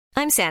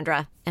I'm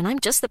Sandra, and I'm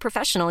just the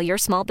professional your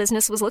small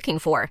business was looking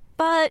for.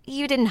 But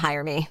you didn't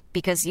hire me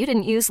because you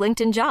didn't use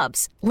LinkedIn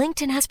Jobs.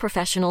 LinkedIn has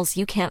professionals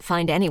you can't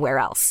find anywhere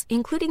else,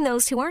 including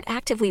those who aren't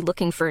actively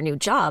looking for a new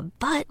job,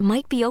 but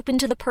might be open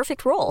to the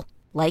perfect role,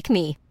 like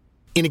me.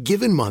 In a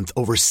given month,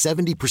 over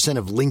 70%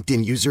 of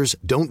LinkedIn users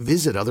don't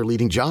visit other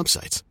leading job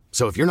sites.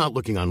 So if you're not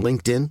looking on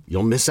LinkedIn,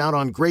 you'll miss out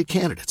on great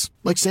candidates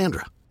like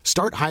Sandra.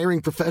 Start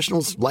hiring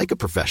professionals like a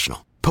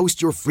professional.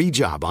 Post your free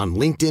job on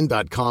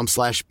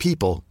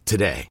linkedin.com/people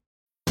today.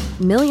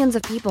 Millions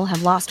of people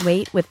have lost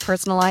weight with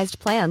personalized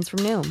plans from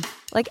Noom.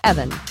 Like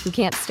Evan, who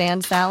can't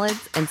stand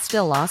salads and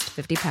still lost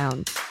 50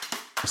 pounds.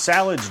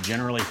 Salads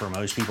generally for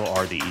most people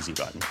are the easy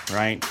button,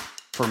 right?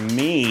 For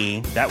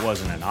me, that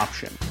wasn't an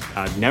option.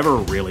 I never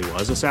really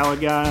was a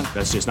salad guy.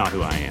 That's just not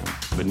who I am.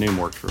 But Noom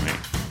worked for me.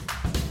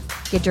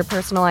 Get your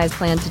personalized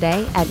plan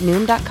today at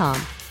Noom.com.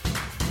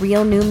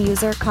 Real Noom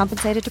user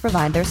compensated to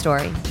provide their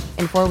story.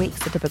 In 4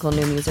 weeks, the typical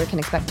Noom user can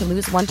expect to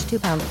lose 1 to 2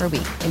 pounds per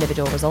week.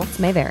 Individual results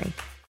may vary.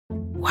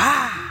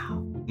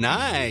 Wow.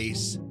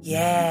 Nice.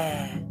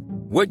 Yeah.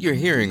 What you're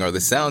hearing are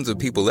the sounds of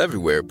people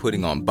everywhere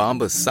putting on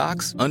Bombas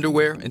socks,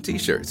 underwear, and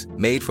T-shirts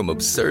made from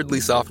absurdly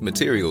soft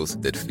materials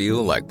that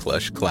feel like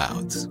plush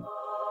clouds.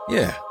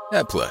 Yeah,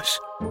 that plush.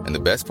 And the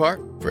best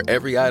part? For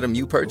every item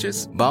you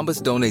purchase,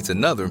 Bombas donates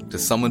another to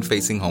someone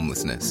facing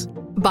homelessness.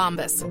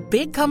 Bombas.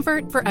 Big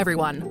comfort for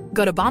everyone.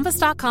 Go to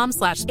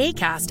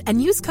bombas.com/ACAST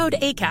and use code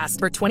ACAST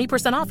for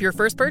 20% off your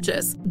first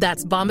purchase.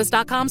 That's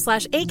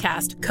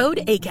bombas.com/ACAST. Code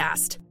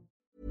ACAST.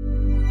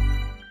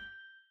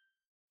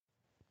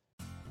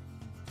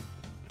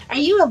 Are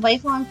you a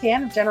lifelong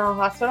fan of General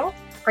Hospital?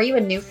 Are you a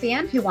new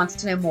fan who wants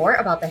to know more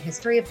about the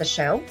history of the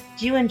show?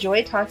 Do you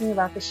enjoy talking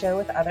about the show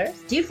with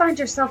others? Do you find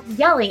yourself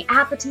yelling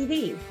at the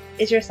TV?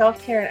 Is your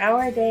self-care an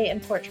hour a day in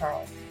Port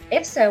Charles?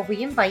 If so,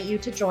 we invite you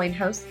to join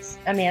hosts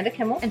Amanda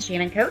Kimmel and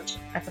Shannon Coach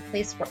at the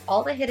place where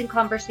all the hidden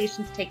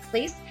conversations take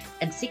place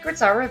and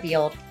secrets are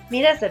revealed.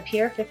 Meet us at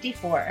Pier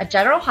 54, a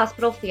General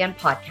Hospital fan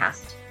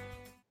podcast.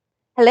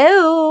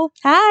 Hello.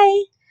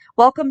 Hi.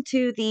 Welcome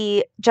to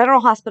the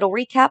General Hospital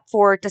recap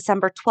for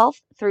December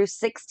 12th through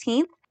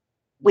 16th.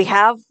 We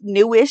have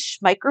newish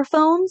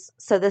microphones,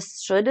 so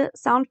this should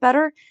sound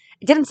better.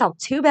 It didn't sound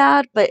too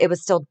bad, but it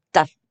was still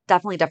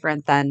definitely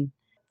different than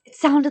it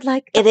sounded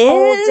like the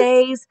old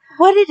days.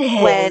 What it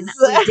is. When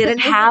we didn't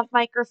have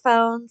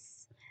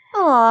microphones.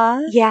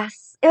 Aw.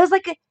 Yes. It was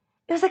like a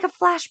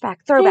flashback,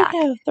 throwback.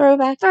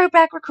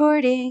 Throwback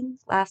recording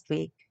last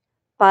week.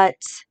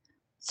 But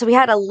so we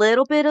had a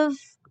little bit of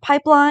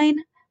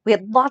pipeline. We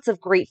had lots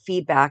of great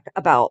feedback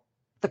about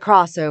the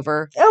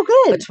crossover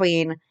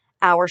between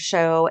our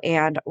show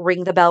and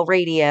Ring the Bell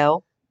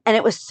Radio. And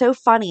it was so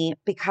funny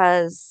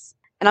because,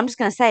 and I'm just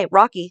going to say,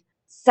 Rocky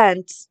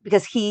sent,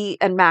 because he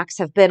and Max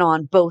have been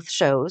on both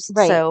shows.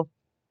 Right. So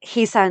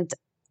he sent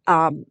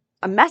a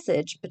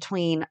message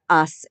between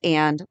us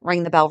and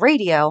Ring the Bell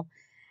Radio.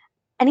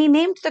 And he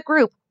named the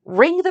group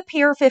Ring the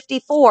Pier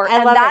 54.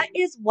 And that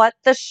is what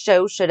the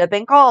show should have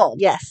been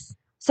called. Yes.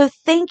 So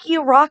thank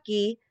you,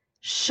 Rocky.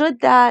 Should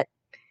that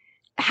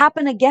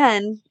happen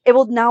again, it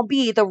will now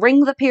be the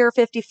Ring the Pier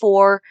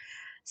 54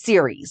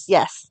 series.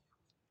 Yes.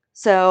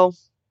 So,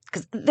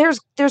 because there's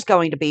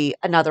going to be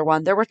another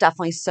one. There were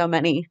definitely so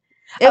many.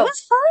 It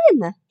was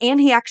fun.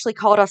 And he actually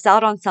called us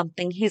out on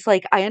something. He's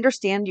like, I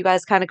understand you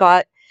guys kind of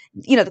got,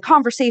 the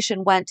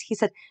conversation went, he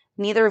said,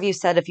 neither of you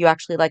said if you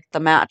actually liked the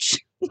match.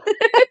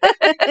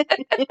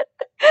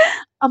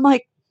 I'm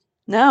like,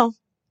 no,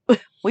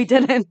 we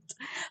didn't.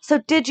 So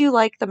did you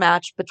like the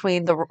match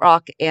between The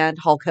Rock and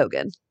Hulk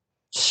Hogan?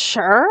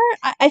 Sure.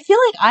 I feel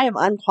like I am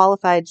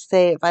unqualified to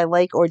say if I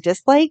like or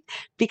dislike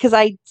because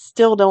I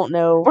still don't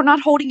know. We're not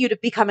holding you to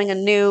becoming a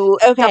new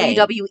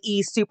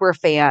WWE super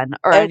fan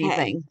or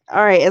anything.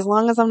 All right. As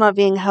long as I'm not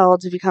being held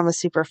to become a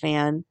super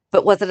fan.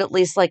 But was it at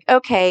least like,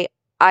 okay,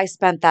 I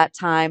spent that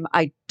time.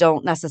 I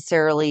don't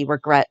necessarily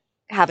regret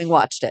having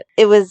watched it.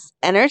 It was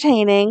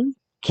entertaining.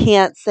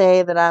 Can't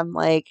say that I'm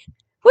like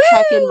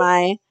checking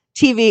my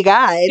TV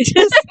guide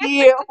to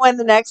see when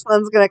the next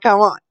one's going to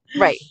come on.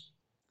 Right.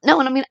 No,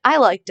 and I mean, I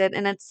liked it,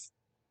 and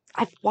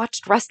I've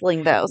watched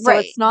wrestling, though, so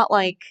It's not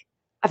like,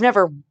 I've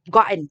never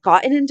gotten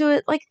into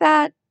it like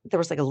that. There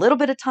was like a little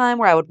bit of time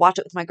where I would watch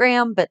it with my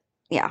gram, but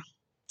yeah.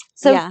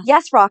 So,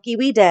 yes, Rocky,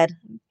 we did.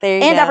 There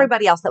you and go.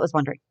 Everybody else that was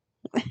wondering.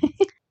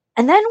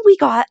 And then we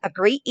got a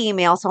great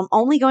email, so I'm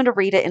only going to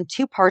read it in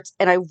 2 parts,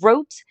 and I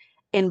wrote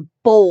in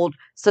bold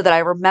so that I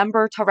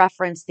remember to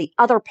reference the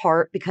other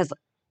part, because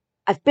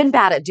I've been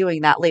bad at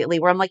doing that lately,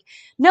 where I'm like,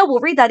 no, we'll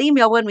read that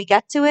email when we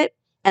get to it.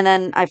 And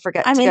then I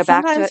forget to go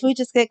back to it. Sometimes we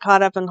just get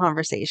caught up in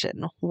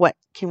conversation. What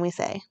can we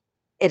say?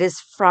 It is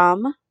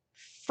from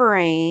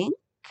Frank.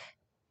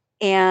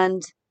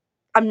 And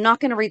I'm not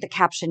going to read the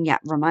caption yet.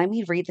 Remind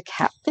me to read the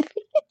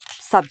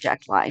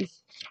subject line.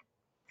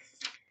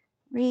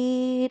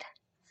 Read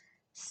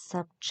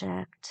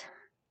subject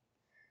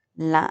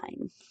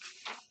line.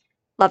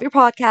 Love your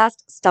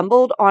podcast.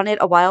 Stumbled on it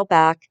a while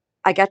back.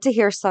 I got to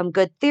hear some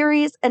good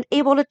theories and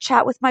able to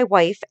chat with my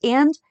wife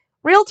and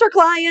realtor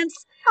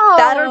clients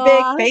that are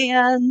big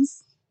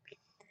fans.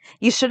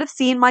 You should have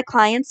seen my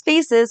clients'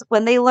 faces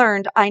when they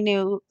learned I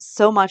knew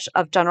so much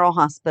of General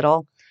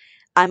Hospital.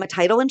 I'm a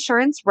title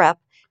insurance rep,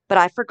 but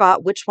I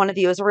forgot which one of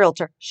you is a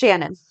realtor.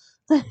 Shannon.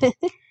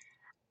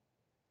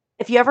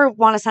 If you ever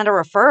want to send a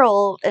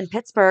referral in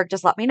Pittsburgh,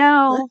 just let me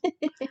know.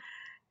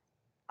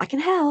 I can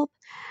help.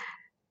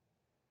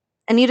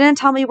 And you didn't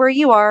tell me where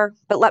you are,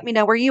 but let me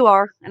know where you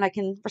are and I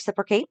can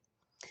reciprocate.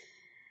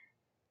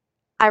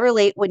 I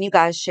relate when you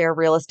guys share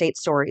real estate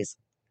stories.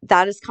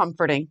 That is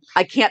comforting.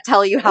 I can't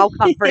tell you how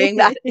comforting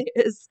that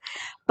is.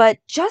 But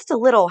just a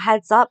little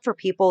heads up for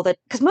people that,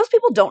 because most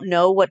people don't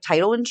know what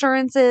title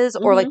insurance is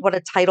or like what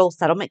a title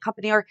settlement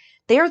company are.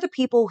 They are the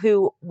people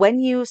who, when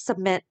you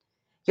submit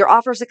your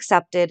offers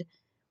accepted,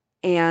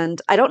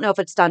 and I don't know if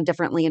it's done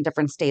differently in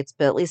different states,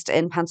 but at least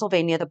in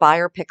Pennsylvania, the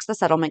buyer picks the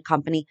settlement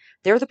company.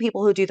 They're the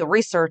people who do the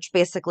research,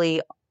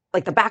 basically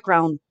like the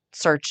background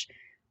search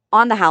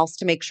on the house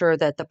to make sure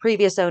that the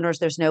previous owners,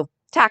 there's no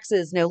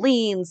taxes, no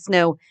liens,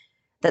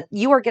 that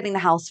you are getting the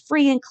house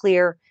free and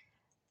clear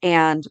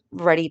and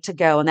ready to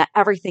go and that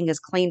everything is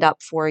cleaned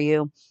up for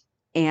you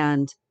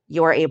and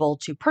you're able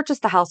to purchase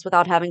the house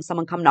without having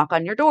someone come knock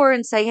on your door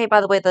and say, hey,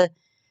 by the way, the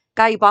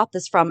guy you bought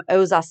this from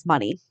owes us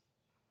money.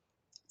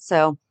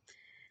 So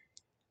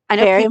I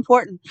know very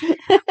important.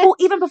 Well,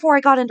 even before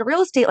I got into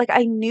real estate, like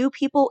I knew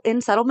people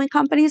in settlement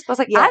companies, but I was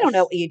like, I don't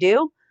know what you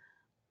do.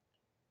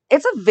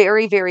 It's a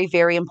very, very,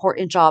 very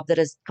important job that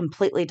is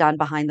completely done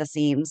behind the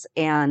scenes.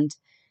 And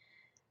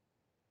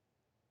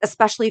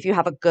especially if you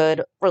have a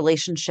good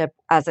relationship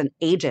as an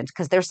agent,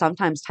 because there's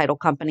sometimes title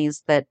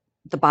companies that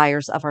the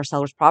buyers of our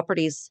sellers'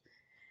 properties,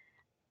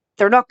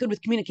 they're not good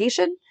with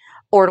communication,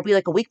 or it'll be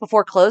like a week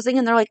before closing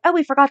and they're like, oh,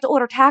 we forgot to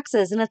order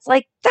taxes. And it's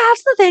like,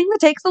 that's the thing that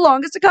takes the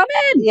longest to come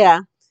in. Yeah.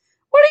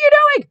 What are you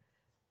doing?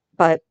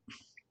 But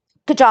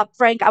good job,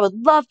 Frank. I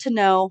would love to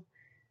know.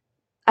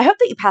 I hope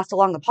that you passed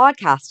along the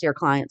podcast to your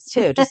clients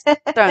too. Just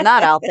throwing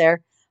that out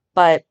there.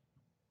 But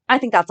I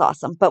think that's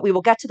awesome. But we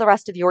will get to the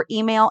rest of your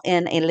email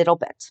in a little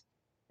bit.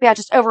 But yeah,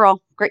 just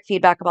overall, great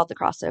feedback about the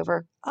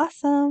crossover.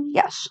 Awesome.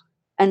 Yes.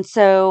 And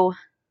so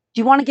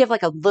do you want to give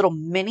like a little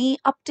mini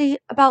update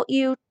about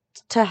you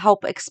to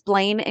help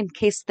explain in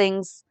case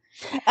things...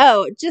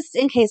 Oh, just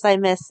in case I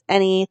miss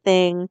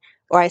anything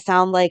or I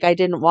sound like I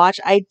didn't watch.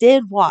 I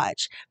did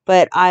watch,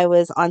 but I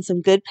was on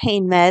some good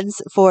pain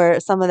meds for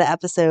some of the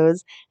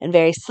episodes and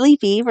very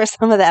sleepy for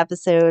some of the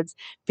episodes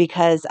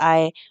because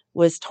I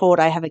was told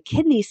I have a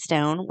kidney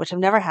stone, which I've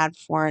never had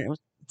before, and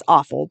it's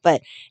awful.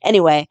 But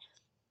anyway,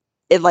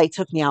 it like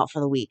took me out for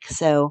the week.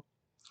 So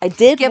I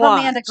did give watch.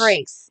 Amanda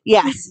grace.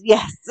 Yes,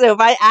 yes. So if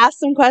I ask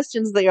some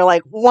questions that you're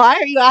like, why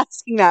are you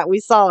asking that? We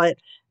saw it.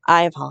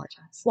 I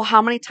apologize. Well,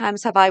 how many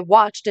times have I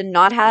watched and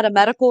not had a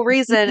medical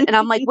reason? And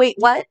I'm like, wait,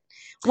 what?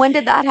 When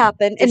did that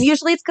happen? And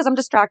usually it's because I'm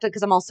distracted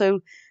because I'm also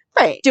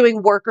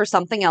doing work or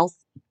something else.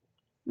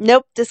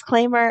 Nope.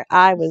 Disclaimer.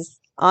 I was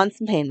on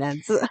some pain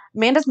meds.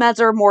 Amanda's meds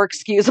are more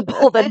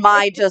excusable than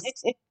my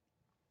just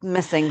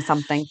missing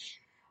something.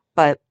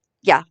 But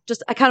yeah,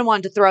 just I kind of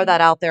wanted to throw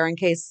that out there in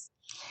case.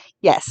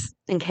 Yes.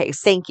 In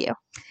case. Thank you.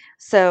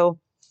 So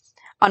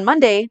on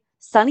Monday,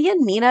 Sunny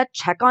and Mina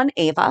check on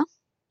Ava.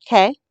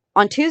 Okay.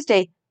 On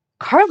Tuesday,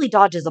 Carly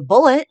dodges a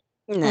bullet.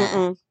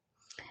 Nah.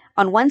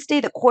 On Wednesday,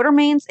 the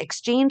Quartermains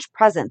exchange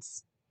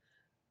presents.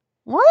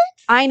 What?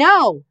 I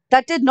know.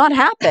 That did not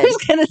happen. I was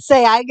going to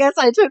say, I guess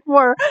I took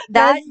more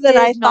than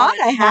I thought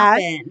I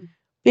had.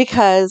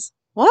 Because,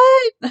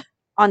 what?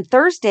 On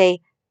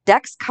Thursday,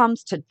 Dex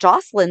comes to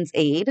Jocelyn's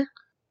aid.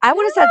 I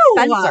would have said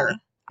Spencer.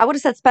 I would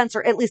have said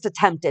Spencer, at least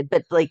attempted,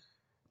 but like.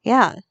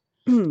 Yeah.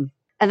 And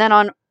then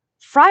on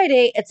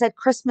Friday, it said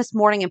Christmas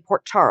morning in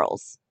Port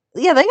Charles.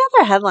 Yeah, they got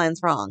their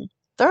headlines wrong.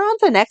 They're on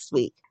to next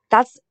week.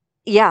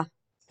 Yeah.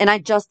 And I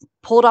just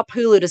pulled up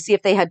Hulu to see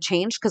if they had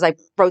changed because I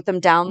wrote them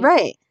down.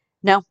 Right.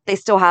 No, they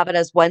still have it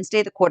as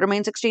Wednesday, the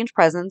Quartermains exchange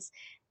presents.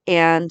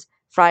 And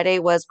Friday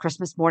was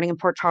Christmas morning in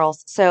Port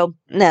Charles. So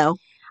no,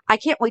 I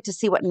can't wait to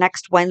see what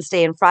next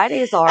Wednesday and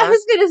Fridays are. I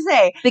was going to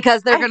say.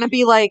 Because they're going to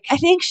be like. I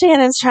think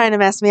Shannon's trying to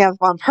mess me up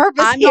on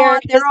purpose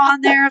They're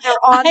on there.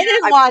 I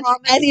didn't watch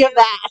any of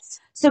that.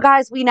 So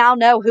guys, we now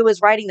know who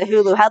is writing the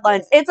Hulu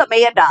headlines. It's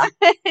Amanda.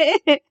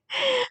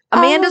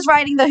 Amanda's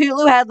writing the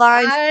Hulu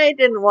headlines. I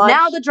didn't watch.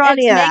 Now the drugs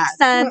make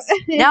sense.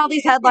 Now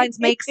these headlines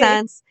make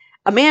sense.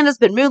 Amanda's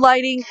been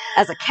moonlighting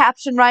as a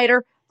caption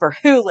writer for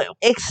Hulu.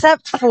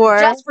 Except for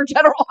just for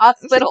General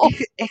Hospital.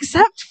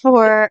 Except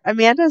for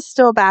Amanda's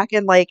still back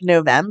in like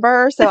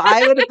November. So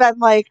I would have been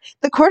like,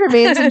 the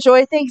Quartermains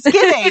enjoy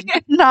Thanksgiving,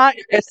 not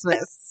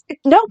Christmas.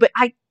 No, but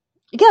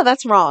yeah,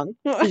 that's wrong.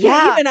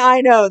 Yeah. Even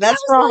I know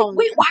that's wrong. Like,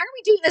 wait, why are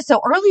we doing this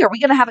so early? Are we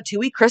going to have a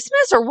 2-week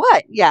Christmas or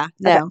what? Yeah,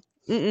 no.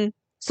 Okay.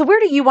 So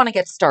where do you want to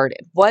get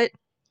started? What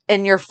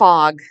in your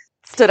fog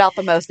stood out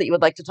the most that you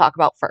would like to talk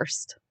about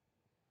first?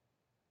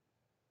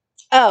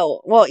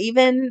 Oh, well,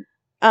 even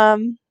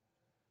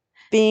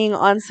being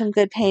on some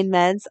good pain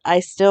meds,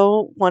 I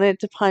still wanted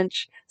to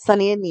punch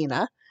Sunny and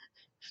Nina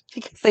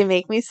because they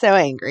make me so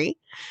angry.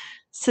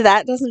 So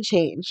that doesn't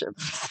change,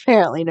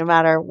 apparently, no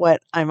matter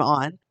what I'm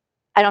on.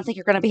 I don't think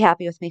you're going to be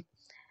happy with me.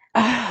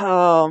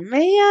 Oh,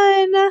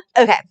 man.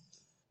 Okay.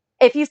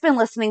 If you've been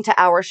listening to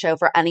our show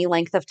for any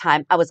length of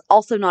time, I was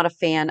also not a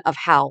fan of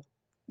how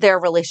their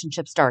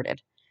relationship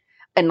started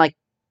and like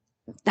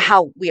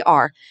how we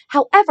are.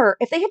 However,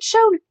 if they had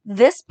shown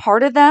this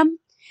part of them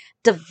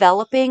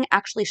developing,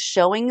 actually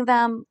showing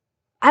them,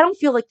 I don't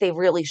feel like they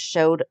really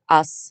showed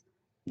us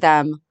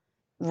them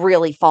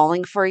really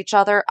falling for each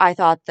other. I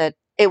thought that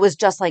it was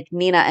just like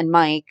Nina and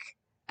Mike.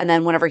 And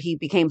then whenever he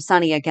became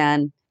Sonny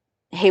again,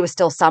 he was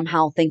still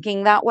somehow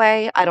thinking that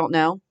way. I don't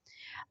know.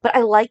 But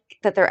I like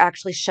that they're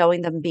actually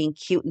showing them being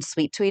cute and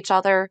sweet to each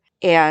other.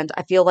 And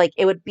I feel like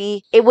it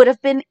would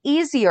have been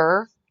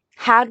easier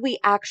had we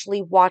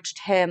actually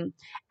watched him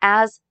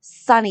as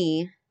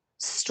Sonny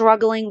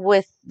struggling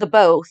with the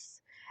both.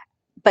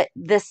 But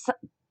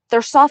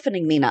they're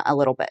softening Nina a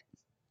little bit.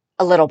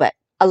 A little bit.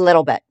 A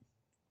little bit.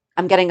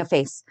 I'm getting a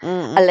face.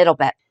 A little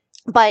bit.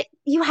 But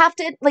you have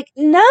to, like,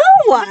 no.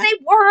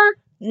 They were.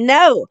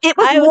 No. It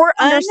was more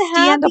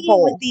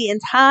understandable. With the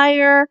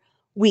entire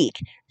week.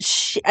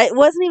 It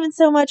wasn't even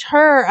so much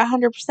her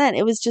 100%.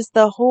 It was just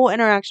the whole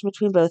interaction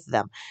between both of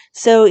them.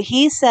 So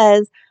he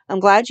says, I'm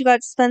glad you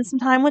got to spend some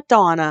time with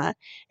Donna.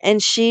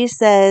 And she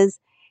says,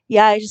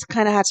 yeah, I just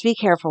kind of have to be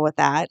careful with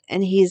that.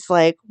 And he's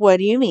like, what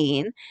do you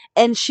mean?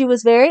 And she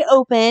was very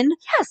open.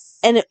 Yes.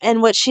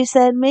 And what she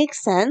said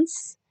makes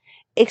sense,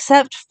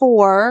 except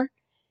for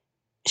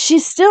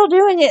she's still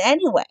doing it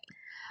anyway.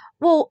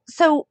 Well,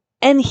 so...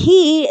 And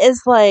he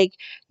is like,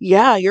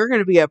 yeah, you're going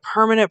to be a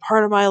permanent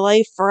part of my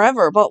life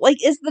forever. But, like,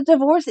 is the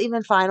divorce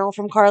even final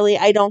from Carly?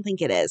 I don't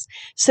think it is.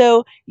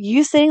 So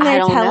you sitting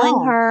there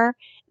telling her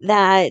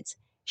that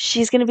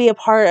she's going to be a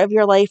part of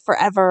your life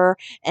forever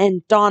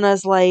and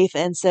Donna's life,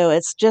 and so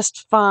it's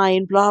just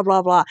fine, blah,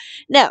 blah, blah.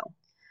 No.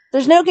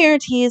 There's no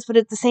guarantees, but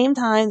at the same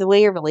time, the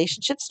way your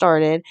relationship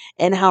started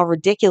and how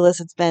ridiculous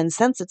it's been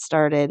since it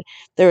started,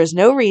 there is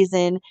no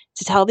reason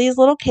to tell these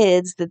little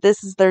kids that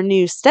this is their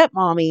new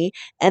stepmommy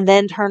and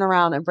then turn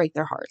around and break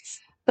their hearts.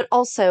 But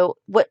also,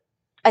 what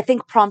I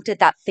think prompted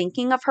that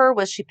thinking of her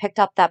was she picked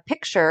up that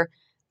picture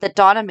that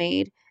Donna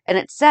made, and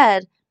it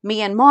said, me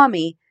and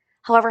mommy.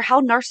 However,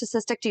 how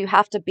narcissistic do you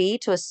have to be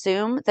to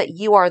assume that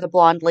you are the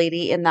blonde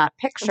lady in that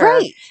picture?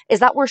 Right. Is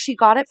that where she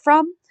got it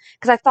from?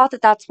 Because I thought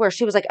that that's where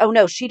she was like, oh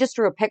no, she just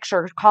drew a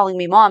picture calling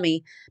me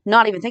mommy,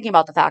 not even thinking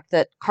about the fact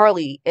that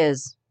Carly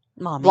is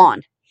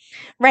blonde.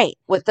 Right.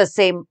 With the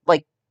same,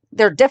 like,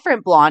 they're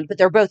different blonde, but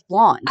they're both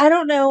blonde. I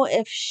don't know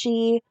if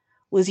she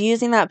was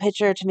using that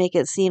picture to make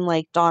it seem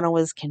like Donna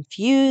was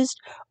confused,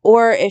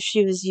 or if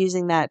she was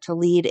using that to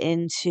lead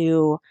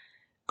into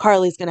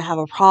Carly's going to have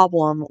a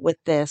problem with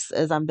this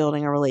as I'm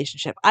building a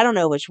relationship. I don't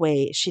know which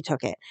way she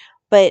took it,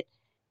 but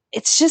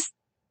it's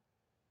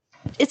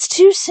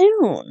too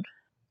soon.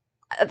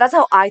 That's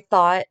how I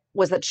thought,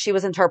 was that she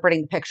was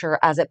interpreting the picture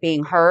as it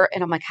being her.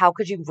 And I'm like, how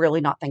could you really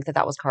not think that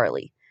that was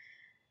Carly?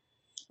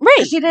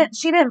 Right. She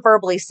didn't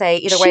verbally say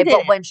either way,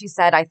 but when she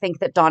said, I think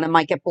that Donna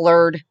might get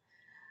blurred.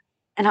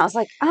 And I was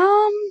like,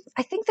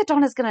 I think that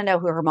Donna's going to know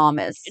who her mom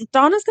is.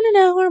 Donna's going to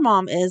know who her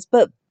mom is,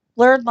 but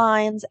blurred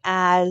lines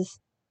as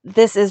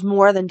this is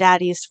more than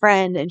daddy's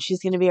friend and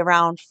she's going to be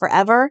around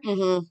forever.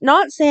 Mm-hmm.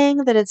 Not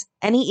saying that it's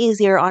any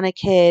easier on a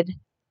kid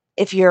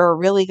if you're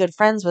really good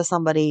friends with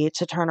somebody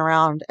to turn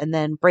around and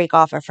then break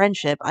off a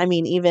friendship. I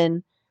mean,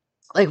 even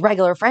like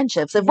regular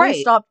friendships. If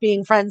we stopped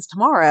being friends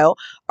tomorrow,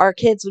 our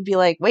kids would be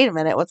like, wait a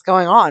minute, what's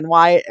going on?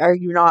 Why are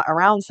you not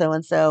around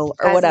so-and-so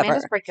or whatever?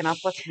 Amanda's breaking up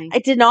with me. I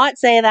did not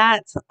say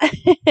that.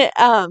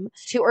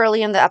 It's too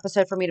early in the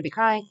episode for me to be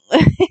crying.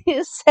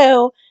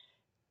 So,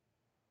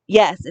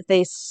 yes, if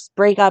they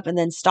break up and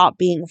then stop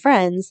being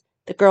friends,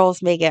 the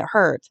girls may get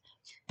hurt.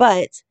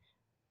 But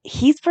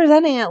he's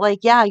presenting it like,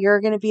 yeah, you're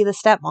going to be the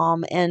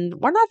stepmom, and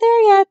we're not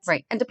there yet.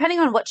 Right. And depending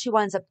on what she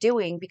winds up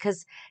doing,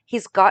 because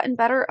he's gotten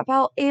better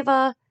about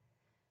Ava,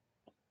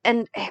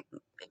 and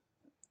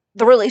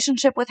the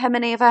relationship with him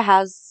and Ava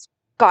has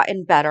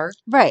gotten better.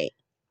 Right.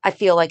 I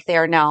feel like they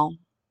are now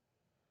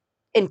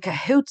in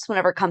cahoots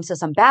whenever it comes to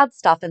some bad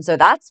stuff, and so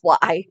that's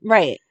why.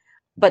 Right.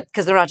 But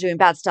because they're not doing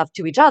bad stuff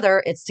to each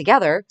other, it's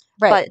together.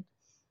 Right. But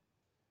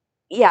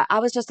yeah, I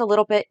was just a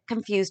little bit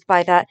confused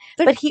by that.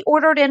 But he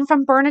ordered in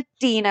from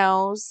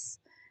Bernardino's.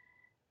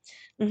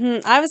 Mm-hmm.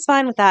 I was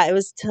fine with that. It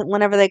was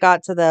whenever they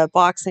got to the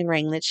boxing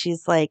ring that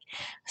she's like,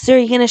 so are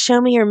you going to show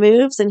me your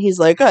moves? And he's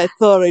like, I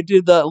thought I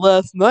did that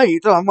last night.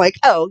 And I'm like,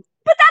 oh.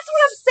 But that's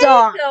what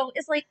I'm saying, though.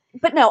 It's like,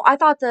 but no, I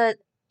thought that,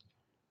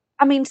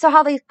 I mean, so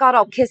how they got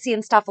all kissy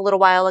and stuff a little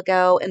while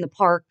ago in the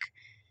park.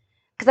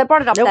 Because I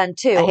brought it up then,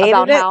 too,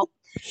 about how.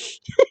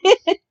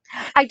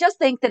 I just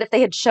think that if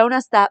they had shown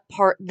us that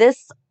part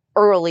this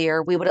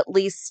earlier, we would at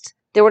least,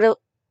 it would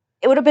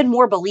have been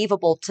more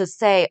believable to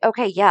say,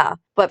 okay, yeah.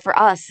 But for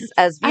us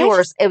as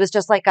viewers, it was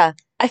just like I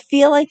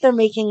feel like they're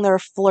making their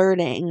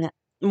flirting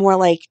more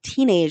like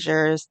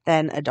teenagers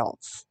than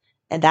adults.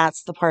 And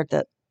that's the part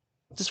that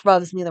just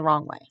rubs me the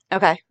wrong way.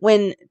 Okay.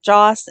 When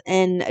Joss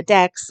and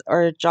Dex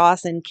or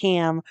Joss and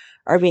Cam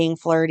are being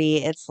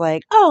flirty, it's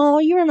like, oh,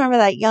 you remember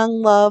that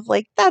young love?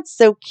 Like, that's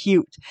so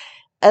cute.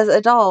 As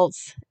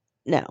adults,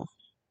 no.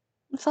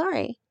 I'm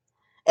sorry.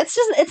 It's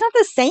not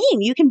the same.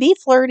 You can be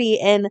flirty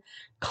and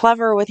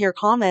clever with your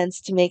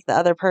comments to make the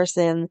other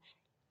person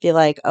feel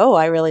like, oh,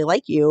 I really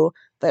like you,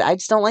 but I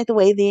just don't like the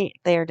way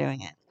they are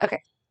doing it.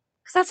 Okay.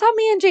 Because that's how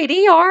me and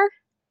JD are.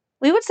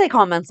 We would say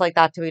comments like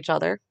that to each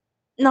other.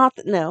 No.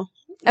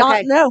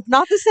 Okay.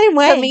 Not the same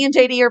way. So me and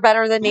JD are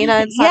better than Nina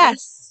and Sunny?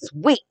 Yes.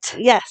 Sweet.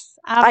 Yes.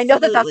 Absolutely. I know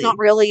that that's not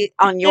really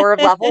on your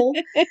level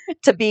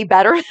to be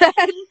better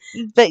than.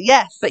 But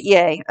yes. But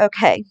yay.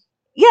 Okay.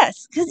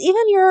 Yes. Because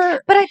even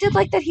But I did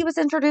like that he was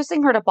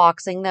introducing her to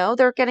boxing, though.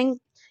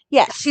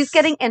 Yes. She's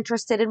getting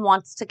interested and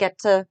wants to get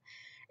to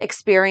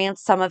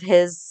experience some of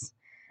his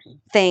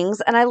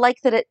things. And I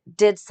like that it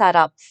did set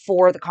up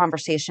for the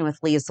conversation with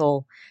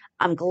Liesl.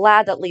 I'm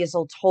glad that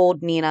Liesl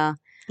told Nina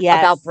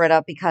about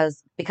Britta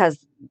because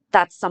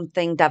that's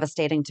something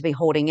devastating to be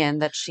holding in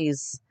that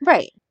she's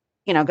right.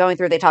 Going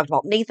through. They talked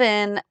about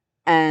Nathan,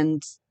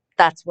 and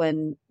that's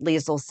when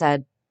Liesl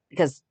said,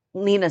 because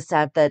Nina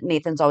said that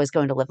Nathan's always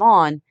going to live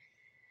on,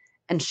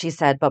 and she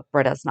said, but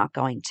Britta's not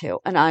going to.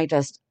 And I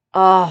just,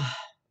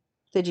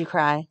 did you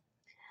cry?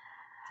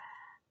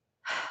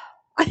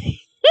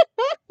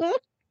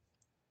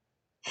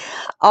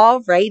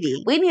 Alrighty.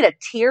 We need a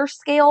tear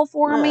scale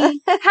for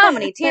me. How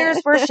many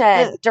tears were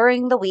shed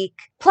during the week,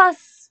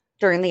 plus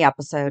during the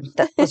episode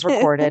that was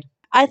recorded?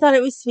 I thought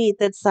it was sweet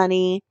that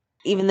Sunny,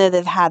 even though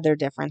they've had their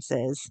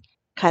differences,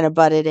 kind of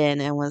butted in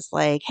and was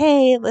like,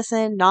 hey,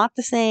 listen, not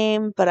the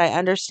same, but I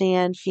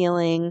understand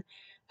feeling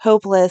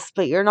hopeless,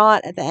 but you're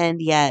not at the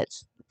end yet.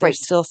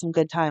 There's still some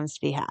good times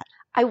to be had.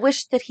 I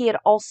wish that he had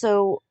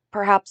also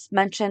perhaps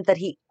mentioned that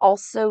he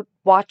also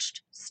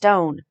watched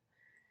Stone.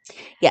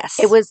 Yes.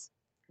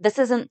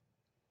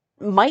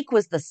 Mike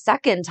was the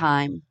second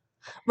time.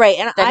 Right.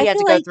 And that he had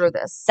to go through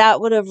this.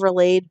 That would have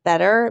relayed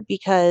better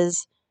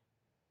because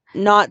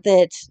not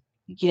that,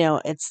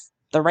 it's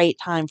the right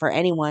time for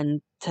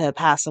anyone to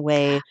pass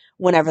away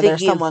whenever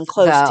there's someone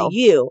close to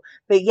you.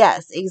 But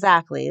yes,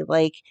 exactly.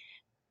 Like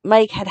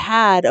Mike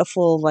had a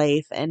full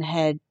life and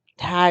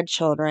had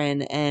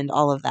children and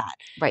all of that.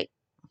 Right.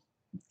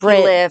 He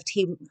lived.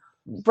 He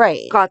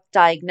got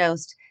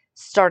diagnosed,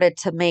 started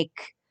to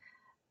make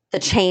the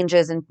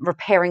changes and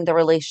repairing the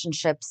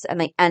relationships, and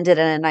they ended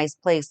in a nice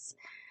place.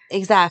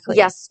 Exactly.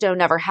 Yes, Stone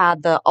never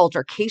had the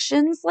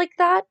altercations like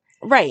that.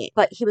 Right.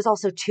 But he was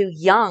also too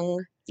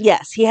young.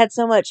 Yes, he had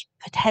so much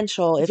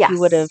potential if he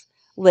would have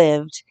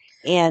lived.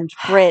 And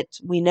Britt,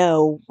 we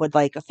know, would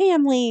like a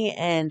family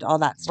and all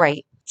that stuff.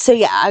 Right. So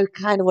yeah, I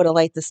kind of would have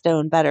liked the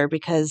Stone better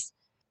because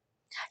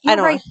You're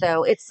right,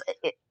 though.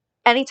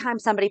 Anytime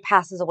somebody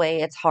passes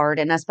away, it's hard,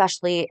 and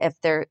especially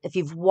if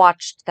you've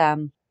watched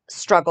them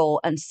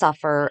struggle and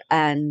suffer,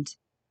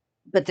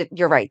 but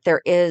you're right.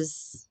 There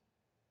is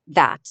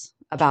that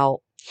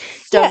about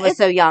Stone was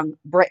so young,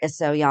 Britt is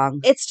so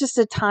young. It's just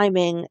a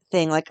timing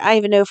thing. Like I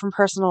even know from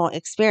personal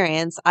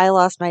experience, I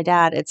lost my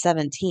dad at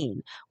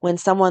 17. When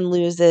someone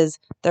loses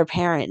their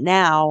parent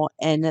now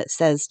and it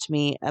says to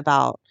me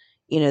about,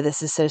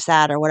 this is so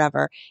sad or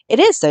whatever, it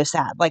is so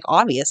sad, like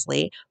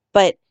obviously,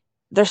 but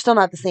they're still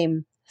not the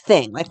same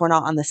thing. Like we're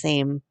not on the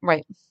same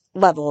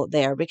level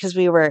there because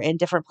we were in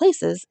different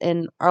places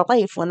in our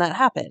life when that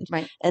happened.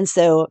 Right. And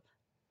so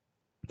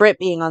Britt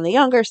being on the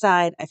younger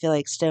side, I feel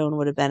like Stone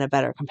would have been a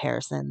better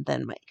comparison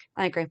than Mike.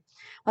 I agree.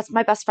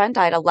 My best friend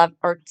died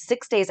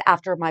 6 days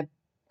after my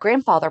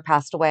grandfather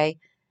passed away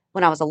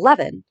when I was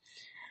 11.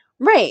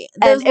 Right.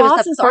 And it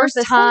was the first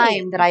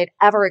time that I had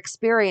ever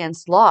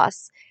experienced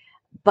loss.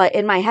 But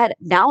in my head,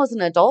 now as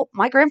an adult,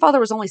 my grandfather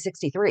was only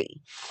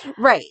 63.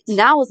 Right.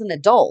 Now as an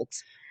adult,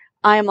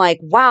 I'm like,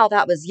 wow,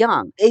 that was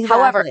young. Exactly.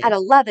 However, at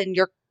 11,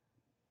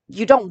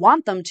 you don't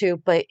want them to,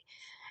 but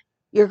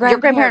your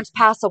grandparents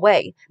pass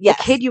away. Yes.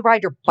 The kid you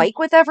ride your bike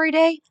with every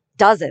day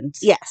doesn't.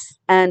 Yes.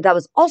 And that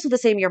was also the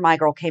same year my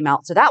girl came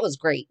out. So that was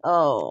great.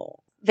 Oh.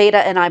 Veda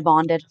and I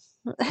bonded.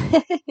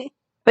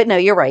 But no,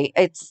 you're right.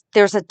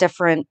 There's a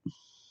different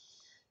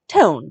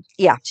tone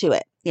to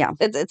it. Yeah.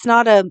 It's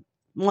not a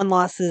one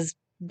loss is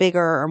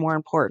bigger or more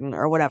important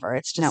or whatever.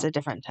 It's just a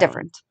different tone.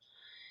 Different.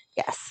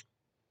 Yes.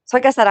 So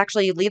I guess that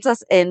actually leads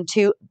us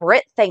into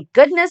Britt. Thank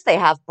goodness they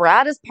have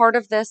Brad as part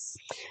of this.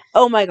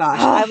 Oh my gosh.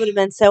 I would have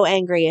been so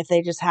angry if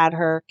they just had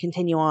her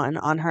continue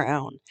on her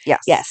own. Yes.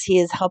 Yes. He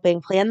is helping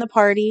plan the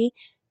party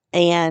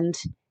and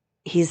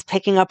he's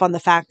picking up on the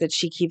fact that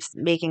she keeps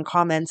making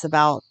comments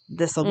about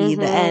this will be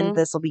the end.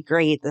 This will be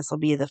great. This will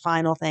be the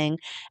final thing.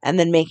 And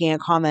then making a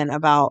comment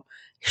about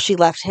she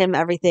left him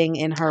everything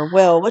in her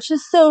will, which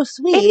is so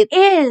sweet. It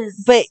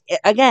is. But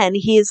again,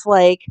 he's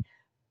like,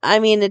 I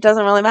mean, it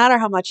doesn't really matter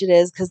how much it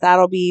is because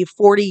that'll be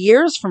 40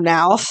 years from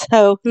now.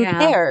 So who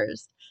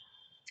cares?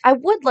 I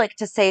would like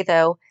to say,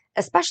 though,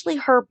 especially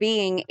her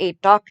being a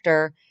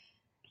doctor,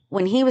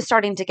 when he was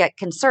starting to get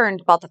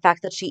concerned about the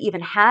fact that she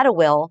even had a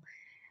will,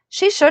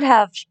 she should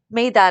have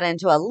made that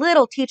into a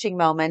little teaching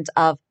moment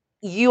of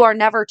you are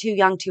never too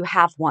young to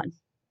have one.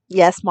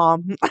 Yes,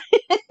 Mom.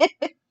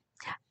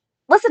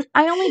 Listen,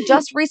 I only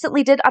just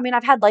recently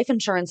I've had life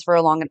insurance for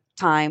a long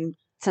time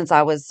since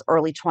I was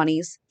early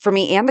 20s for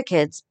me and the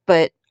kids,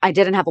 but I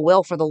didn't have a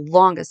will for the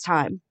longest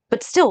time.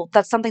 But still,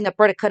 that's something that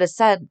Britta could have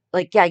said.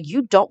 Like, yeah,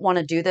 you don't want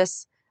to do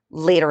this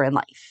later in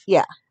life.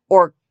 Yeah.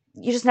 Or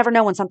you just never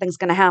know when something's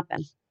going to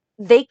happen.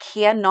 They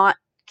cannot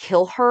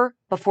kill her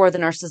before the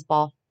nurse's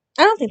ball.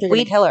 I don't think they're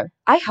going to kill her.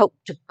 I hope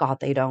to God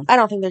they don't. I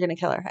don't think they're going to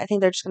kill her. I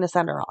think they're just going to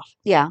send her off.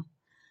 Yeah.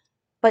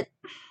 But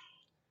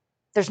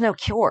there's no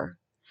cure.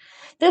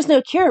 There's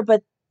no cure,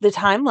 but the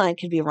timeline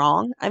could be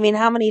wrong. I mean,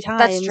 how many times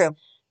That's true.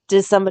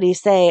 does somebody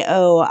say,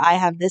 oh, I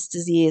have this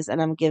disease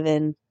and I'm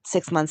given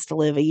 6 months to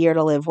live, a year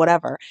to live,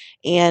 whatever.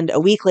 And a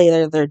week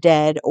later, they're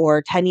dead,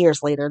 or 10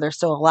 years later, they're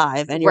still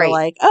alive. And you're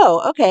like,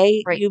 oh,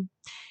 okay. Right.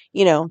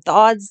 You know, the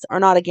odds are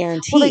not a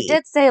guarantee. Well, they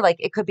did say like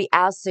it could be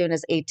as soon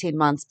as 18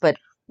 months, but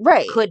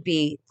could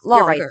be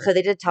longer. You're right. So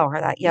they did tell her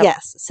that. Yep.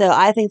 Yes. So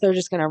I think they're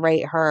just going to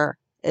rate her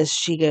as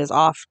she goes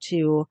off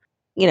to,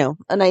 you know,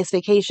 a nice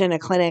vacation, a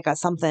clinic, a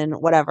something,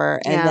 whatever.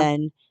 And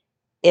then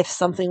if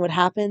something would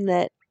happen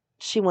that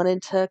she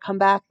wanted to come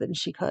back, then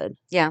she could.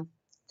 Yeah.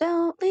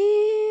 Don't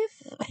leave.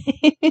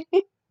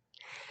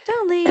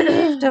 Don't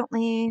leave. Don't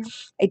leave.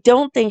 I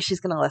don't think she's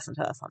going to listen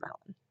to us on that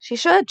one. She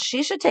should.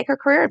 She should take her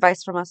career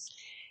advice from us.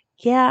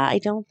 Yeah, I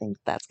don't think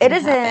that's going to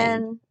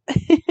happen.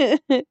 It is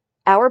in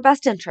our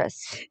best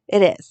interest.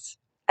 It is.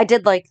 I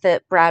did like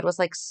that Brad was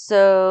like,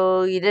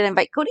 so you didn't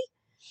invite Cody?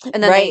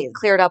 And then they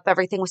cleared up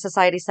everything with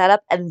Society set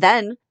up. And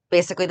then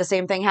basically the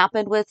same thing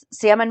happened with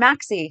Sam and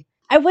Maxie.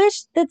 I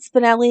wish that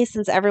Spinelli,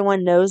 since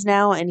everyone knows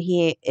now and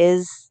he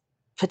is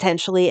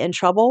potentially in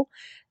trouble,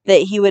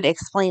 that he would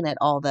explain it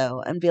all,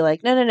 though, and be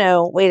like,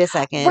 no, wait a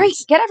second. Right.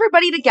 Get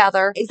everybody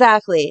together.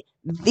 Exactly.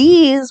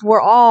 These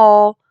were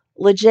all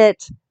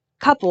legit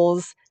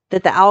couples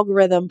that the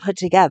algorithm put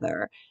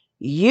together.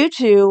 You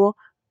two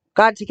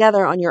got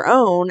together on your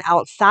own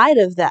outside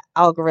of the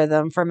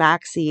algorithm for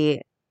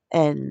Maxie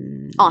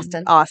and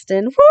Austin.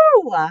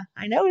 Woo!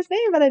 I know his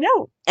name, but I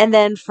don't. And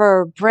then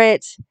for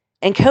Britt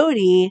and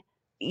Cody,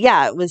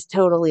 yeah, it was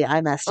totally,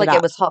 I messed it up. Like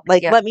it was hooked.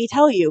 Like, let me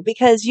tell you,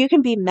 because you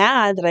can be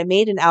mad that I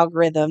made an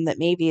algorithm that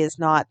maybe is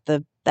not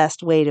the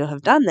best way to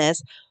have done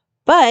this,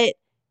 but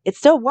it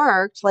still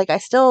worked. Like, I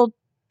still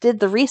did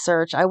the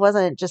research. I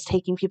wasn't just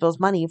taking people's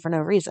money for no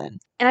reason.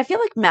 And I feel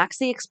like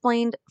Maxie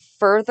explained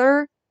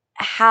further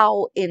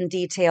how in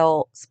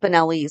detail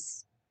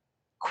Spinelli's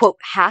quote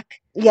hack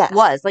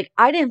was. Like,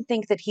 I didn't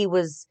think that he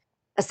was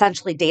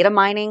essentially data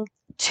mining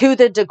to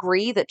the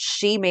degree that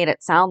she made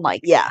it sound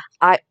like. Yeah.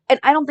 I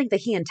don't think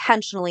that he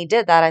intentionally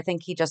did that. I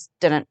think he just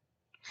didn't.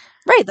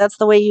 Right. That's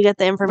the way you get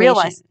the information.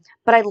 Realize.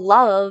 But I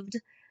loved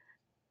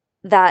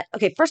that.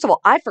 Okay, first of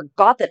all, I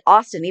forgot that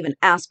Austin even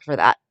asked for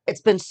that.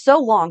 It's been so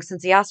long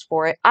since he asked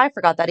for it. I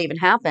forgot that even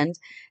happened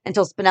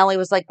until Spinelli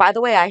was like, by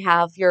the way, I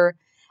have your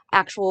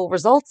actual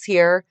results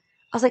here.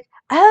 I was like,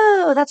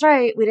 oh, that's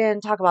right. We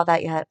didn't talk about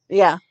that yet.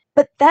 Yeah.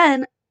 But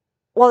then,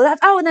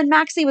 and then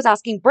Maxie was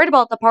asking Britt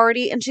about the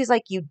party, and she's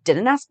like, you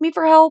didn't ask me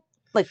for help?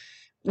 Like,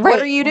 what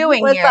are you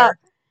doing here? Up?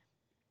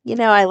 You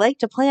know, I like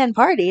to plan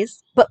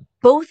parties. But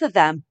both of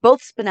them,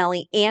 both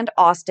Spinelli and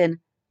Austin,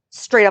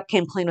 straight up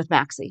came clean with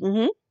Maxie.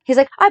 Mm-hmm. He's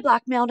like, I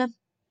blackmailed him.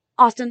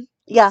 Austin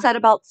said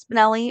about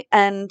Spinelli,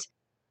 and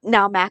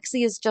now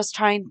Maxie is just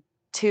trying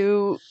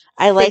to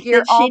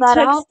figure all that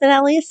out.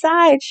 Spinelli's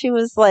side. She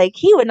was like,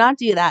 he would not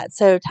do that.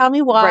 So tell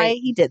me why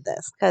he did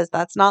this, because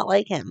that's not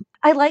like him.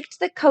 I liked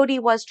that Cody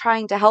was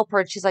trying to help her.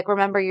 And she's like,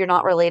 remember, you're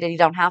not related. You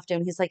don't have to.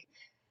 And he's like,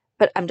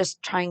 but I'm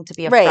just trying to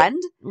be a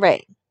friend.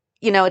 Right.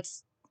 You know,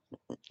 it's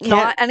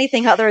not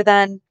anything other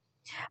than...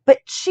 But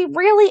she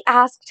really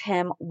asked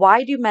him,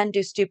 why do men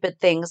do stupid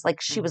things?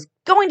 Like, she was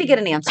going to get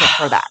an answer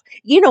for that.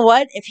 You know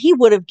what? If he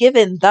would have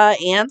given the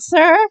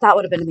answer... That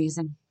would have been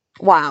amazing.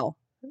 Wow.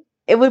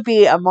 It would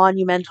be a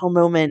monumental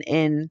moment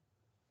in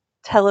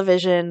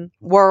television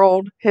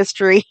world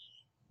history.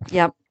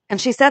 Yep.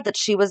 And she said that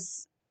she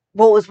was...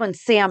 Well, it was when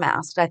Sam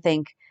asked, I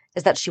think,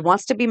 is that she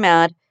wants to be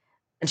mad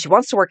and she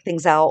wants to work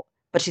things out,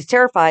 but she's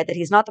terrified that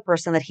he's not the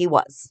person that he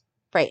was.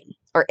 Right.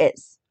 Or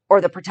is.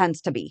 Or that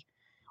pretends to be.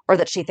 Or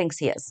that she thinks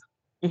he is.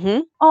 Mm-hmm.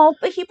 Oh,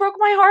 but he broke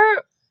my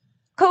heart,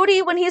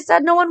 Cody, when he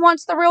said no one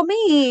wants the real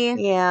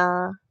me.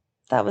 Yeah.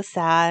 That was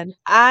sad.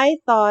 I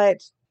thought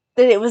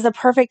that it was the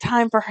perfect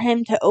time for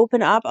him to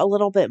open up a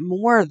little bit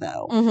more,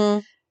 though. Mm-hmm.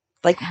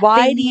 Like,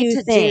 why they do you need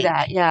to think... do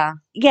that? Yeah.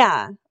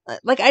 Yeah.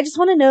 Like, I just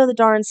want to know the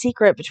darn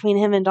secret between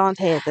him and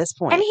Dante at this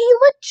point. And he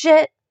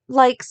legit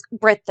likes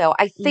Britt, though.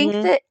 I think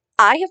that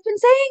I have been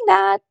saying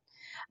that,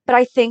 but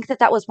I think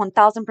that was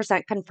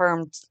 1000%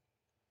 confirmed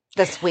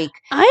this week.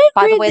 I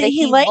agree by the way that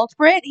he liked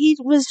Britt. He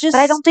was just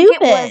but I don't stupid.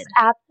 Think it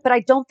was but I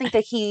don't think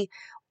that he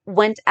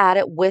went at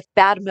it with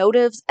bad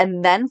motives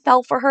and then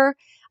fell for her.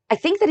 I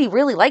think that he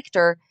really liked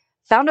her,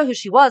 found out who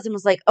she was, and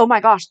was like, oh my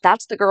gosh,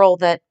 that's the girl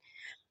that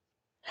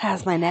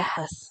has my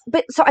necklace.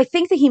 But so I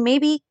think that he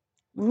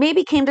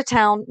maybe came to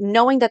town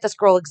knowing that this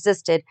girl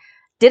existed,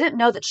 didn't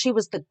know that she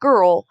was the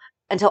girl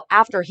until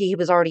after he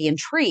was already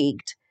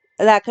intrigued.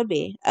 That could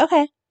be.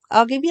 Okay.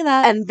 I'll give you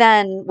that. And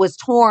then was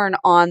torn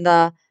on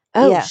the,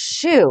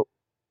 shoot,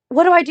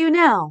 what do I do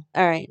now?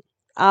 All right.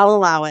 I'll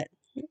allow it.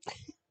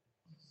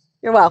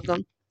 You're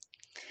welcome.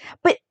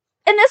 But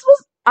And this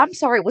was, I'm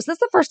sorry, was this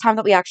the first time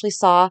that we actually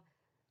saw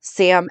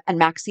Sam and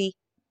Maxie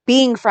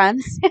being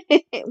friends?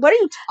 What are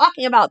you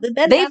talking about? They've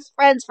been best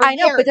friends for years.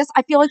 I know, but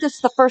I feel like this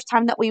is the first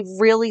time that we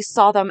really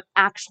saw them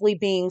actually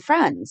being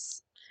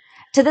friends.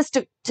 To this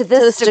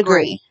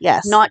degree.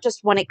 Yes. Not just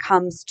when it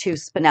comes to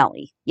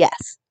Spinelli.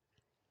 Yes.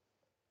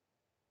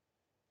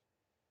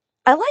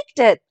 I liked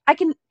it.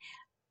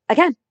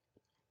 Again,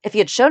 if you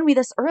had shown me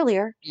this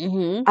earlier,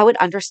 I would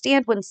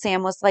understand when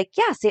Sam was like,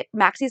 yes,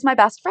 Maxie's my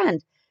best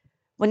friend.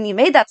 When you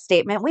made that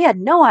statement, we had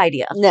no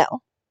idea. No.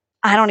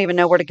 I don't even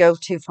know where to go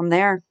to from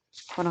there.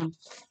 Hold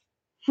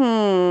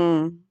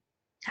on.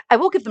 I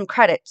will give them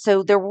credit.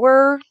 So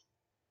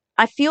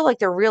I feel like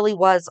there really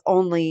was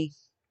only,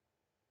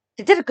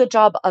 they did a good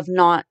job of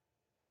not,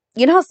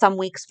 you know how some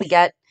weeks we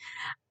get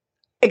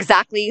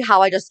exactly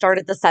how I just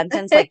started the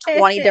sentence, like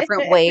 20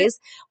 different ways.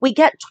 We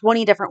get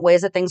 20 different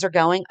ways that things are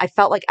going. I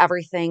felt like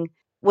everything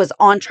was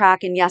on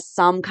track. And yes,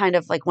 some kind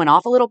of like went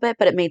off a little bit,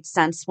 but it made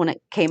sense when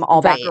it came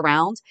all back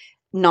around,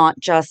 not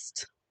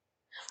just.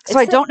 So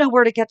I don't know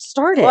where to get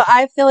started. Well,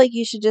 I feel like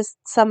you should just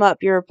sum up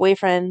your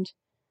boyfriend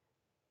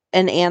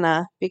and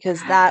Anna,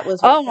 because that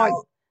was oh my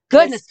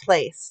goodness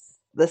place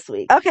this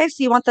week. Okay,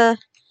 so you want the.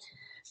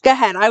 Go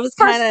ahead. I was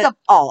First of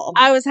all,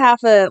 I was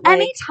half a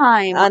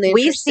anytime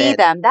we see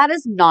them, that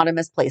is not a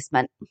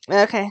misplacement.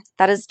 Okay.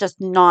 That is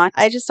just not.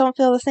 I just don't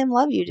feel the same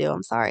love you do.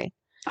 I'm sorry.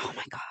 Oh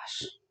my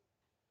gosh.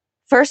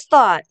 First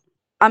thought,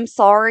 I'm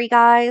sorry,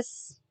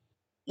 guys.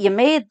 You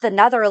made the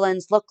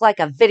Netherlands look like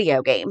a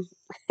video game.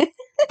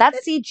 That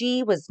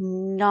CG was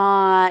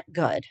not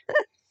good.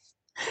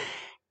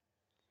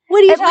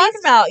 What are you talking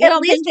about? You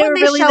don't think they were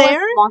really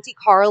there? Monte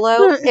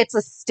Carlo, it's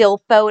a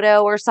still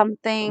photo or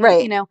something.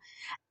 Right. You know,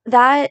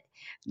 that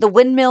the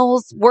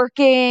windmills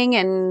working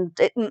and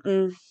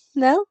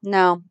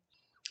no.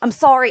 I'm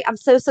sorry. I'm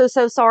so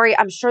sorry.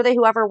 I'm sure that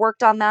whoever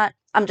worked on that,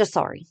 I'm just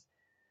sorry.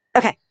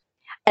 Okay.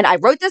 And I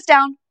wrote this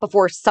down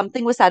before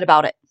something was said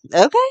about it.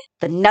 Okay.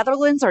 The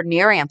Netherlands are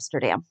near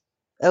Amsterdam.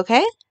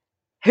 Okay.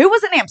 Who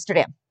was in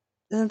Amsterdam?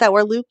 Isn't that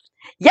where Luke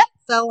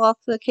fell off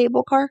the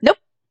cable car? Nope.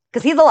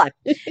 Because he's alive.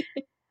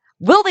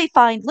 Will they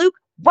find Luke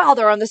while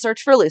they're on the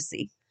search for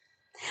Lucy?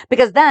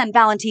 Because then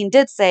Valentine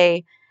did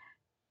say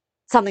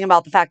something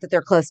about the fact that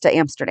they're close to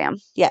Amsterdam.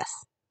 Yes.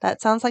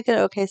 That sounds like an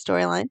okay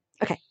storyline.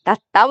 Okay. That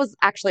was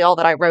actually all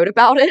that I wrote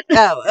about it.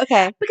 Oh,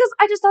 okay. Because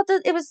I just thought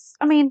that it was,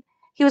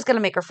 he was going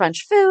to make her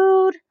French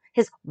food,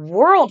 his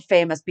world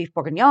famous beef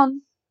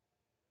bourguignon.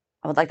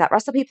 I would like that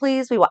recipe,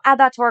 please. We will add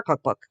that to our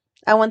cookbook.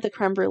 I want the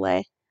creme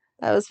brulee.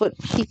 That was what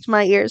piqued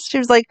my ears. She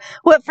was like,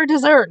 what for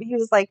dessert? He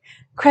was like,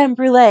 creme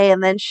brulee.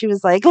 And then she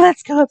was like,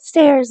 let's go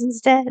upstairs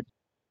instead.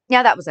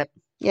 Yeah, that was it.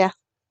 Yeah.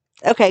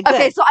 Okay, good.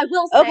 Okay, so I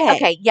will say,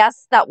 okay,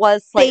 yes, that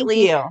was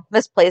slightly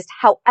misplaced.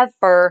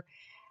 However,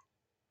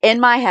 in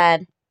my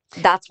head,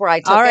 that's where I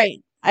took it. All right.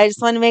 I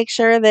just want to make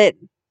sure that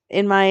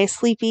in my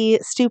sleepy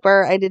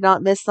stupor, I did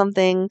not miss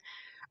something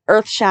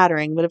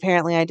earth-shattering, but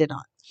apparently I did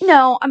not.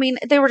 No,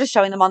 they were just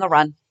showing them on the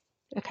run.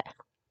 Okay.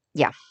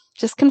 Yeah.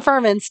 Just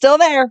confirming. Still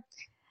there.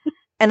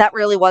 And that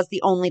really was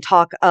the only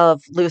talk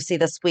of Lucy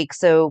this week.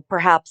 So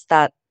perhaps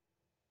that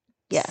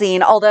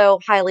scene, although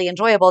highly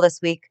enjoyable this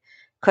week,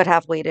 could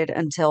have waited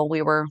until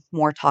we were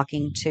more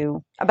talking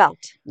about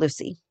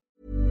Lucy.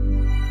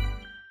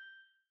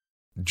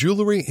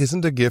 Jewelry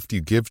isn't a gift you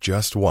give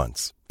just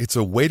once. It's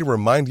a way to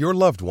remind your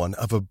loved one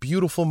of a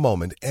beautiful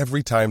moment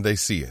every time they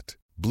see it.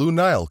 Blue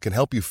Nile can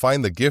help you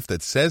find the gift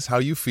that says how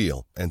you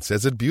feel and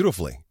says it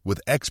beautifully,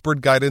 with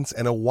expert guidance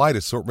and a wide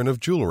assortment of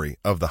jewelry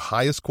of the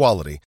highest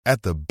quality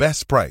at the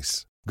best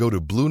price. Go to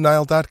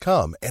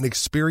BlueNile.com and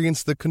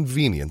experience the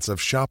convenience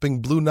of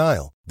shopping Blue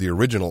Nile, the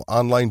original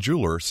online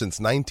jeweler since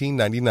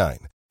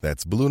 1999.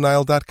 That's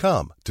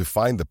BlueNile.com to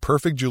find the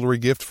perfect jewelry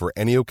gift for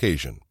any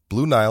occasion.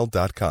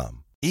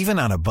 BlueNile.com. Even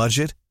on a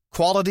budget,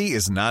 quality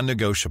is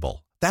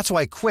non-negotiable. That's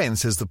why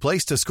Quince is the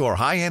place to score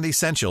high-end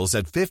essentials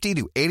at 50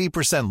 to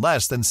 80%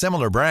 less than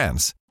similar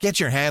brands. Get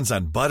your hands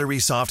on buttery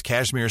soft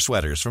cashmere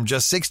sweaters from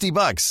just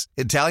 $60,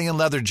 Italian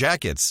leather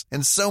jackets,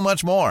 and so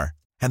much more.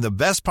 And the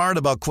best part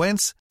about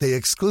Quince, they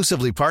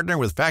exclusively partner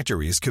with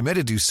factories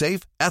committed to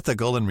safe,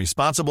 ethical, and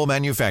responsible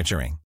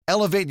manufacturing.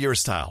 Elevate your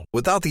style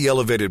without the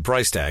elevated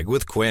price tag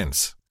with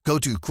Quince. Go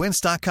to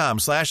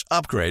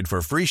quince.com/upgrade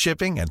for free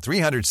shipping and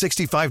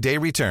 365-day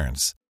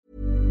returns.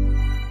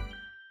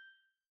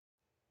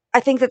 I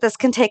think that this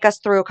can take us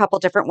through a couple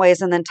different ways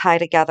and then tie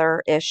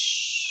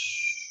together-ish.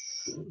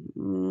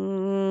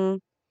 No.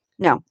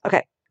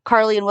 Okay.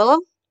 Carly and Willow?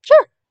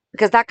 Sure.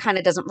 Because that kind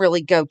of doesn't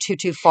really go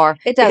too far.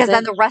 It doesn't. Because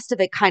then the rest of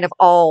it kind of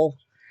all...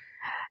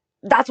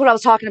 That's what I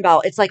was talking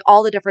about. It's like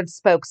all the different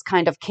spokes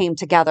kind of came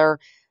together.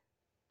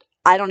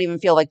 I don't even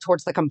feel like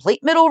towards the complete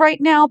middle right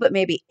now, but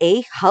maybe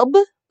a hub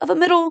of a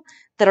middle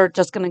that are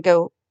just going to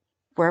go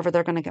wherever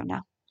they're going to go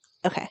now.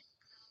 Okay.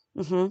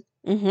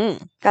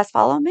 Guys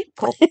follow me?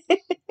 Cool.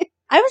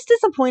 I was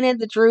disappointed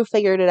that Drew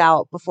figured it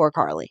out before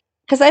Carly.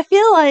 Because I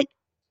feel like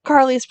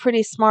Carly's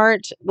pretty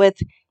smart with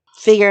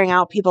figuring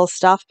out people's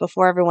stuff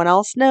before everyone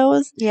else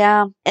knows.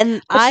 Yeah.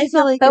 And but I she's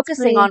feel not like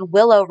focusing on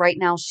Willow right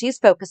now. She's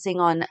focusing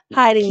on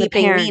hiding the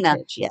keeping Nina.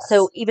 parentage. Yes.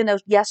 So even though,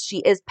 yes, she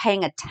is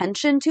paying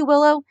attention to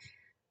Willow,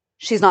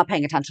 she's not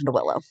paying attention to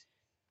Willow.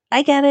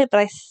 I get it, but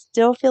I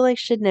still feel like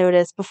she'd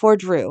notice before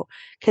Drew,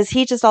 because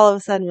he just all of a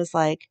sudden was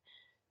like,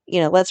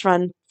 let's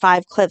run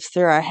 5 clips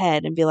through our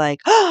head and be like,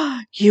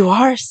 oh, you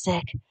are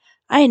sick.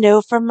 I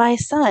know from my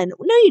son.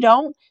 No, you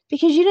don't,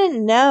 because you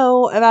didn't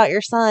know about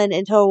your son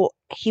until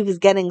he was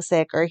getting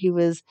sick or he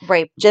was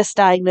just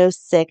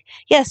diagnosed sick.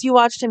 Yes, you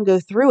watched him go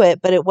through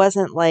it, but it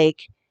wasn't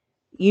like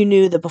you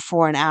knew the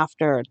before and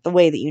after the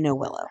way that you know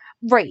Willow.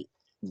 Right.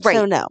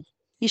 So no,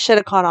 you should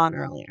have caught on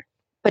earlier.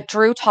 But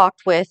Drew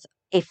talked with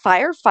a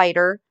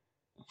firefighter,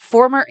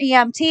 former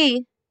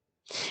EMT.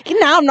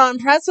 Now I'm not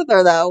impressed with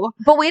her, though.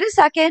 But wait a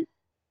second.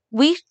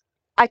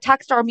 I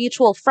texted our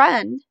mutual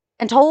friend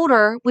and told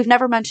her we've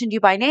never mentioned you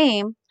by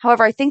name.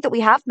 However, I think that we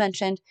have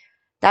mentioned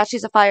that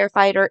she's a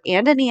firefighter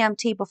and an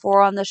EMT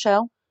before on the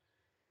show.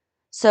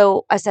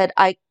 So I said,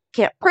 I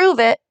can't prove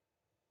it.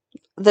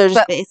 They're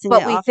just basing it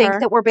off But we think her?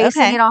 that we're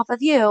basing it off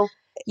of you.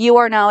 You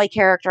are now a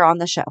character on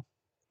the show.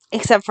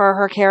 Except for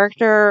her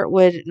character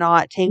would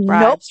not take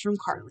bribes from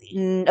Carly.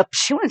 Nope.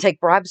 She wouldn't take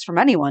bribes from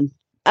anyone.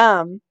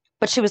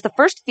 But she was the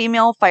first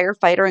female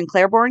firefighter in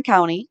Claiborne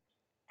County.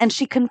 And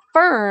she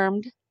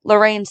confirmed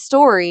Lorraine's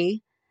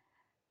story,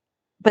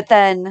 but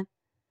then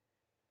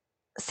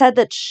said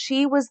that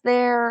she was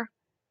there.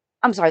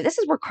 I'm sorry, this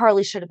is where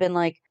Carly should have been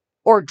like,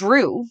 or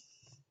Drew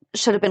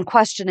should have been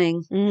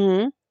questioning.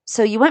 Mm-hmm.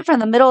 So you went from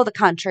the middle of the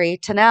country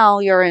to now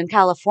you're in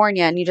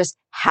California and you just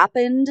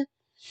happened.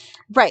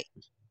 Right.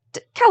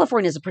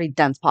 California is a pretty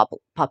dense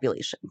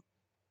population.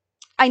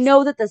 I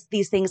know that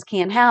these things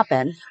can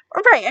happen.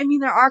 Right. I mean,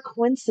 there are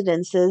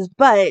coincidences,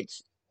 but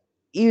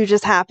you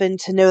just happen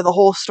to know the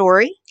whole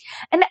story.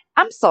 And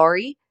I'm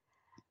sorry.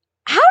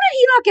 How did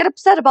he not get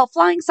upset about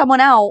flying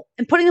someone out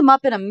and putting them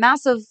up in a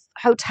massive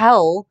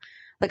hotel,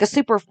 like a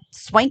super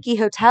swanky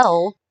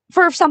hotel,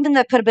 for something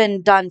that could have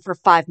been done for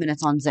 5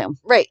 minutes on Zoom?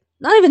 Right.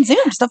 Not even Zoom,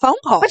 just a phone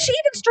call. But she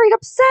even straight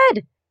up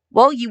said,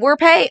 well, you were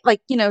paying.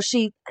 Like,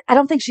 I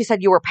don't think she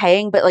said you were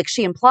paying, but like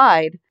she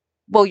implied,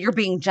 well, you're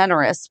being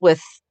generous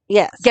with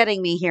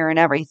getting me here and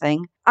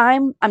everything.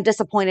 I'm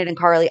disappointed in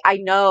Carly. I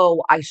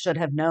know I should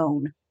have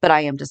known, but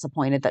I am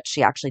disappointed that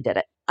she actually did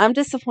it. I'm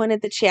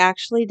disappointed that she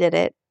actually did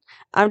it.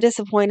 I'm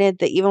disappointed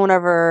that even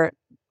whenever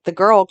the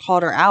girl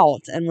called her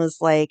out and was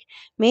like,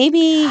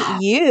 maybe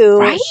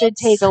you should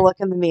take a look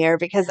in the mirror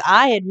because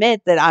I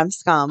admit that I'm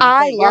scum.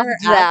 I love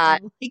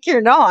that. Like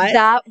you're not.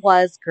 That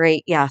was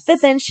great, yes.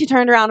 But then she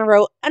turned around and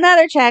wrote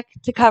another check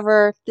to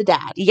cover the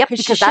dad. Yep,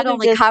 because that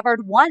only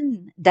covered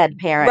one dead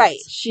parent. Right.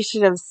 She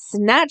should have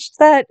snatched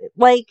that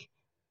like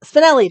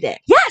Spinelli did.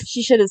 Yes.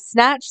 She should have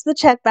snatched the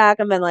check back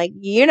and been like,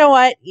 you know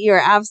what?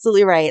 You're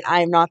absolutely right.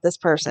 I'm not this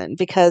person.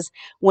 Because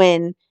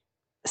when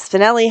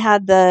Spinelli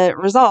had the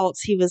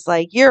results, he was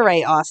like, you're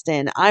right,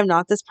 Austin. I'm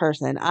not this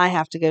person. I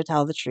have to go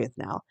tell the truth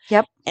now.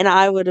 Yep. And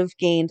I would have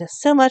gained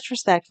so much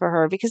respect for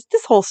her because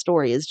this whole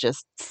story is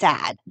just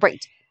sad.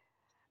 Right.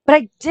 But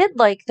I did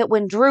like that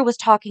when Drew was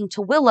talking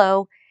to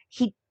Willow,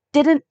 he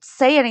didn't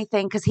say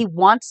anything because he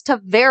wants to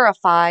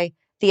verify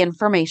the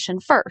information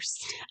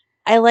first.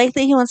 I like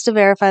that he wants to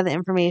verify the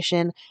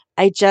information.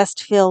 I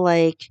just feel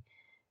like,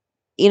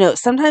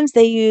 sometimes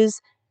they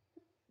use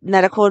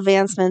medical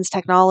advancements,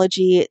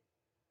 technology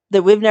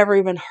that we've never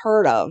even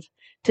heard of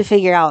to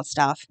figure out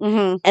stuff.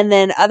 Mm-hmm. And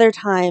then other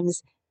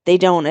times they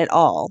don't at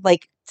all.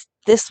 Like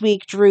this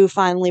week, Drew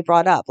finally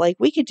brought up, like,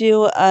 we could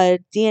do a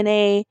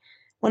DNA,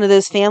 one of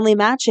those family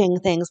matching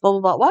things, blah,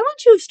 blah, blah. Why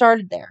don't you have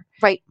started there?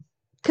 Right.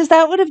 Because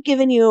that would have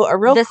given you a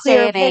real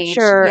clear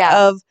picture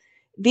of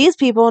these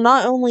people.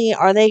 Not only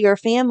are they your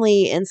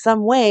family in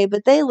some way,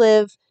 but they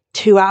live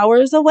 2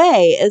 hours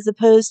away as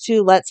opposed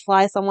to let's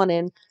fly someone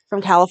in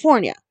from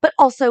California. But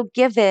also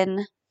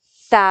given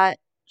that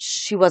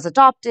she was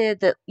adopted,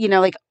 that,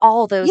 like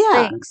all those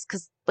things.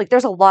 Because like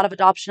there's a lot of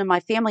adoption in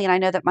my family. And I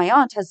know that my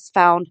aunt has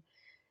found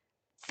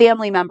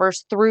family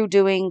members through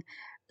doing.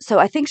 So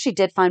I think she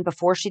did find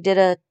before she did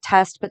a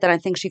test, but then I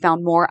think she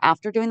found more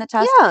after doing the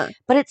test. Yeah.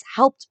 But it's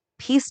helped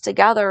piece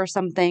together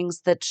some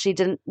things that she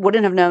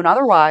wouldn't have known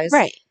otherwise.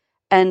 Right.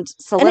 And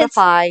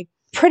solidify. And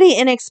it's pretty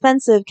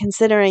inexpensive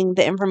considering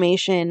the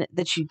information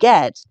that you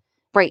get.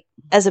 Right.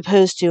 As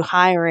opposed to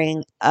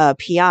hiring a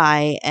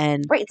PI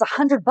and... Right. It's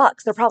 $100.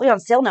 They're probably on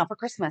sale now for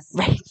Christmas.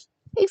 Right.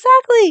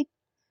 Exactly.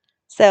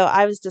 So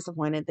I was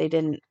disappointed they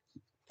didn't...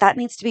 That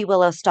needs to be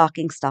Willow's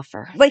stocking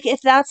stuffer. Like,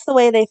 if that's the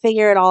way they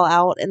figure it all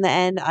out in the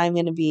end, I'm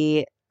going to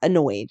be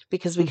annoyed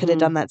because we could have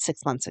done that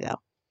 6 months ago.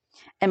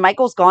 And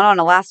Michael's gone on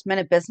a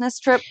last-minute business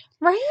trip.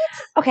 Right?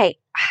 Okay.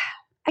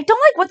 I don't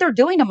like what they're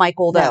doing to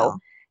Michael, though. No.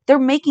 They're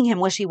making him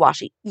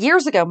wishy-washy.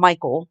 Years ago,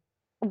 Michael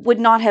would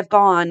not have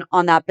gone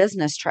on that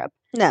business trip.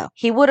 No.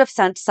 He would have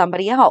sent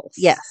somebody else.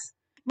 Yes.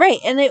 Right.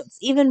 And it's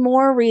even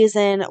more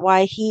reason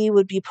why he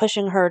would be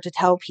pushing her to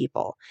tell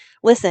people.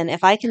 Listen,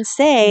 if I can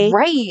say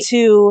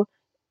to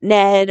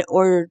Ned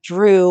or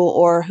Drew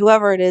or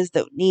whoever it is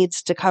that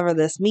needs to cover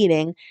this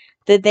meeting,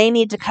 that they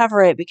need to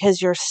cover it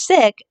because you're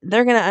sick,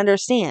 they're going to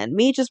understand.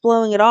 Me just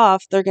blowing it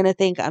off, they're going to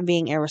think I'm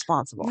being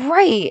irresponsible.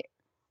 Right.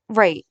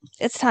 Right.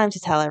 It's time to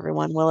tell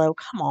everyone, Willow,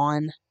 come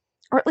on.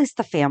 Or at least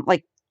the fam.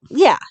 Like,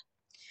 yeah.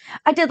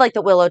 I did like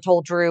that Willow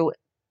told Drew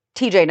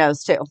TJ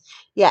knows too.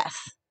 Yes.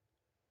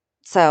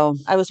 So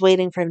I was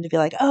waiting for him to be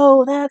like,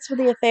 oh, that's where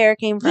the affair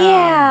came from.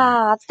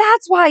 Yeah,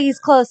 that's why he's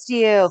close to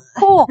you.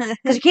 Cool.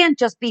 Because you can't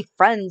just be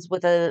friends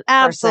with a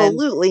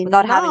Absolutely person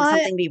without having not.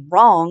 something be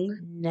wrong.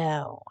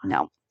 No.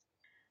 No.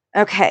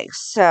 Okay,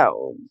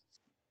 so.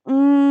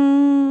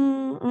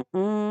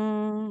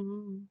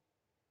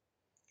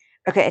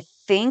 Okay, I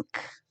think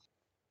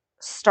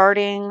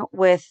starting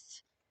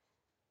with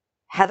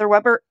Heather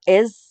Weber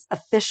is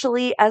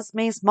officially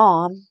Esme's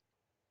mom.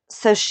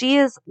 So she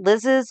is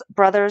Liz's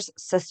brother's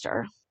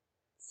sister.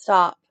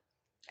 Stop.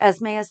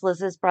 Esme is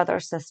Liz's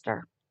brother's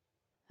sister.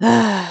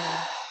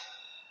 And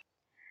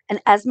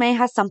Esme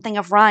has something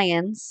of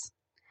Ryan's.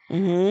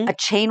 Mm-hmm. A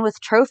chain with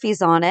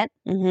trophies on it.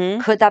 Mm-hmm.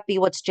 Could that be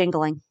what's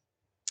jingling?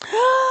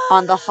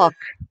 On the hook.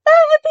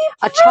 That would be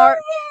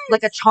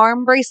like a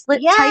charm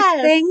bracelet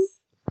type thing.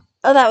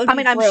 Oh, that would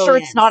be I'm sure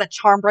it's not a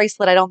charm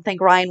bracelet. I don't think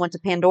Ryan went to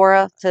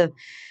Pandora to...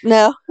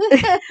 No.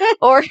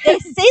 Or they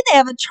say they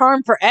have a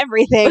charm for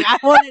everything. I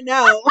want to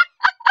know.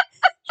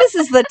 This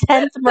is the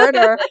 10th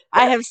murder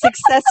I have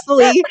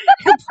successfully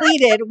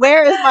completed.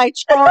 Where is my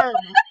charm?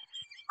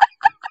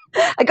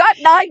 I got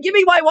 9. Give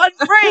me my 1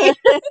 free.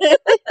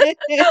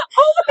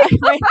 Oh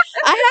my God.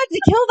 I had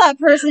to kill that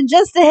person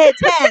just to hit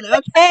 10,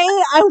 okay?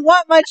 I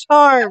want my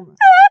charm.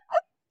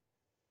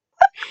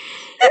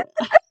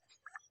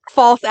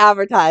 False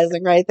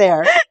advertising right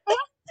there.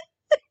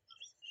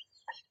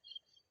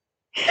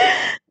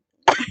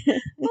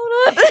 Hold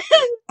on.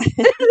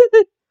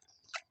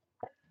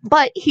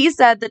 But he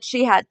said that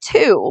she had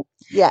 2.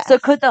 Yeah. So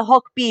could the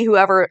hook be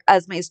whoever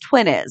Esme's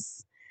twin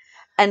is?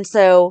 And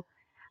so,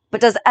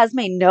 but does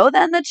Esme know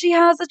then that she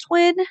has a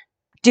twin?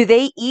 Do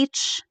they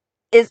each,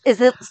 is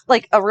it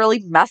like a really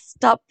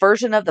messed up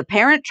version of the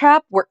Parent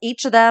Trap where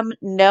each of them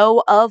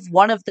know of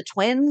one of the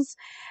twins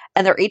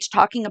and they're each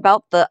talking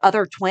about the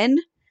other twin?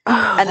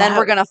 And then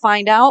we're going to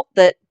find out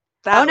that,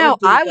 oh no,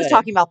 I was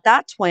talking about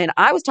that twin.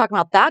 I was talking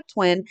about that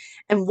twin.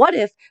 And what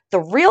if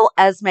the real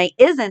Esme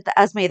isn't the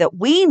Esme that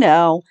we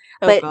know,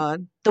 but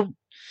the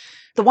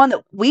one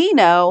that we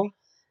know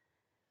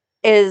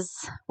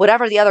is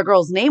whatever the other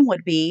girl's name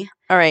would be.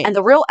 All right. And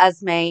the real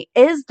Esme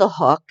is the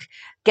hook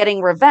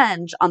getting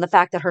revenge on the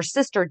fact that her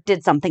sister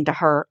did something to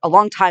her a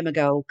long time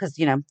ago. Because,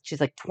 she's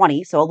like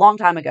 20. So a long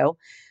time ago.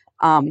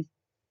 And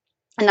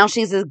now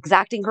she's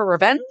exacting her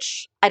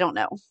revenge. I don't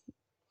know.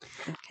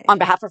 Okay. On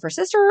behalf of her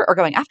sister or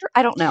going after?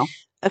 I don't know.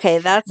 Okay,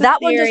 that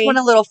one just went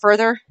a little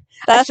further.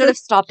 I should have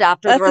stopped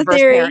after the reverse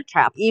Parent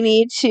Trap. You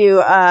need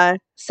to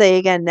say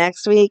again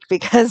next week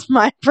because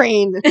my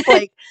brain is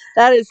like,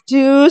 that is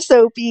too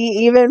soapy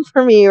even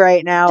for me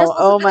right now. Just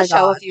listen to my the show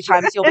God. a few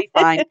times. You'll be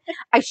fine.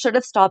 I should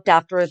have stopped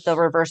after the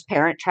reverse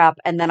Parent Trap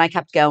and then I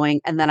kept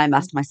going and then I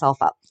messed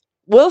myself up.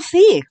 We'll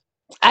see.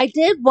 I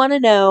did want to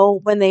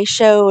know when they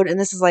showed, and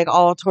this is like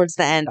all towards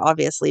the end,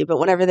 obviously, but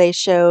whenever they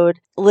showed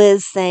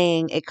Liz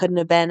saying it couldn't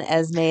have been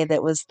Esme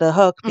that was the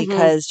hook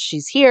because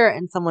she's here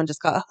and someone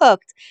just got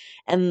hooked.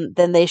 And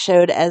then they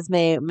showed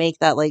Esme make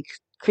that like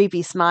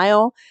creepy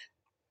smile.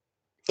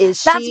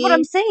 That's what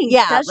I'm saying.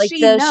 Yeah. Does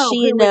she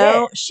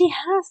know? She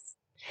has.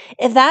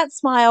 If that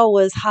smile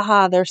was,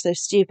 haha, they're so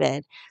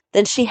stupid,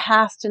 then she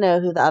has to know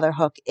who the other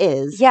hook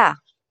is. Yeah.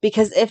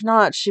 Because if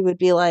not, she would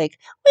be like,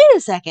 wait a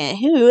second,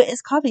 who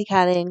is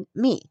copycatting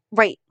me?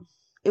 Right.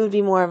 It would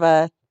be more of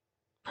a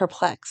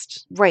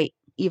perplexed, right,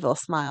 evil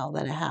smile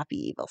than a happy,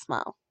 evil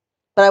smile.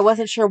 But I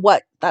wasn't sure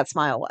what that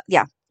smile was.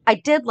 Yeah. I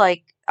did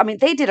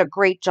they did a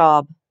great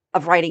job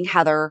of writing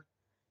Heather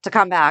to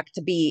come back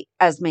to be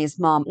Esme's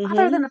mom,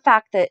 other than the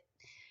fact that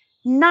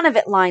none of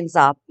it lines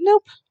up.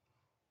 Nope.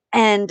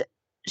 And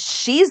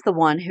she's the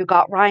one who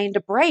got Ryan to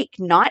break,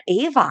 not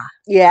Ava.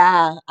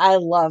 Yeah, I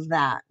love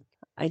that.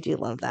 I do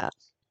love that.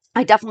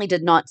 I definitely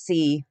did not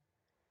see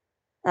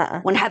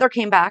when Heather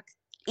came back,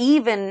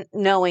 even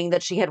knowing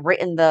that she had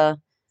written the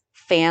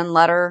fan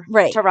letter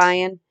to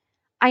Ryan.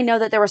 I know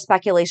that there was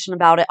speculation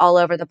about it all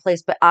over the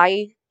place, but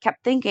I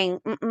kept thinking,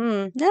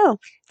 no,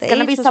 it's going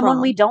to be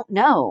someone we don't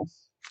know.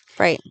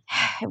 Right.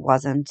 It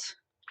wasn't.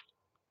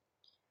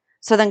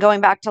 So then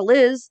going back to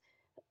Liz,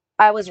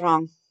 I was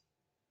wrong.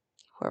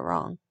 We're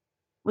wrong.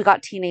 We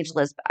got teenage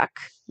Liz back.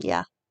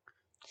 Yeah.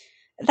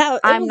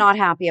 I'm not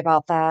happy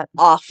about that.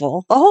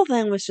 Awful. The whole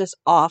thing was just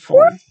awful.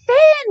 Poor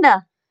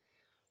Finn.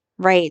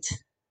 Right.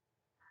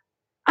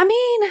 I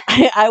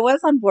mean, I was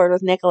on board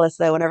with Nicholas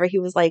though. Whenever he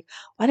was like,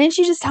 "Why didn't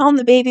you just tell him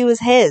the baby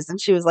was his?"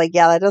 and she was like,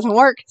 "Yeah, that doesn't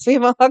work because we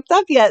haven't hooked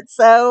up yet."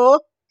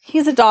 So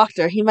he's a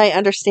doctor; he might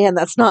understand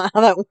that's not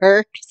how that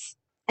works.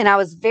 And I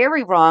was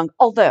very wrong.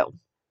 Although,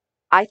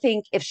 I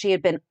think if she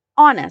had been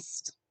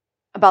honest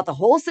about the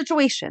whole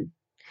situation,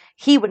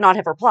 he would not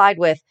have replied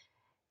with,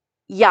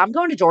 "Yeah, I'm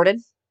going to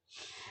Jordan."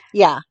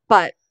 Yeah.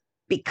 But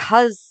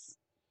because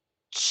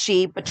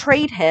she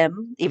betrayed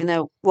him, even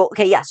though, well,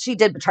 okay, yes, she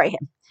did betray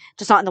him,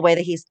 just not in the way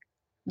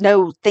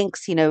that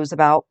thinks he knows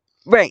about.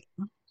 Right.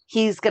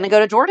 He's going to go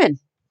to Jordan.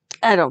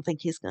 I don't think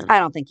he's going to. I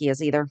don't think he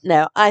is either.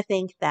 No, I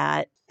think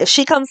that if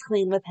she comes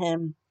clean with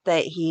him,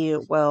 that he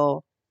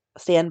will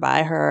stand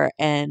by her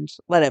and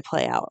let it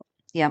play out.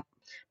 Yeah.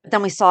 But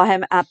then we saw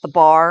him at the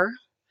bar.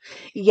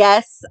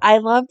 Yes, I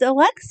loved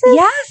Alexis.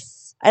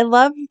 Yes. I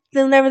loved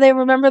whenever they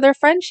remember their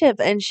friendship.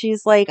 And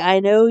she's like, I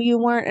know you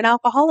weren't an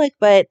alcoholic,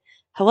 but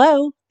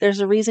hello, there's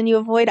a reason you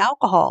avoid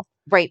alcohol.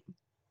 Right.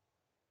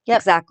 Yep.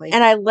 Exactly.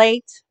 And I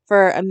liked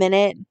for a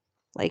minute,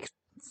 like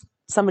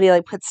somebody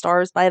like put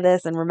stars by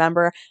this and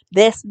remember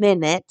this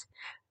minute,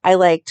 I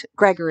liked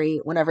Gregory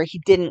whenever he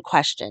didn't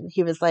question.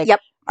 He was like,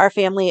 yep, our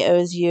family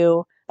owes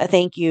you a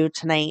thank you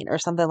tonight or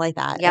something like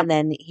that. Yep. And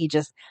then he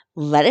just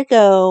let it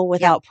go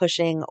without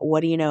pushing.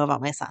 What do you know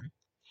about my son?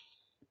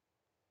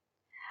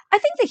 I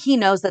think that he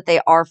knows that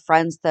they are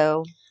friends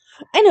though.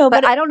 I know,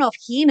 but I don't know if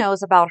he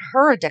knows about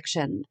her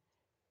addiction.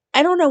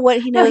 I don't know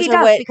what he knows. No, he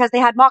does because they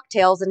had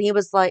mocktails and he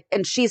was like,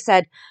 and she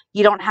said,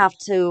 you don't have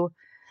to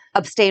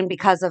abstain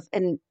because of,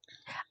 and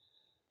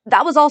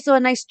that was also a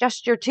nice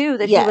gesture too,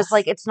 that he was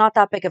like, it's not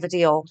that big of a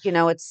deal. You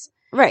know, it's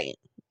right.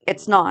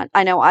 It's not.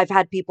 I know I've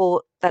had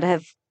people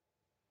that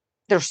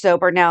they're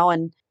sober now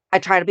and I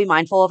try to be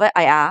mindful of it.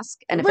 I ask.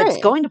 And if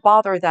it's going to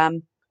bother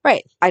them,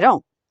 I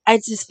don't. I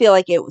just feel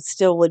like it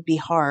still would be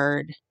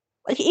hard.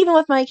 Like even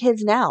with my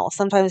kids now,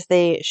 sometimes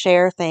they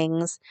share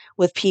things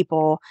with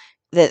people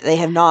that they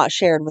have not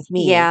shared with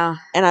me. Yeah.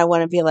 And I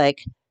want to be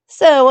like,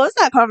 so what was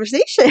that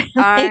conversation?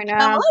 I like, know.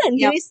 Come on,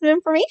 give me some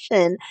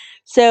information.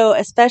 So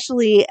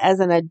especially as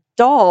an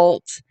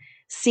adult,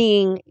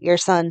 seeing your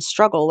son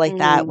struggle like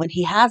that when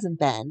he hasn't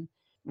been,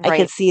 I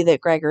could see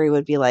that Gregory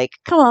would be like,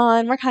 come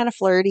on, we're kind of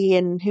flirty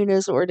and who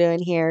knows what we're doing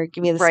here.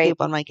 Give me the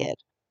scoop on my kid.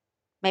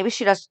 Maybe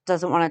she just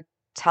doesn't want to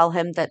tell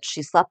him that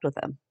she slept with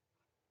him.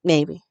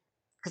 Maybe.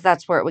 Because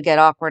that's where it would get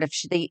awkward.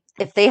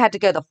 If they had to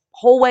go the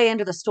whole way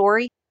into the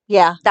story,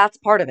 that's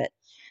part of it.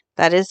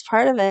 That is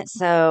part of it.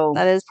 So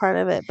that is part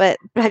of it. But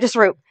I just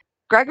wrote,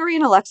 Gregory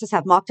and Alexis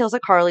have mocktails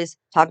at Carly's,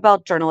 talk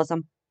about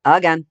journalism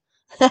again.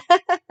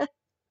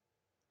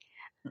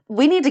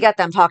 We need to get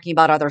them talking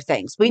about other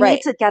things. We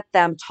need to get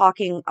them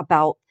talking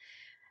about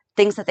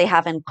things that they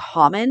have in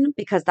common,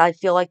 because I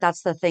feel like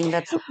that's the thing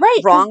that's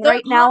wrong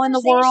right now in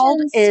the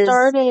world.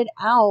 Started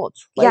out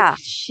like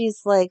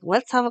she's like,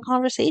 let's have a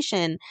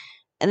conversation,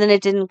 and then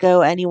it didn't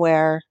go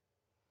anywhere.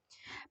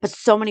 But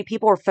so many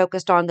people are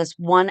focused on this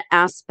one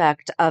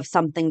aspect of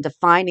something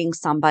defining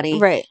somebody,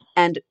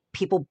 and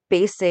people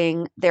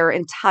basing their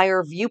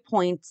entire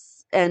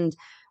viewpoints and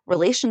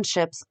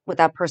relationships with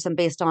that person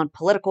based on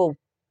political,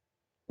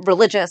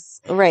 religious,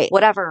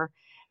 whatever.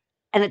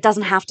 And it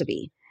doesn't have to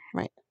be.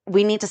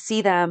 We need to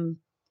see them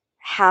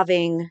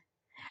having,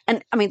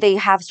 and I mean, they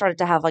have started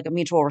to have like a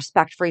mutual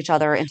respect for each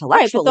other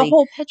intellectually. But the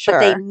whole picture. But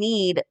they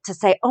need to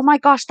say, oh my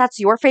gosh, that's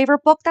your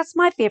favorite book. That's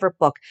my favorite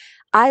book.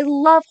 I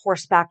love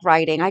horseback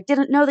riding. I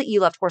didn't know that you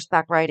loved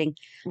horseback riding.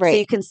 So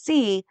you can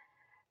see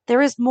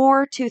there is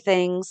more to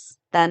things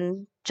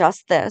than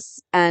just this.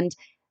 And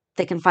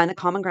they can find the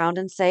common ground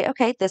and say,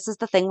 okay, this is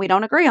the thing we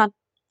don't agree on.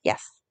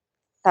 Yes.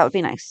 That would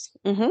be nice.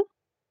 Mm-hmm.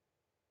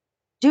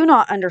 Do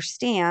not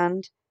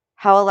understand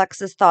how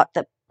Alexis thought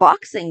that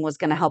boxing was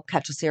going to help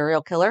catch a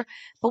serial killer,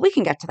 but we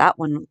can get to that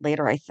one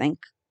later, I think,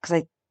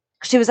 because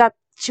she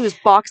was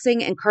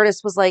boxing and Curtis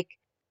was like,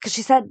 because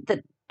she said that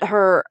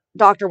her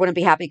doctor wouldn't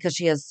be happy because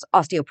she has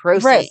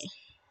osteoporosis,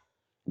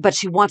 but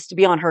she wants to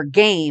be on her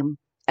game.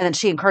 And then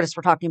she and Curtis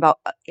were talking about,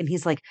 and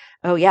he's like,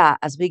 oh yeah,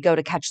 as we go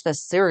to catch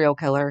this serial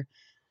killer.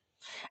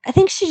 I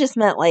think she just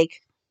meant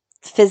like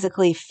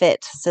physically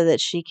fit so that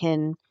she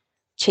can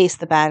chase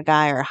the bad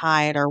guy or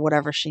hide or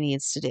whatever she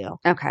needs to do.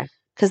 Okay.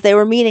 Because they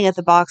were meeting at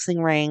the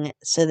boxing ring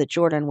so that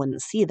Jordan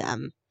wouldn't see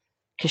them,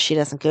 because she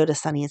doesn't go to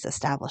Sonny's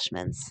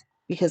establishments.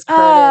 Because Curtis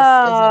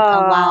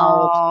isn't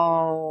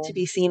allowed to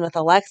be seen with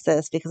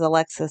Alexis because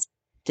Alexis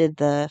did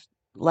the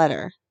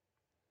letter.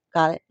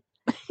 Got it?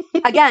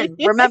 Again,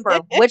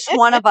 remember, which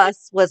one of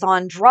us was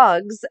on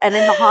drugs and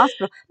in the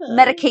hospital?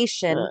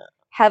 Medication,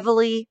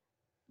 heavily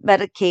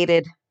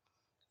medicated,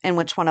 and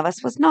which one of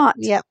us was not?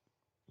 Yep.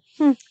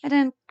 I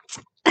didn't.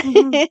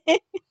 Mm-hmm.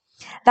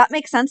 That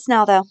makes sense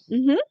now, though.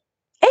 Mm-hmm.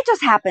 It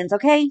just happens,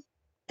 okay?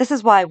 This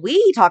is why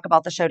we talk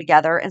about the show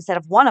together instead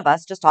of one of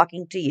us just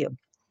talking to you.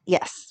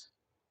 Yes.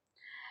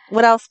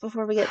 What else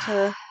before we get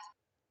to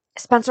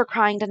Spencer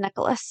crying to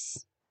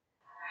Nicholas?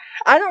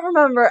 I don't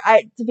remember.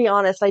 To be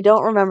honest, I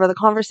don't remember the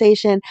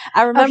conversation.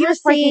 I remember he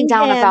was breaking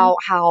down about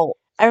how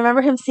I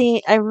remember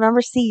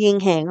seeing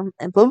him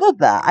and blah blah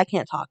blah. I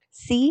can't talk.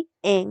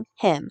 Seeing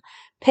him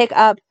pick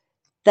up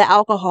the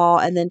alcohol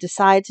and then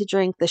decide to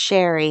drink the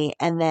sherry,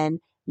 and then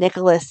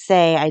Nicholas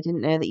say, I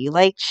didn't know that you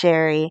liked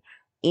sherry,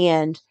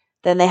 and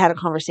then they had a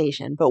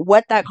conversation. But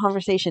what that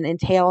conversation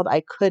entailed,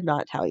 I could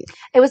not tell you.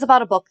 It was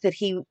about a book that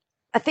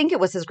I think it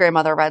was his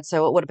grandmother read,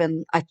 so it would have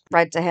been, I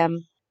read to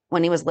him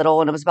when he was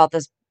little, and it was about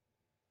this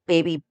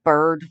baby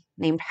bird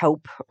named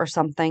Hope or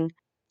something.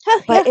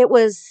 But it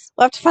was...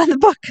 We'll have to find the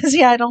book because,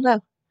 I don't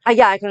know.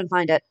 I couldn't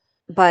find it.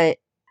 But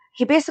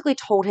he basically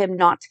told him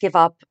not to give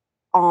up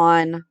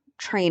on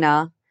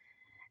Trina.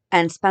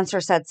 And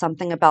Spencer said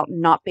something about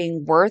not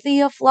being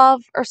worthy of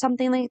love or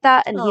something like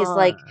that. And he's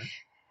like,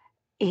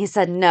 he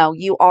said, no,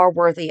 you are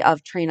worthy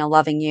of Trina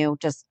loving you.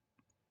 Just,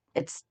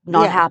 it's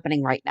not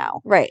happening right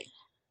now. Right.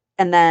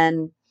 And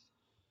then,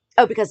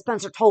 because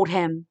Spencer told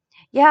him,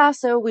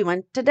 so we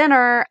went to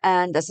dinner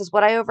and this is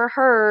what I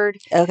overheard.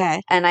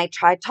 Okay. And I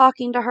tried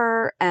talking to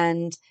her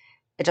and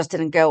it just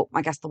didn't go,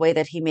 I guess, the way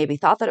that he maybe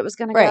thought that it was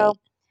going to go.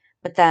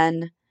 But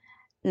then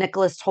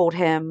Nicholas told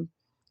him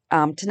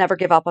to never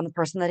give up on the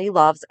person that he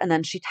loves. And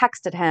then she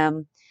texted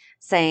him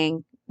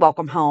saying,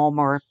 welcome home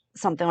or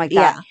something like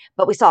that. Yeah.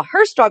 But we saw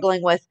her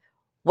struggling with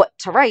what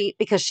to write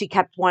because she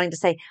kept wanting to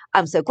say,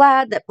 I'm so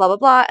glad that blah, blah,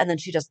 blah. And then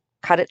she just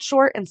cut it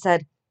short and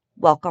said,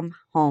 welcome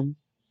home.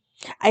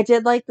 I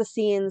did like the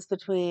scenes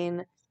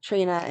between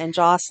Trina and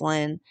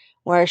Jocelyn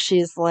where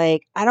she's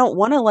like, I don't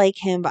want to like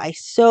him, but I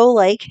so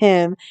like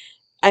him.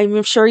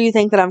 I'm sure you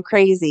think that I'm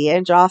crazy.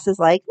 And Joss is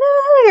like,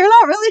 no, you're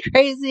not really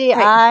crazy. Right.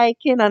 I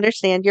can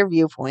understand your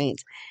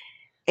viewpoint.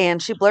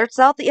 And she blurts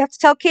out that you have to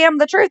tell Cam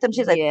the truth. And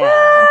she's like,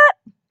 what?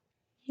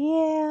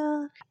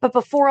 Yeah. But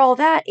before all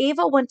that,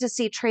 Ava went to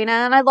see Trina.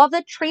 And I love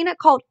that Trina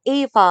called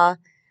Ava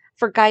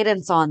for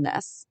guidance on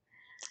this.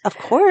 Of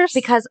course.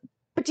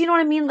 But do you know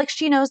what I mean? Like,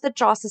 she knows that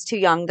Joss is too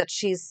young, that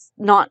she's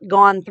not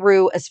gone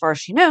through, as far as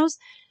she knows,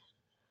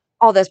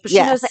 all this. But she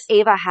knows that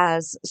Ava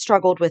has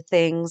struggled with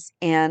things.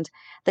 And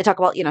they talk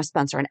about,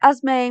 Spencer and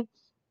Esme.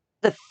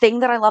 The thing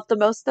that I loved the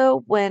most,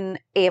 though, when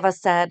Ava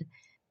said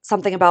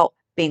something about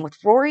being with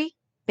Rory,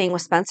 being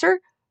with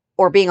Spencer,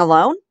 or being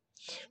alone.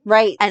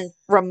 Right. And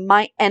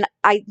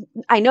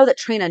I know that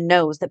Trina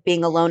knows that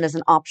being alone is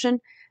an option,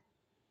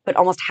 but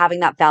almost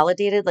having that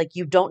validated, like,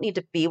 you don't need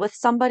to be with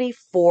somebody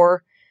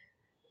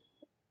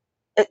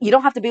you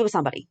don't have to be with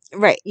somebody.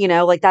 Right.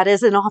 Like, that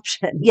is an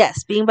option.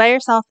 Yes. Being by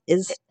yourself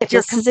is if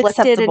you're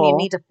conflicted and you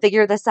need to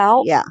figure this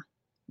out. Yeah.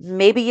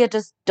 Maybe you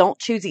just don't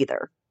choose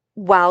either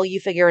while you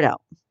figure it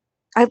out.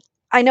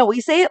 I know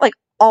we say it like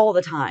all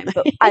the time,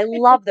 but I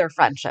love their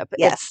friendship.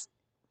 Yes.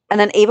 And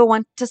then Ava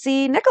went to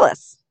see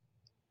Nicholas.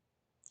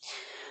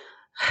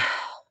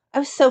 I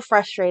was so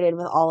frustrated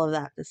with all of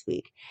that this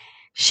week.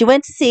 She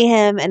went to see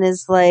him and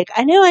is like,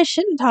 I know I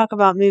shouldn't talk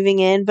about moving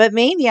in, but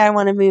maybe I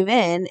want to move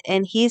in.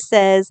 And he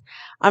says,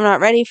 I'm not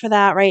ready for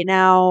that right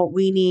now.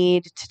 We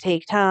need to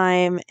take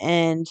time.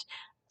 And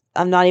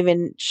I'm not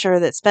even sure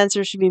that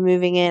Spencer should be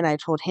moving in. I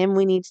told him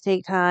we need to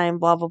take time,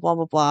 blah, blah, blah,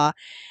 blah, blah.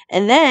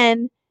 And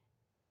then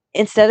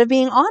instead of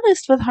being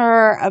honest with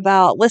her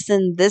about,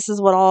 listen, this is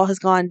what all has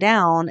gone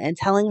down and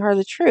telling her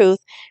the truth,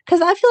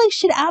 because I feel like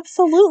she'd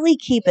absolutely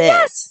keep it.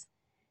 Yes.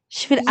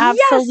 She would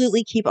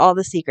absolutely keep all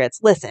the secrets.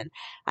 Listen,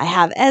 I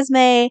have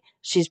Esme.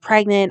 She's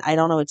pregnant. I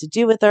don't know what to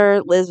do with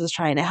her. Liz was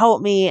trying to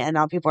help me, and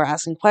now people are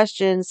asking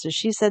questions. So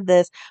she said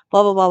this,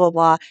 blah, blah, blah, blah,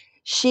 blah.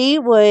 She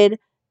would,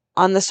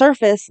 on the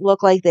surface,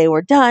 look like they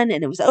were done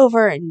and it was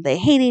over and they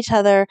hate each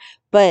other.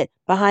 But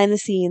behind the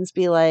scenes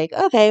be like,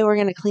 okay, we're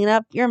going to clean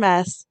up your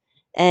mess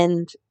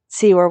and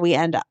see where we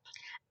end up.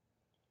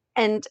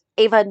 And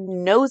Ava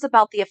knows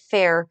about the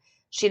affair.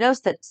 She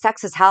knows that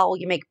sex is how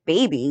you make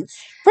babies.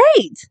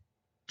 Right.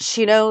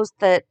 She knows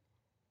that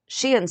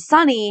she and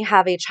Sonny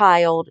have a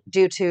child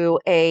due to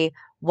a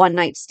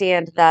one-night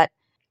stand that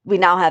we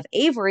now have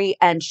Avery,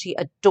 and she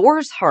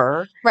adores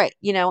her. Right.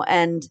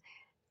 And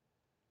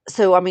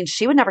so, I mean,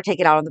 she would never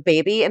take it out on the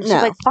baby. And she's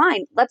like,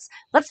 fine, let's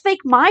fake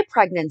my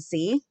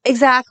pregnancy.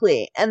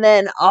 Exactly. And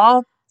then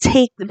I'll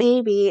take the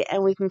baby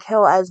and we can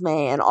kill Esme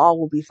and all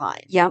will be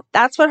fine. Yeah.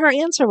 That's what her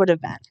answer would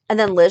have been. And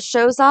then Liz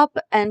shows up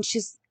and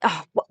she's,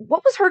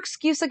 what was her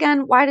excuse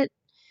again?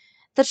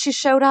 That she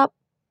showed up?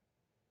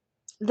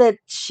 That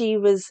she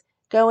was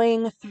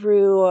going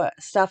through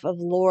stuff of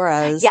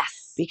Laura's.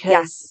 Yes.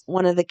 Because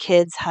one of the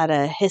kids had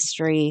a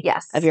history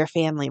of your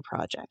family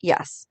project.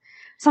 Yes.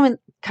 So, I mean,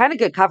 kind of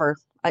good cover.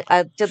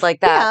 I did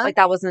like that. Yeah. Like,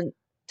 that wasn't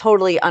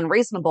totally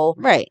unreasonable.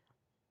 Right.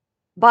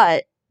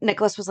 But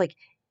Nicholas was like,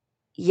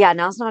 yeah,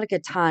 now's not a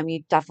good time.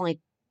 You definitely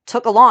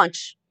took a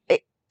launch.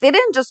 They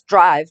didn't just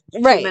drive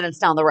 2 minutes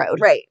down the road.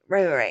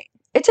 Right.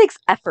 It takes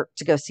effort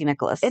to go see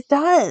Nicholas. It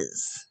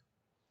does.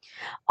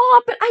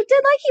 Oh, but I did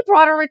like he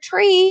brought her a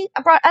tree.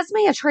 I brought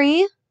Esme a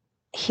tree.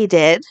 He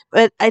did,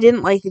 but I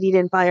didn't like that he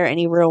didn't buy her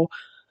any real...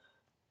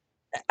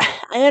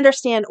 I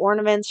understand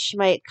ornaments she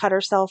might cut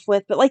herself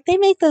with, but like they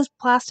make those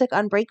plastic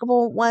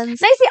unbreakable ones.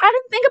 Stacey, I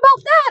didn't think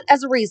about that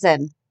as a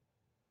reason.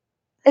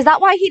 Is that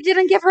why he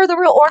didn't give her the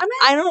real ornament?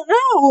 I don't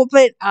know,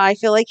 but I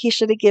feel like he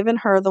should have given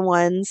her the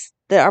ones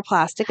that are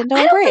plastic and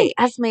don't break. Think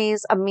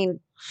Esme's, I mean...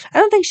 I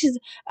don't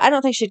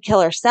think she'd kill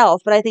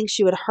herself, but I think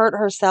she would hurt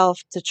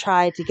herself to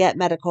try to get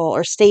medical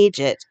or stage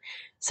it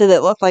so that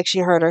it looked like she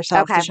hurt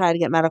herself to try to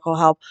get medical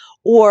help,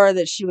 or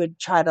that she would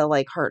try to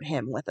like hurt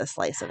him with a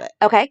slice of it.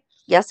 Okay.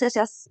 Yes.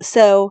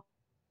 So,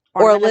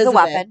 or Elizabeth, a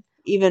weapon,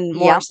 even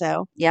more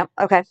so. Yep.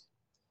 Okay.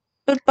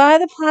 But buy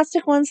the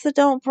plastic ones that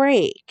don't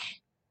break.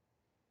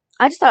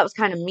 I just thought it was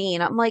kind of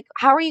mean. I'm like,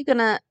 how are you going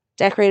to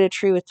decorate a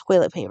tree with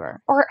toilet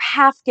paper. Or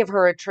half give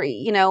her a tree,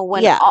 you know,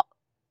 when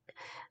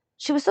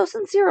she was so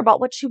sincere about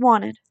what she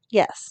wanted.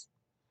 Yes.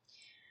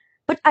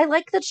 But I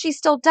like that she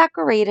still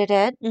decorated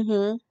it.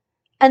 Mm-hmm.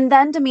 And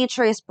then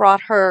Demetrius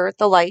brought her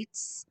the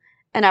lights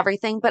and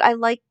everything. But I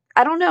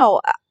don't know.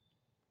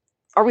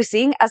 Are we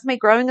seeing Esme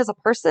growing as a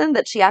person,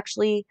 that she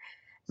actually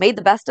made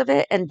the best of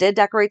it and did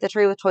decorate the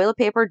tree with toilet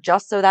paper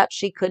just so that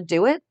she could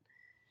do it?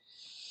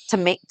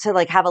 To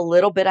like have a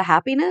little bit of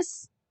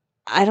happiness?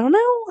 I don't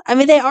know. I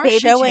mean, they are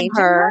showing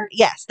her. her.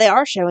 Yes, they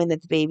are showing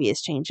that the baby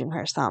is changing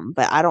her some,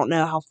 but I don't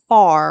know how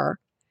far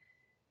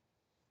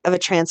of a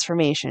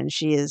transformation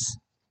she is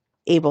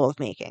able of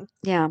making.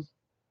 Yeah.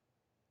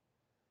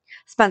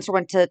 Spencer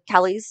went to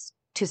Kelly's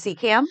to see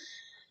Cam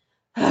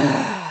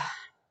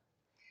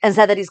and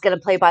said that he's going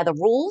to play by the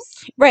rules.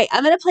 Right.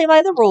 I'm going to play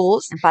by the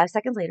rules. And 5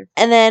 seconds later.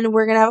 And then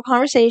we're going to have a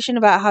conversation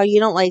about how you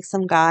don't like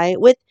some guy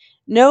with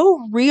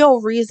no real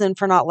reason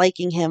for not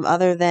liking him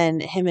other than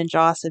him and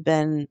Joss have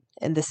been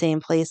in the same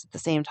place at the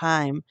same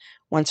time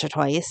once or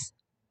twice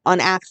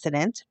on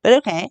accident. But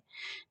okay.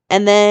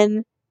 And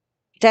then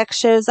Dex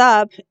shows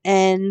up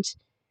and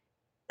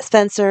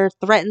Spencer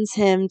threatens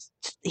him.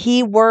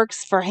 He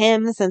works for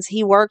him since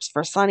he works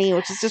for Sonny,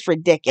 which is just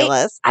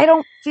ridiculous. I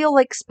don't feel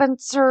like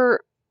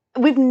Spencer...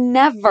 We've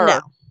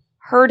never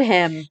heard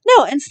him.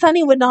 No, and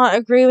Sonny would not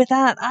agree with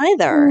that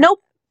either. Nope.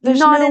 There's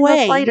not no in way.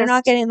 the slightest. You're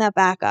not getting that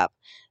backup.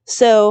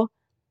 So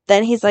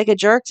then he's like a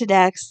jerk to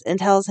Dex and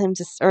tells him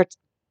to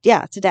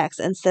Dex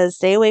and says,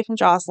 stay away from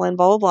Jocelyn,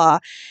 blah, blah, blah.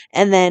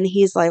 And then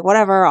he's like,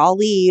 whatever, I'll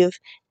leave.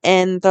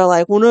 And they're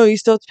like, well, no, you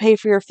still have to pay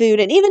for your food.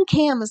 And even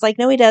Cam is like,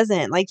 no, he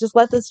doesn't. Like, just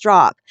let this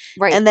drop.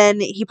 Right. And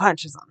then he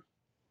punches him.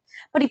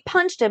 But he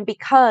punched him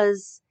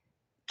because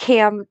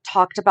Cam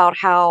talked about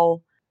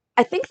how,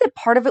 I think that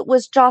part of it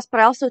was Joss, but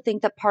I also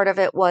think that part of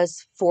it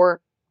was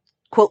for,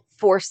 quote,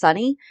 for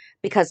Sonny,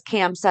 because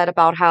Cam said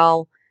about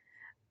how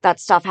that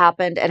stuff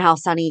happened and how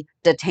Sonny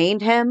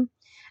detained him.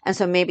 And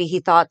so maybe he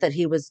thought that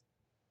he was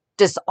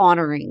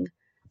dishonoring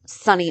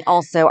Sonny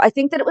also. I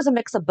think that it was a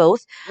mix of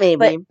both.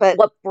 Maybe. But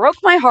what broke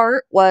my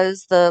heart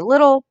was the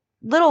little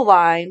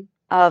line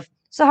of,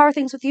 so how are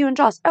things with you and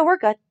Joss? Oh, we're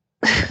good.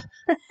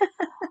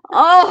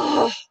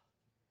 Oh.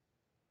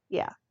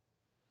 Yeah.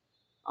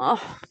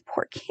 Oh,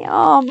 poor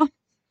Cam.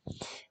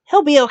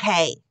 He'll be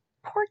okay.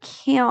 Poor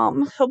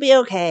Cam. He'll be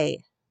okay.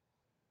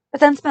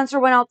 But then Spencer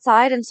went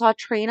outside and saw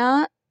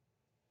Trina,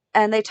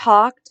 and they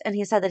talked, and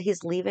he said that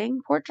he's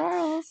leaving. Poor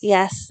Charles.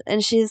 Yes.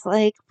 And she's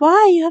like,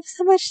 why? You have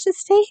so much to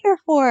stay here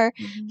for.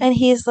 Mm-hmm. And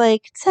he's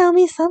like, tell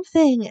me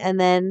something. And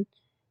then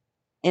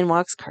in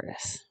walks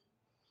Curtis.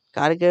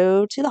 Gotta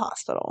go to the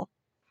hospital.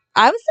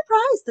 I was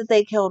surprised that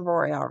they killed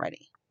Rory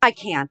already. I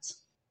can't.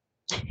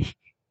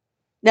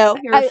 No,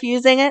 you're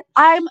refusing it?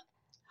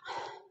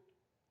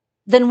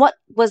 Then what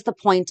was the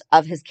point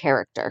of his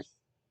character?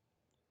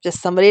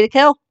 Just somebody to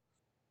kill.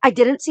 I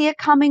didn't see it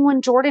coming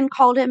when Jordan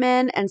called him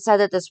in and said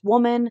that this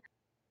woman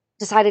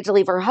decided to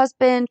leave her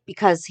husband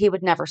because he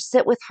would never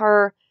sit with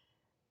her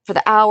for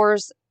the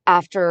hours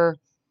after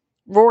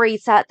Rory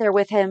sat there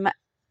with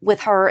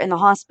her in the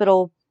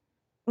hospital,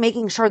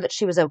 making sure that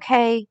she was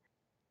okay.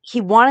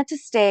 He wanted to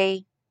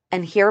stay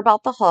and hear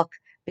about the hook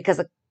because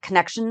of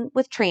connection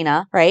with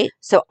Trina. Right.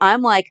 So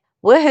I'm like,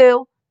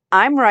 woohoo,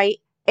 I'm right.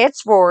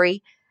 It's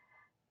Rory.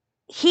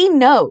 He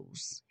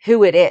knows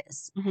who it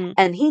is. Mm-hmm.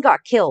 And he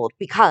got killed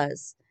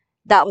because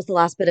that was the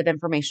last bit of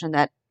information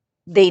that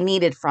they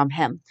needed from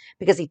him,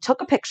 because he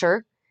took a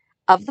picture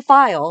of the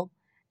file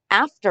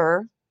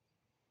after,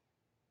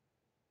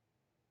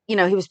 he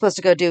was supposed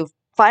to go do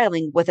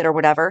filing with it or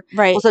whatever.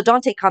 Right. Well, so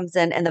Dante comes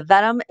in and the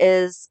venom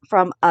is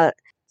from a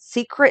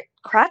secret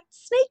kite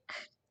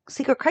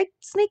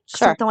snake,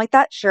 sure. Something like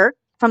that. Sure.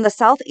 From the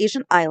South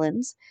Asian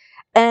islands.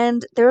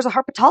 And there's a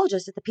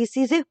herpetologist at the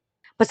PC Zoo.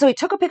 But so he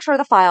took a picture of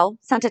the file,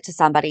 sent it to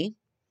somebody.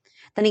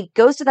 Then he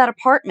goes to that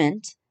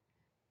apartment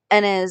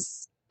and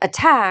is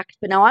attacked.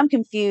 But now I'm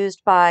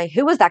confused by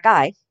who was that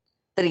guy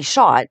that he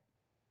shot?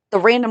 The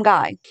random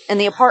guy in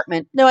the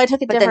apartment. No, I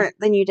took it different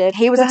than you did.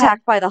 He was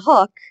attacked by the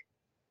hook,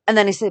 and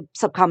then he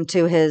succumbed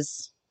to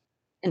his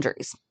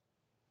injuries.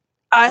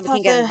 I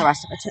thought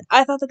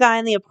the guy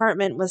in the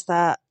apartment was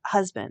the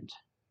husband.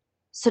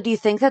 So do you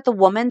think that the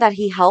woman that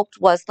he helped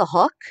was the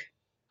hook?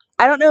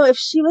 I don't know if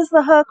she was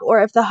the hook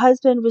or if the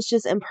husband was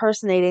just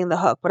impersonating the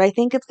hook, but I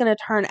think it's going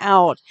to turn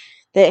out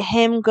that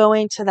him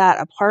going to that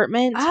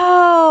apartment,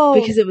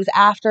 because it was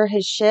after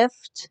his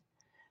shift,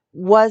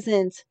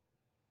 wasn't.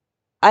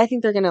 I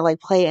think they're going to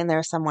play in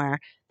there somewhere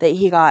that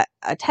he got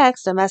a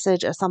text, a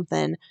message, or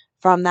something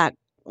from that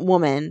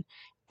woman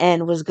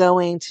and was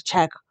going to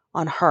check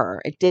on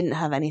her. It didn't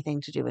have anything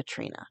to do with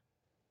Trina.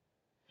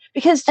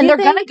 Because they're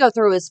going to go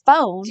through his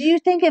phone. Do you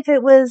think if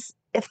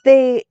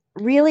they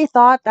really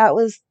thought that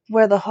was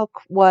where the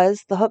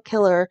hook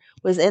killer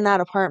was in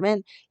that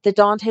apartment, that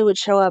Dante would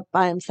show up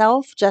by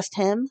himself, just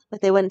him, like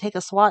they wouldn't take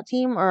a SWAT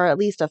team or at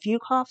least a few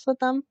cops with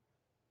them?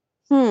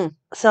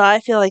 So I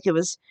feel like it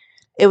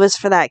was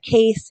for that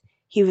case.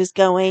 he was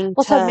going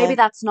Well, to... so maybe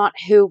that's not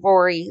who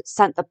Rory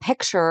sent the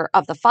picture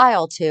of the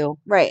file to.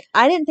 Right.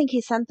 I didn't think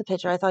he sent the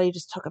picture. I thought he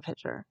just took a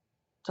picture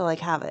to, like,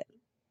 have it.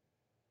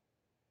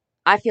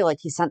 I feel like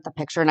he sent the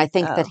picture, and I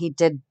think that he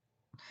did.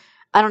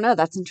 I don't know.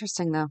 That's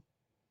interesting, though.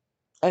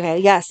 Okay.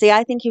 Yeah. See,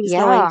 I think he was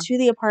going to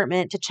the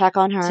apartment to check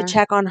on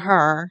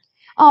her.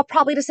 Oh,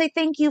 probably to say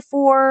thank you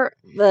for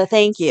the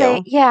thank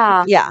you.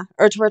 Yeah. Yeah.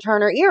 Or to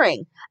return her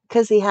earring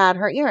because he had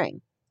her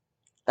earring.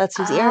 That's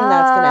whose earring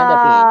that's going to end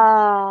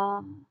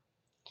up being.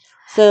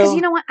 So, because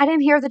you know what? I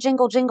didn't hear the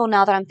jingle jingle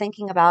now that I'm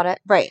thinking about it.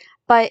 Right.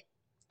 But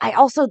I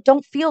also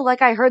don't feel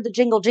like I heard the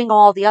jingle jingle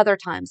all the other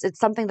times. It's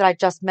something that I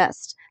just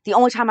missed. The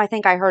only time I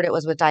think I heard it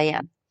was with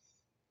Diane.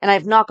 And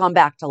I've not gone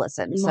back to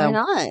listen. So.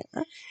 Why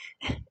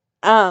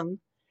not?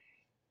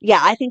 Yeah,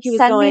 I think he was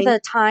Send me the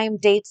time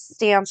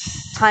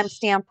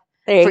stamp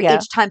for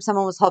each time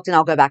someone was hooked, and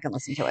I'll go back and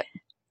listen to it.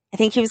 I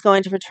think he was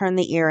going to return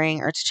the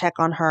earring or to check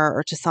on her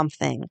or to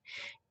something.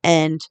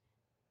 And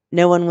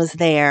no one was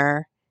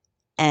there.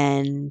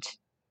 And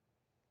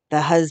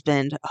the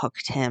husband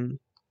hooked him.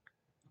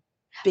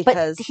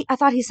 Because I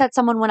thought he said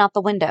someone went out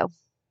the window.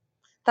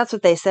 That's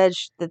what they said,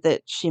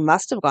 that she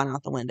must have gone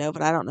out the window,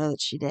 but I don't know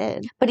that she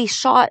did. But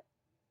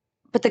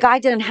the guy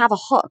didn't have a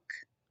hook.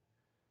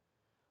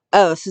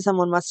 Oh, so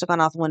someone must have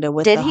gone out the window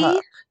with the hook. Did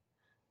he?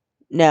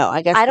 No,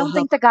 I guess I don't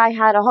think the guy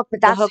had a hook,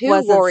 but that's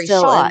who Rory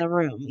still shot. In the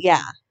room.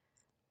 Yeah.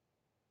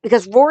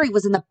 Because Rory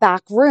was in the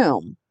back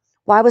room.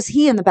 Why was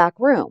he in the back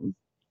room?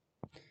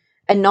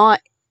 And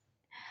not...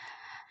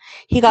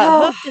 He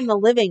got hooked in the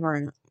living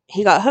room.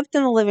 He got hooked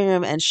in the living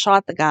room and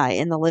shot the guy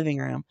in the living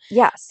room.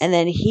 Yes. And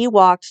then he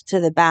walked to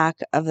the back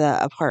of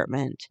the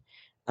apartment.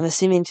 I'm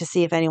assuming to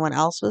see if anyone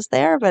else was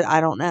there, but I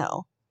don't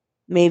know.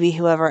 Maybe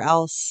whoever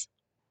else...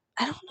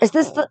 I don't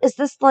know. Is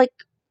this like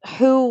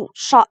who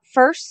shot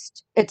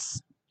first?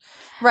 It's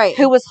right.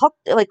 Who was hooked?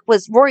 Like,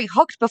 was Rory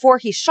hooked before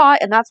he shot,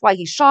 and that's why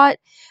he shot?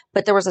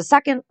 But there was a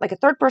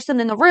third person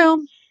in the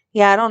room.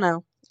 Yeah, I don't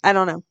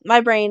know.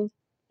 My brain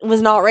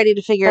was not ready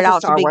to figure it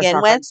out to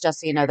begin with. Just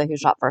so you know who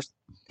shot first.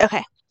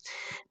 Okay.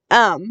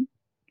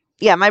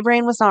 Yeah, my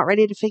brain was not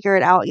ready to figure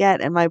it out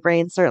yet, and my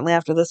brain certainly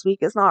after this week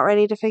is not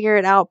ready to figure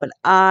it out. But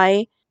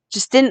I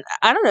just didn't.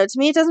 I don't know. To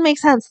me, it doesn't make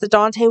sense that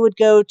Dante would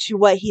go to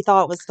what he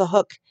thought was the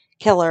hook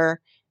killer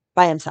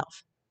by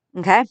himself.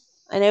 Okay.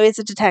 I know he's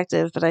a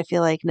detective, but I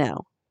feel like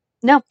no.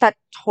 No, that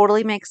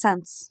totally makes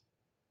sense.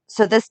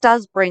 So this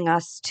does bring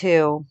us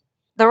to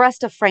the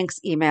rest of Frank's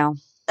email.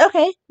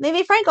 Okay.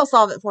 Maybe Frank will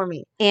solve it for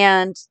me.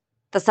 And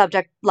the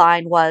subject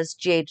line was,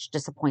 GH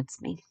disappoints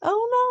me.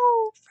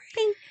 Oh, no,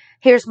 Frank.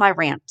 Here's my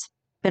rant.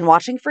 Been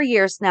watching for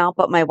years now,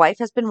 but my wife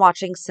has been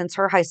watching since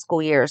her high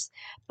school years.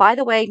 By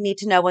the way, need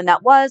to know when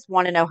that was,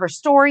 want to know her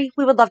story.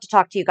 We would love to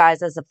talk to you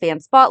guys as a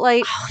fan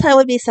spotlight. Oh, that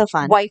would be so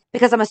fun. Wife,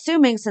 because I'm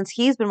assuming since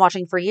he's been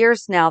watching for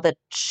years now that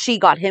she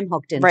got him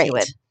hooked into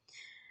it.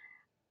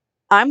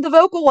 I'm the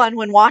vocal one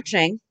when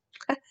watching.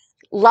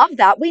 Love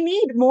that. We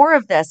need more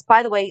of this.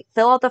 By the way,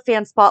 fill out the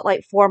fan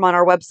spotlight form on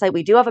our website.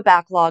 We do have a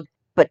backlog,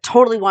 but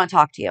totally want to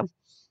talk to you.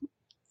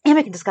 And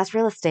we can discuss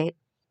real estate.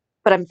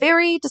 But I'm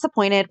very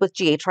disappointed with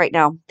GH right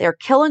now. They're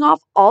killing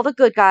off all the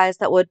good guys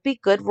that would be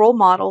good role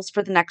models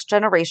for the next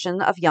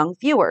generation of young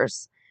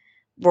viewers.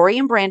 Rory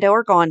and Brando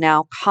are gone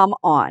now. Come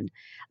on.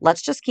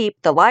 Let's just keep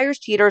the liars,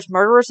 cheaters,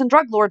 murderers, and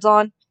drug lords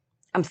on.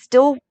 I'm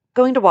still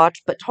going to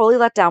watch, but totally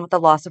let down with the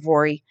loss of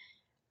Rory.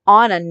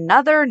 On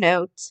another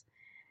note,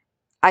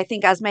 I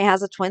think Esme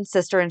has a twin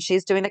sister and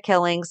she's doing the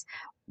killings.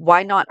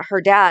 Why not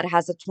her dad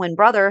has a twin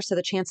brother? So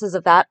the chances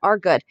of that are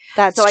good.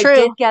 That's true. So I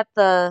did get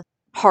the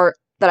part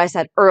that I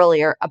said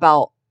earlier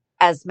about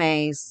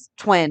Esme's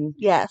twin.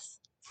 Yes.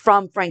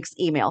 From Frank's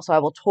email. So I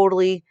will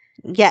totally,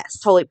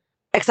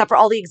 except for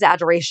all the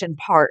exaggeration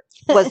part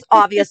was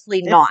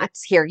obviously not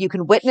here. You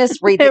can read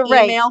the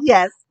email.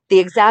 Yes. The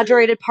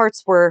exaggerated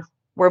parts were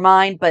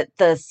mine, but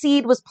the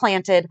seed was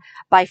planted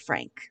by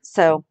Frank.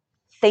 So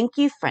thank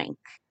you, Frank.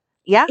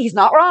 Yeah. He's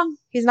not wrong.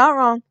 He's not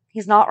wrong.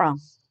 He's not wrong.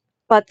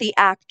 But the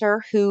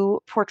actor who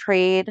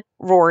portrayed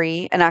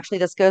Rory, and actually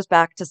this goes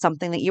back to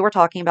something that you were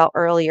talking about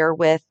earlier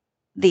with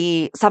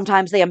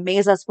sometimes they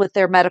amaze us with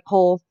their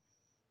medical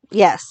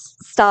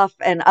stuff,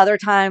 and other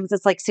times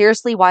it's like,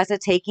 seriously, why is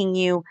it taking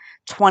you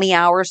 20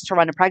 hours to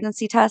run a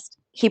pregnancy test?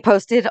 He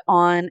posted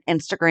on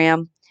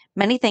Instagram,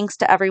 many thanks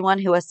to everyone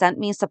who has sent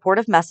me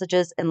supportive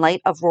messages in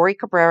light of Rory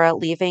Cabrera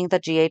leaving the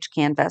GH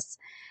canvas.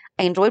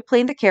 I enjoyed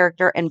playing the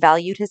character and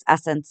valued his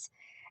essence.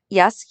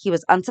 Yes, he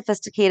was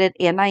unsophisticated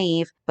and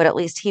naive, but at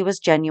least he was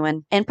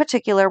genuine. In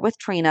particular with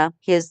Trina,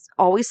 he is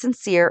always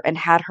sincere and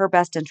had her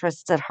best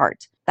interests at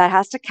heart. That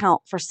has to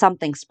count for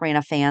something,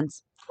 Sprana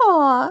fans.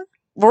 Aww.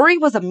 Rory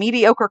was a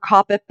mediocre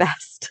cop at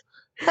best.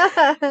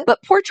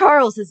 But Port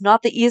Charles is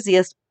not the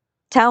easiest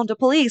town to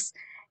police.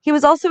 He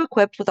was also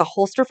equipped with a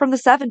holster from the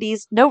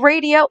 70s, no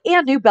radio,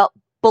 and new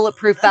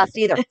bulletproof vest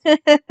either.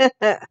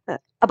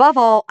 Above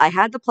all, I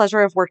had the pleasure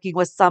of working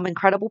with some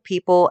incredible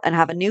people and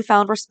have a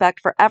newfound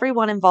respect for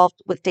everyone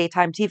involved with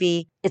daytime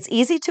TV. It's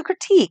easy to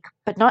critique,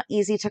 but not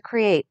easy to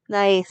create.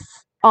 Nice.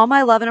 All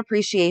my love and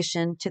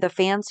appreciation to the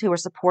fans who were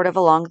supportive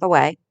along the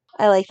way.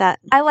 I like that.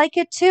 I like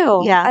it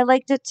too. Yeah. I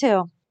liked it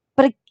too.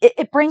 But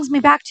it brings me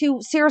back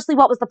to, seriously,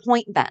 what was the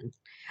point then?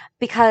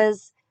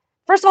 Because,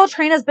 first of all,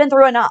 Trina's been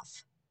through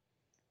enough.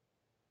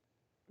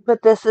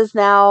 But this is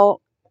now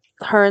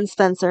her and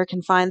Spencer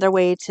can find their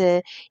way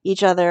to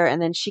each other,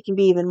 and then she can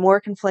be even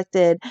more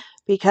conflicted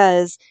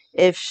because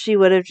if she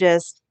would have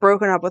just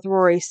broken up with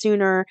Rory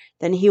sooner,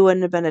 then he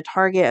wouldn't have been a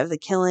target of the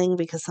killing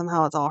because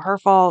somehow it's all her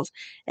fault,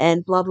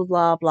 and blah, blah,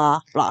 blah, blah,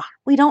 blah.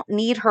 We don't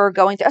need her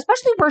going through,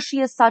 especially where she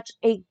is such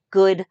a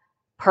good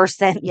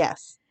person.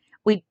 Yes.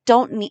 We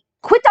don't need,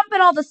 quit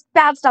dumping all this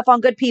bad stuff on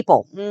good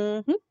people.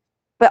 Mm-hmm.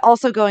 But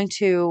also going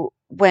to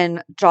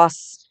when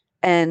Joss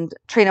and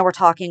Trina were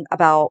talking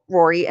about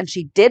Rory, and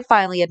she did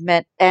finally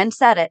admit and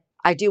said it,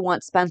 I do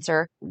want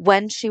Spencer.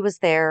 When she was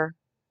there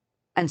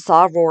and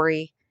saw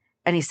Rory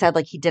and he said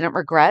like he didn't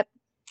regret.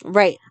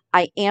 Right.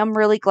 I am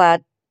really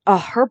glad. Oh,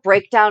 her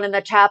breakdown in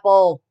the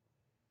chapel.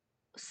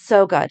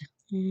 So good.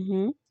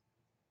 Mm-hmm.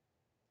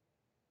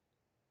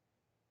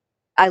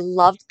 I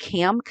loved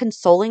Cam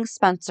consoling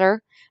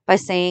Spencer by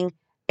saying,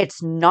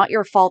 it's not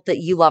your fault that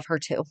you love her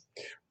too.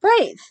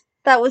 Right.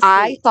 That was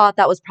I sweet. thought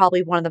that was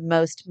probably one of the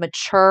most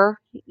mature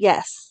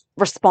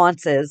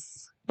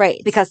responses.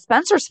 Right. Because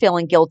Spencer's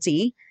feeling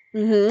guilty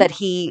that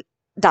he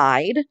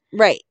died.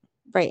 Right.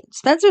 Right.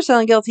 Spencer's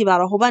feeling guilty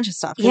about a whole bunch of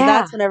stuff. Because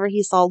that's whenever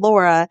he saw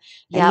Laura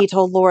and he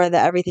told Laura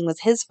that everything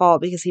was his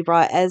fault because he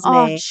brought Esme.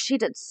 Oh, she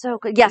did so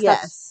good.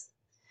 Yes.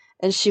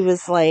 And she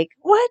was like,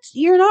 what?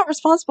 You're not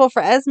responsible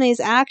for Esme's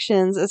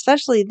actions,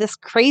 especially this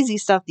crazy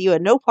stuff that you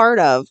had no part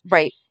of.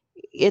 Right.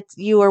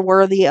 You are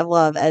worthy of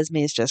love. Esme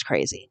is just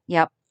crazy.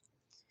 Yep.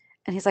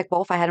 And he's like,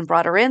 well, if I hadn't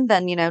brought her in,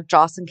 then, you know,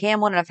 Joss and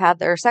Cam wouldn't have had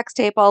their sex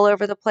tape all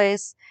over the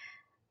place.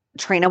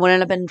 Trina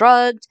wouldn't have been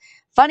drugged.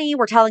 Funny,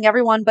 we're telling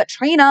everyone but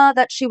Trina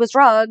that she was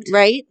drugged.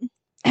 Right.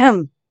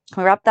 Can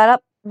we wrap that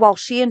up? While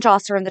she and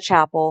Joss are in the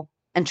chapel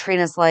and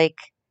Trina's like,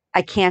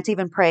 I can't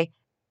even pray.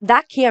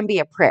 That can be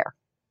a prayer.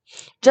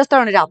 Just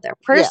throwing it out there.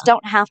 Prayers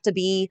don't have to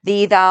be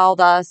thee, thou,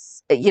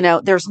 thus. You know,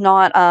 there's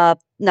not a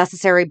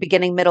necessary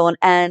beginning, middle, and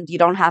end. You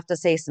don't have to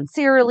say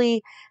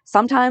sincerely.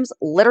 Sometimes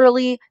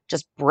literally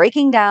just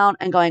breaking down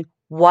and going,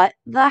 what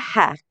the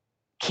heck,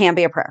 can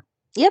be a prayer.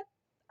 Yep.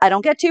 I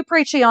don't get too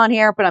preachy on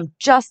here, but I'm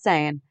just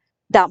saying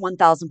that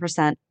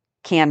 1000%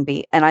 can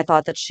be. And I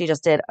thought that she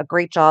just did a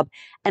great job.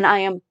 And I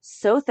am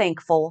so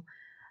thankful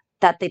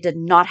that they did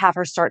not have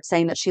her start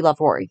saying that she loved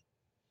Rory.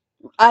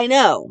 I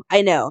know,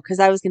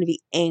 because I was going to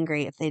be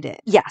angry if they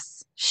did.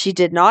 Yes. She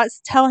did not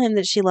tell him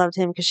that she loved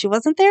him because she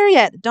wasn't there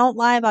yet. Don't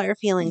lie about your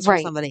feelings for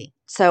somebody.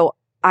 So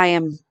I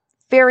am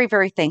very,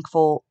 very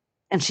thankful,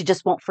 and she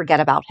just won't forget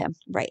about him.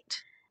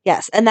 Right.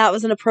 Yes, and that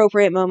was an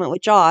appropriate moment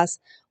with Joss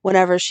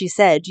whenever she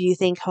said, do you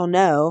think he'll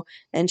know?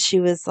 And she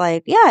was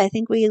like, yeah, I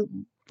think we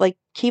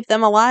keep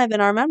them alive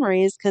in our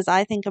memories because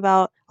I think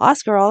about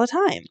Oscar all the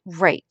time.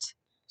 Right.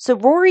 So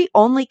Rory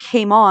only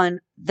came on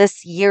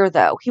this year,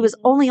 though. He was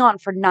only on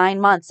for 9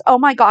 months. Oh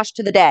my gosh,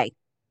 to the day.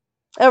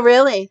 Oh,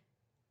 really?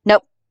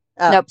 Nope.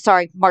 Oh. Nope.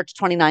 Sorry. March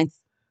 29th.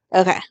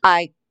 Okay.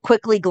 I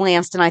quickly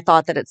glanced and I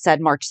thought that it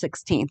said March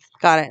 16th.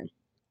 Got it.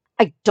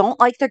 I don't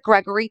like that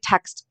Gregory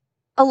texted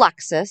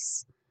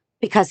Alexis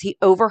because he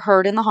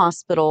overheard in the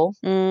hospital.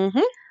 Mm-hmm.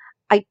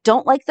 I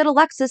don't like that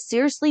Alexis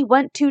seriously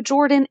went to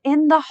Jordan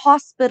in the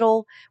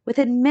hospital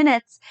within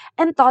minutes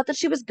and thought that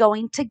she was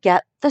going to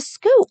get the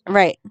scoop.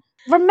 Right.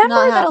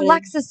 Remember that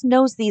Alexis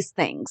knows these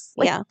things.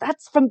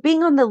 That's from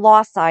being on the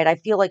law side. I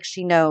feel like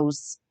she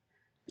knows.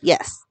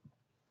 Yes.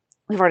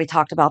 We've already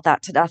talked about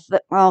that to death.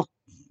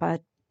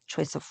 But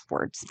choice of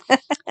words.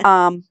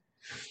 So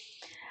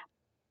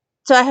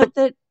I hope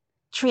that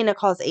Trina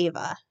calls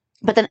Ava.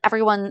 But then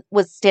everyone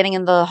was standing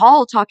in the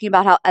hall talking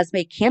about how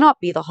Esme cannot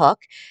be the hook.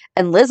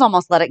 And Liz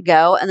almost let it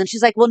go. And then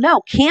she's like, well,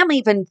 no, Cam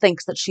even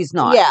thinks that she's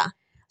not. Yeah.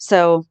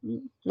 So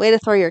way to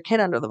throw your kid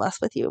under the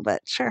bus with you,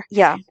 but sure.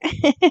 Yeah.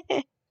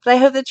 But I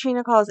hope that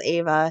Trina calls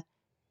Ava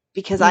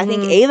because I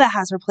think Ava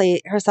has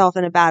herself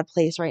in a bad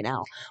place right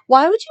now.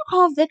 Why would you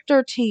call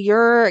Victor to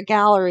your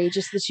gallery,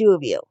 just the two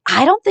of you?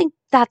 I don't think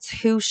that's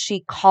who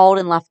she called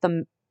and left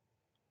them,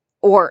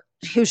 or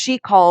who she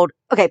called.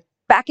 Okay,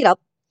 back it up.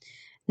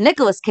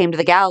 Nicholas came to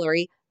the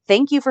gallery.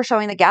 Thank you for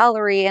showing the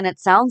gallery. And it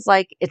sounds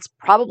like it's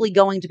probably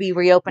going to be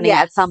reopening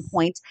at some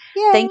point.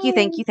 Yay. Thank you,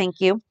 thank you, thank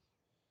you.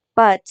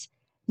 But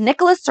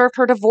Nicholas served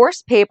her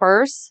divorce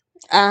papers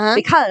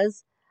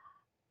because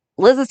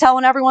Liz is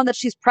telling everyone that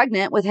she's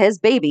pregnant with his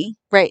baby.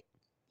 Right.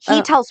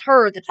 He tells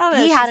her that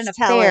he had an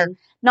affair.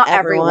 Not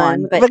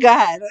everyone, but go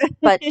ahead.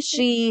 but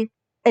he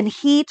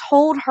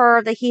told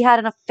her that he had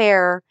an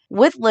affair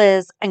with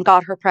Liz and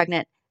got her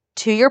pregnant.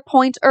 To your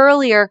point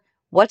earlier,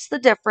 what's the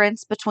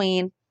difference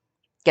between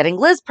getting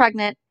Liz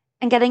pregnant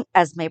and getting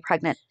Esme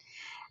pregnant?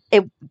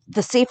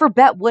 The safer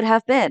bet would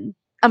have been,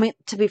 I mean,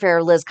 to be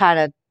fair, Liz kind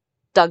of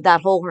dug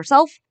that hole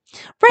herself.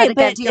 Right,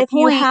 but if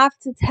you have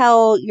to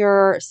tell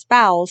your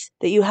spouse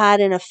that you had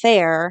an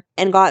affair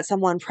and got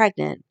someone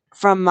pregnant,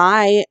 from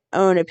my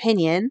own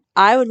opinion,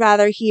 I would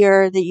rather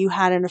hear that you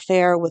had an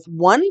affair with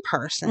one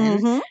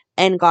person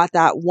and got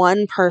that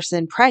one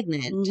person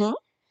pregnant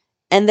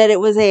and that it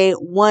was a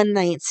one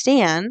night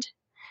stand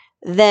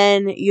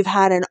than you've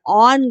had an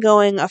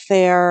ongoing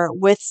affair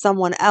with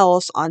someone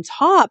else on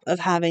top of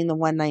having the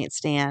one night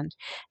stand,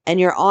 and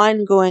your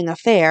ongoing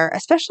affair,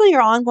 especially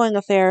your ongoing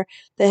affair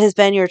that has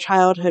been your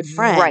childhood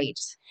friend,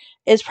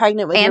 is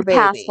pregnant with your baby.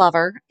 And past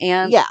lover.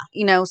 And,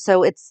 you know,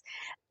 so it's...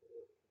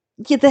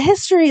 the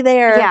history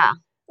there. Yeah.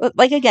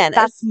 Like, again,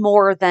 that's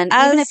more than...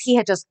 even if he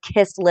had just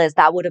kissed Liz,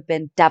 that would have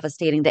been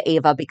devastating to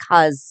Ava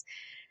because...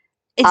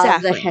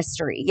 of the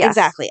history. Yes.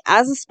 Exactly.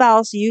 As a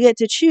spouse, you get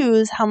to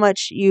choose how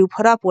much you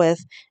put up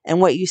with and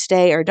what you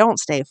stay or don't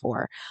stay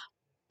for.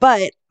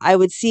 But I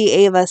would see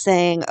Ava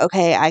saying,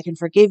 okay, I can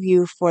forgive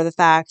you for the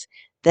fact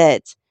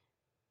that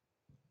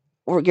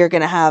you're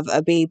going to have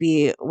a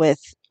baby with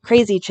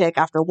Crazy Chick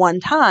after one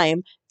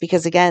time,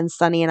 because again,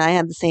 Sunny and I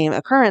had the same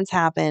occurrence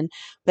happen.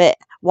 But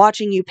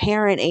watching you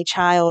parent a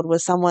child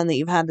with someone that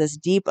you've had this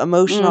deep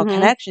emotional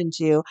connection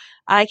to,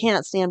 I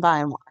can't stand by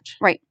and watch.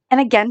 Right. And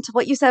again, to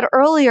what you said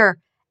earlier,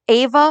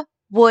 Ava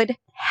would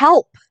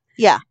help.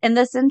 Yeah. In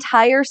this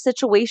entire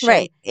situation.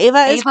 Right.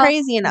 Ava is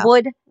crazy enough.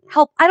 Would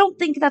help. I don't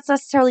think that's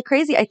necessarily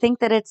crazy. I think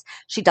that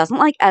she doesn't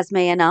like Esme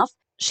enough.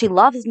 She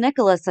loves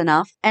Nicholas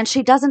enough. And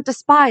she doesn't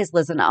despise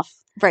Liz enough.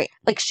 Right.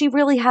 Like she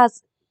really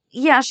has,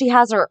 she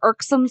has her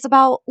irksomes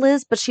about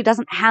Liz, but she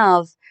doesn't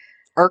have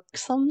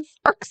irksomes.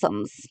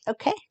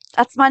 Okay.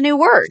 That's my new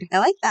word. I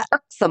like that.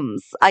 Irksomes.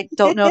 I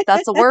don't know if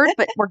that's a word,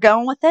 but we're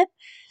going with it.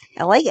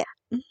 I like it.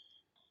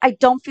 I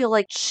don't feel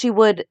like she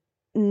would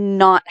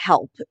not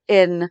help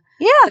in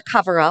the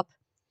cover up.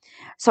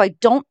 So I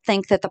don't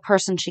think that the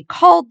person she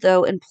called,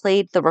 though, and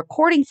played the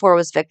recording for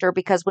was Victor,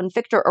 because when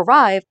Victor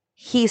arrived,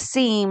 he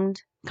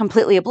seemed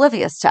completely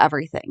oblivious to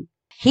everything.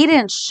 He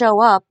didn't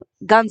show up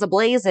guns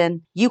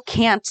a-blazing. You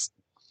can't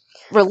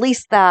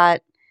release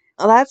that.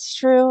 Oh, that's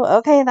true.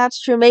 Okay,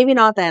 that's true. Maybe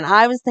not then.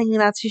 I was thinking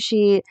that's who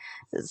she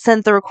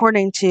sent the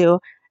recording to.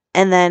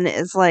 And then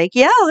it's like,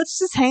 yeah, let's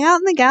just hang out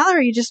in the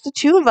gallery, just the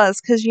two of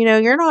us, because, you know,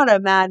 you're not a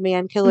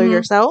madman killer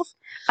yourself.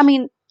 I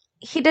mean,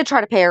 he did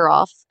try to pay her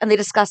off, and they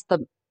discussed the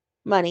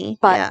money.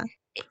 But,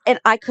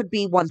 and I could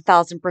be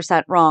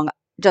 1,000% wrong.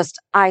 Just,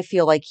 I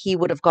feel like he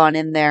would have gone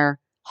in there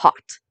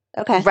hot.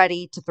 Okay.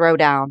 Ready to throw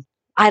down.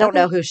 I don't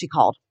know who she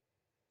called.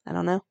 I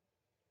don't know.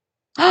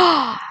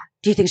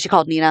 Do you think she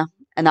called Nina?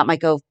 And that might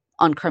go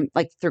on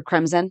through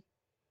Crimson?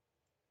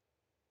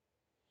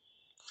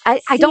 I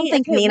don't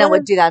think Nina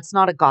would do that. It's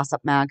not a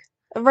gossip mag.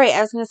 Right.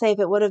 I was going to say if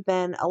it would have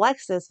been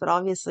Alexis, but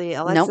obviously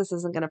Alexis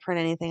isn't going to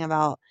print anything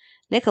about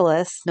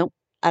Nicholas. Nope.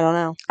 I don't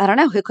know. I don't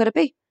know. Who could it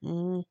be?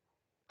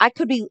 I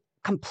could be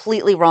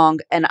completely wrong,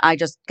 and I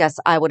just guess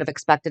I would have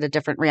expected a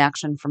different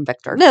reaction from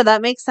Victor. No,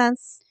 that makes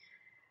sense.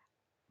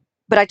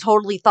 But I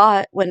totally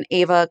thought when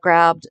Ava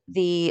grabbed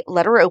the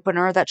letter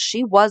opener that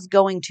she was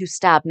going to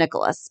stab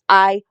Nicholas.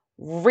 I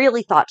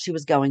really thought she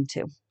was going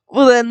to.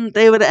 Well, then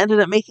they would have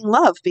ended up making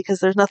love, because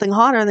there's nothing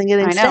hotter than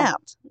getting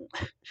stabbed.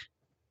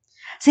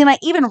 See, and I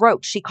even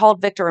wrote, she called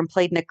Victor and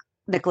played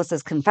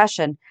Nicholas's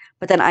confession,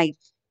 but then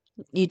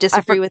you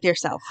disagree with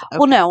yourself. Okay.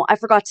 Well, no, I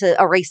forgot to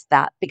erase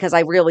that because I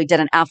really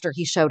didn't after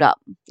he showed up.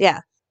 Yeah.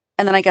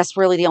 And then I guess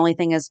really the only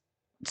thing is,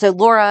 so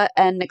Laura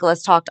and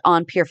Nicholas talked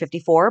on Pier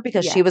 54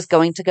 because she was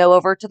going to go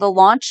over to the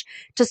launch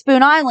to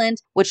Spoon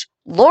Island, which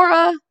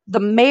Laura,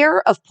 the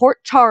mayor of Port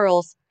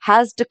Charles,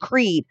 has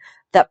decreed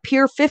that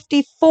Pier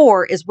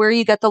 54 is where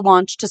you get the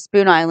launch to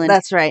Spoon Island.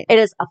 That's right. It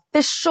is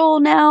official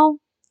now.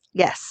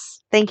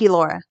 Yes. Thank you,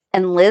 Laura.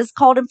 And Liz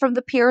called him from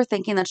the pier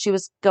thinking that she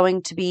was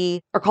going to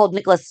be, or called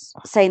Nicholas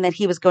saying that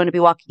he was going to be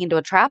walking into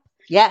a trap.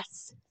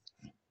 Yes.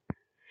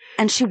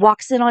 And she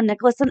walks in on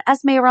Nicholas and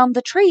Esme around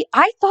the tree.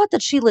 I thought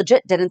that she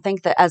legit didn't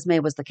think that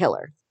Esme was the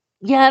killer.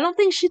 Yeah, I don't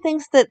think she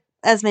thinks that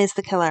Esme's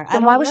the killer.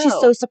 Then why was she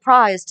so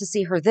surprised to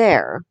see her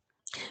there?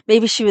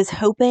 Maybe she was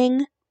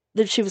hoping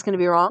that she was going to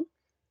be wrong.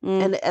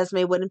 And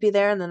Esme wouldn't be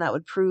there, and then that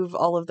would prove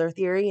all of their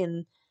theory,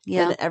 and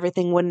then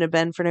everything wouldn't have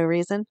been for no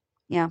reason.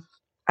 Yeah.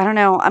 I don't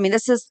know. I mean,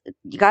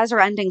 you guys are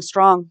ending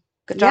strong.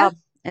 Good job.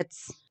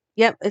 It's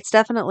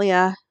definitely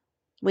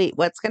wait,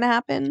 what's going to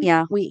happen?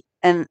 Yeah.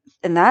 And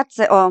that's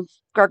it. Well,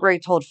 Gregory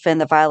told Finn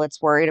that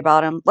Violet's worried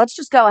about him. Let's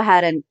just go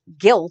ahead and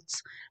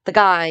guilt the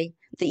guy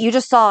that you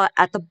just saw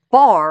at the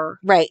bar.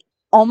 Right.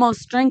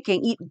 Almost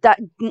drinking.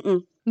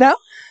 No?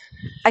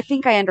 I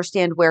think I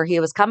understand where he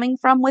was coming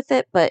from with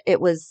it, but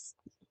it was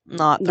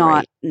not.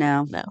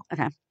 No.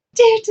 Okay.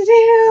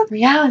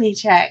 Reality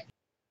check.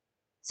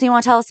 So you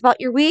want to tell us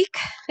about your week?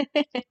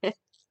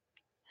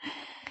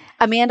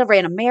 Amanda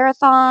ran a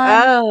marathon.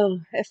 Oh,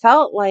 it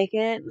felt like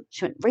it.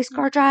 She went race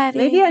car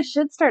driving. Maybe I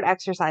should start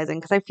exercising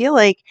because I feel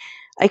like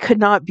I could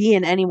not be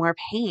in any more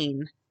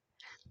pain.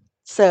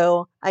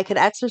 So I could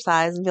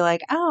exercise and be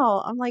like,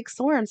 oh, I'm like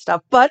sore and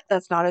stuff, but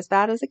that's not as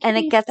bad as it can be.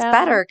 And it gets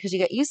better because you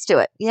get used to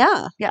it.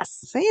 Yeah. Yes.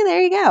 See,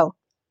 there you go.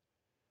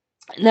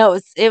 No,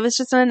 it was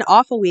just an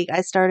awful week.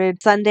 I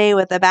started Sunday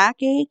with a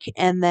backache,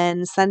 and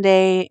then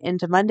Sunday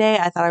into Monday,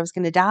 I thought I was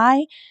going to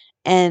die.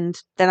 And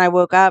then I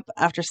woke up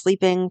after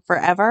sleeping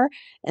forever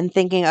and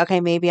thinking,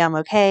 okay, maybe I'm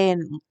okay.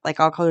 And like,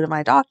 I'll go to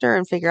my doctor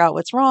and figure out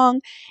what's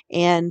wrong.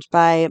 And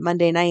by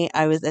Monday night,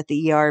 I was at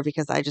the ER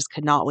because I just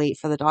could not wait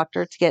for the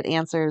doctor to get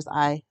answers.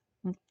 I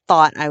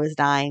thought I was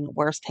dying.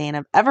 Worst pain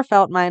I've ever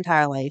felt in my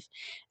entire life.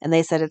 And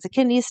they said it's a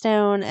kidney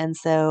stone. And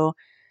so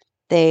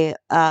they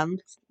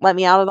let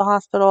me out of the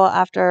hospital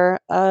after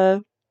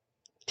a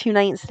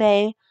 2-night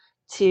stay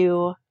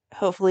to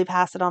hopefully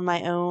pass it on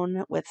my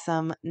own with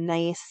some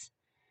nice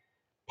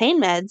pain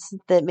meds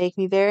that make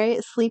me very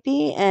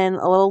sleepy and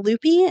a little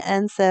loopy.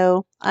 And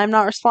so I'm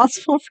not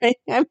responsible for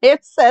anything I may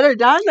have said or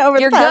done over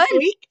the past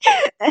week.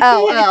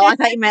 Oh, I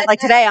thought you meant like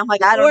today. I'm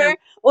like, I don't know.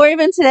 Or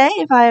even today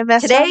if I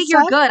messed up. Today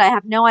you're good. I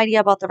have no idea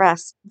about the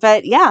rest.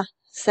 But yeah,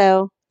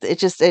 so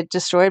it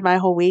destroyed my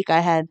whole week.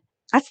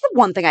 That's the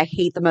one thing I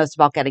hate the most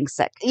about getting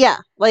sick. Yeah,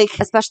 like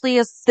especially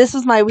as this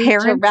was my week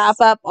to wrap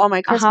up all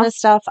my Christmas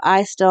stuff.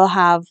 I still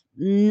have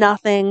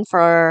nothing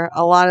for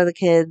a lot of the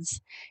kids.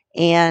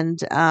 And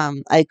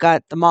I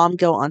got the mom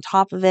guilt on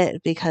top of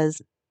it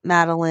because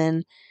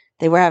Madeline,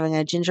 they were having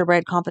a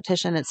gingerbread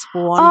competition at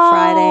school on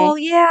Friday. Oh,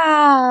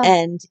 yeah.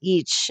 And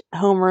each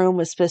homeroom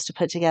was supposed to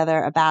put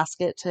together a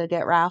basket to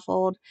get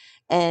raffled.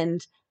 And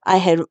I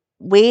had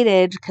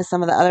waited because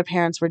some of the other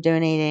parents were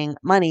donating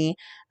money.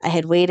 I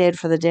had waited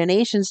for the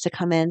donations to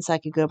come in so I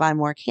could go buy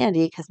more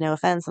candy because no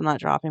offense, I'm not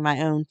dropping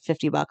my own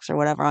 $50 or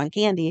whatever on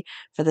candy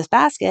for this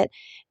basket.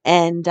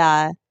 And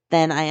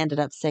then I ended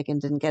up sick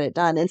and didn't get it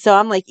done. And so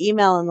I'm like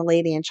emailing the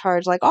lady in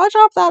charge, like, I'll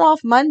drop that off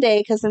Monday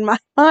because in my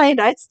mind,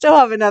 I still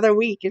have another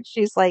week. And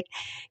she's like,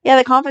 yeah,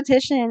 the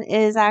competition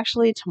is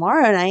actually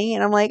tomorrow night.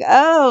 And I'm like,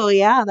 oh,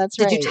 yeah, that's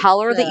right. Did you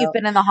tell her that you've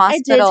been in the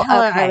hospital? I did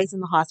tell her I was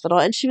in the hospital.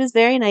 And she was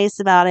very nice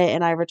about it.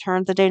 And I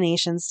returned the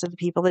donations to the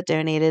people that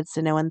donated.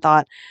 So no one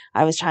thought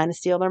I was trying to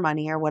steal their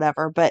money or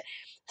whatever. But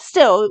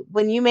still,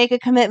 when you make a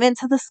commitment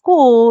to the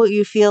school,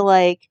 you feel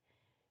like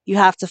you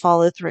have to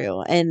follow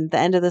through. And the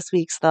end of this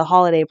week's the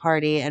holiday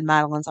party, and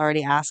Madeline's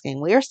already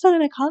asking, well, you're still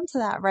going to come to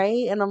that,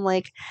 right? And I'm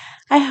like,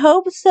 I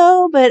hope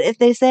so. But if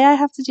they say I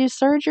have to do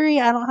surgery,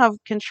 I don't have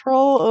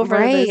control over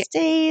those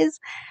days.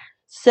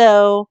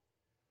 So,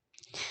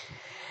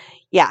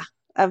 yeah,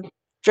 I've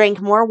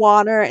drank more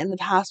water in the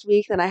past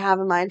week than I have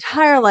in my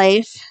entire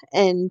life,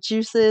 and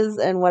juices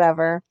and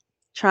whatever.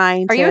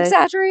 Are you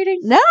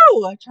exaggerating? No,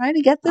 I'm trying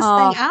to get this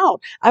thing out.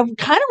 I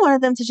kind of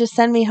wanted them to just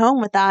send me home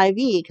with the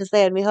IV because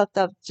they had me hooked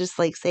up just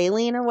like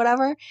saline or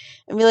whatever,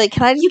 and be like,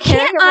 "Can I just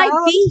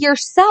IV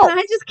yourself? Can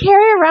I just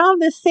carry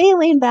around this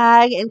saline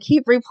bag and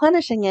keep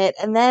replenishing it,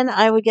 and then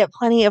I would get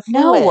plenty of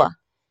fluid." No,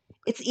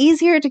 it's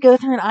easier to go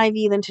through an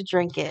IV than to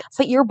drink it.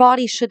 But your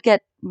body should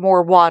get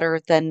more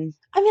water than.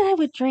 I mean, I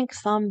would drink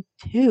some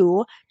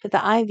too, but the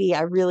IV,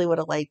 I really would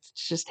have liked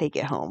to just take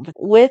it home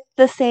with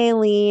the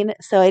saline,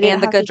 so I didn't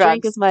have to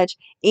drink as much.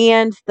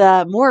 And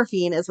the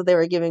morphine is what they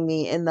were giving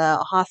me in the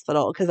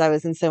hospital because I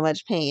was in so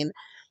much pain.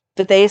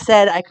 But they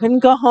said I couldn't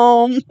go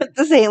home with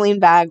the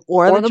saline bag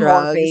or the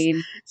drugs.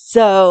 Morphine.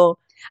 So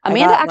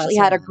Amanda actually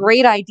had a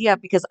great idea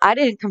because I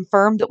didn't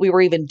confirm that we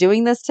were even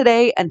doing this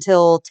today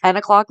until 10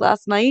 o'clock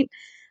last night.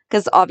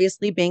 Because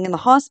obviously, being in the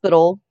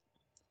hospital,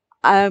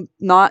 I'm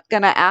not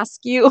going to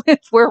ask you if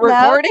we're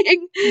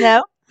recording.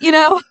 No. You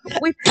know,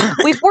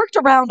 we've worked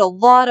around a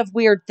lot of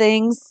weird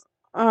things.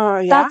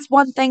 Yeah. That's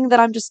one thing that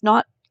I'm just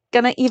not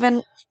going to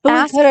even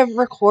ask. We could have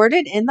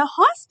recorded in the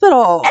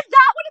hospital. And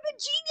that would have been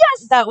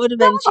genius. That would have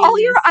been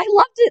genius. I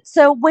loved it.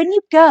 So when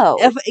you go.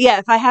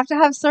 If I have to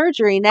have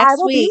surgery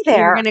next week,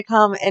 you're going to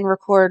come and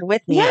record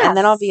with me. Yes. And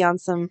then I'll be on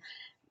some,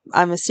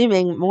 I'm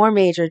assuming, more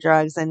major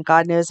drugs, and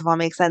God knows if I'll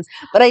make sense.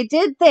 But I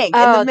did think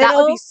in the middle, that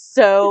would be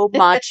so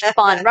much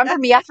fun. Remember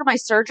me after my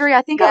surgery?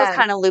 I think I was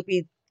kind of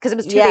loopy because it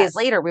was 2 days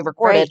later we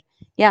recorded. Right.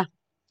 Yeah.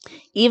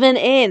 Even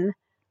in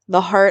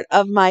the heart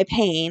of my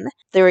pain,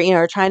 they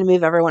were, trying to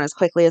move everyone as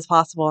quickly as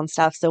possible and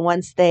stuff. So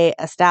once they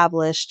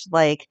established,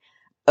 like,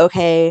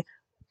 okay,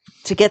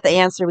 to get the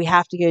answer, we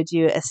have to go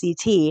do a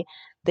CT.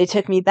 They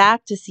took me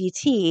back to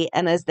CT,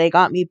 and as they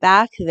got me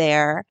back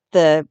there,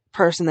 the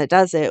person that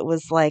does it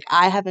was like,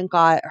 I haven't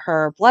got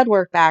her blood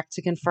work back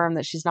to confirm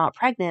that she's not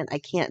pregnant. I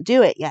can't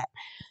do it yet.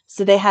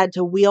 So they had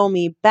to wheel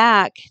me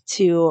back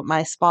to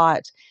my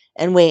spot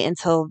and wait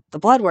until the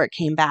blood work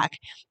came back.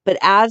 But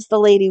as the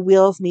lady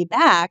wheels me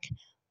back,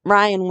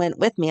 Ryan went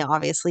with me,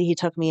 obviously. He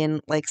took me and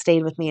like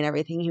stayed with me and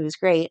everything. He was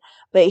great.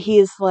 But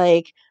he's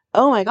like,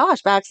 oh my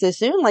gosh, back so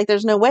soon? Like,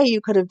 there's no way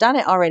you could have done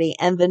it already.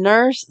 And the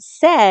nurse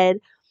said,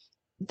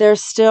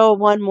 there's still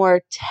one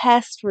more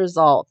test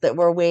result that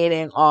we're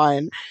waiting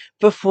on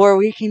before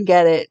we can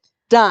get it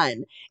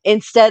done.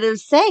 Instead of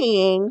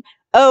saying,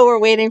 oh, we're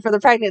waiting for the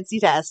pregnancy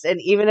test.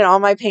 And even in all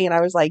my pain, I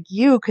was like,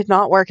 you could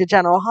not work at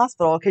General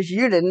Hospital because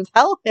you didn't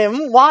tell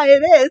him why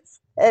it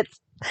is.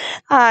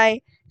 I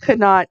could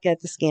not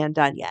get the scan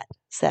done yet.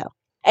 So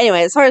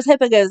anyway, as far as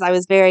HIPAA goes, I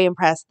was very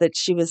impressed that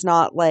she was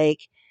not like,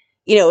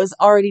 it was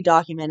already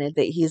documented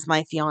that he's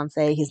my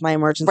fiance, he's my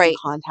emergency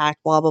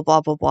contact, blah, blah,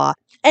 blah, blah, blah.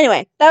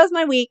 Anyway, that was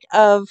my week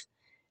of,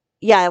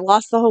 I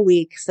lost the whole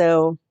week.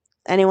 So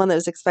anyone that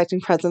was expecting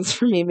presents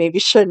from me maybe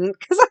shouldn't,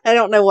 because I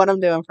don't know what I'm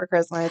doing for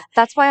Christmas.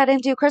 That's why I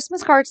didn't do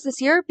Christmas cards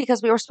this year,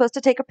 because we were supposed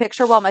to take a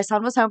picture while my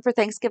son was home for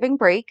Thanksgiving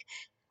break.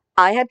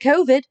 I had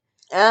COVID.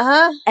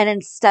 And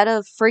instead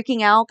of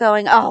freaking out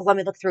going, oh, let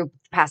me look through the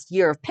past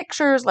year of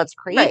pictures, let's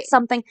create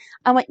something,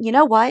 I went, you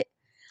know what?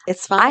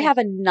 It's fine. I have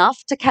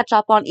enough to catch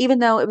up on, even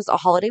though it was a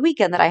holiday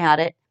weekend that I had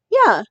it.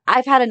 Yeah.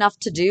 I've had enough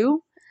to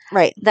do.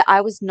 Right. That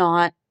I was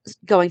not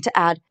going to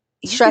add.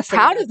 You're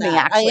proud of me,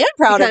 actually. I am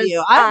proud of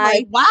you. I'm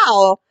like,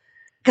 wow.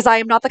 Because I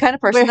am not the kind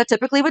of person that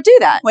typically would do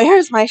that.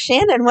 Where's my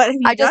Shannon? What have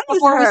you done with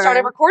before her? we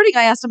started recording,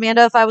 I asked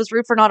Amanda if I was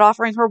rude for not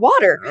offering her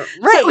water.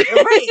 Right,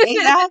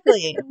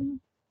 exactly.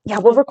 Yeah,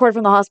 we'll record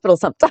from the hospital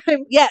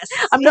sometime. Yes.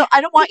 I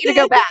don't want you to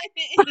go back.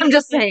 I'm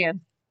just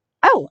saying.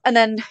 Oh, and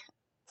then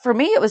for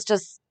me, it was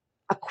just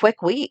a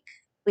quick week.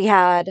 We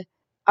had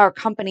our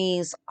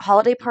company's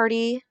holiday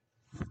party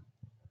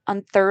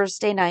on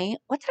Thursday night.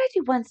 What did I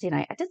do Wednesday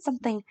night? I did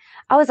something.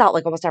 I was out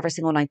like almost every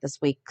single night this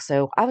week,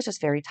 so I was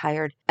just very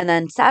tired. And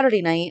then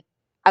Saturday night,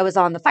 I was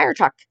on the fire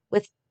truck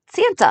with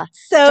Santa,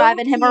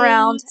 driving him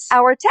around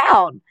our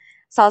town.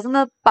 So I was in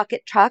the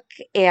bucket truck,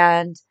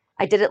 and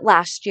I did it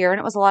last year, and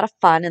it was a lot of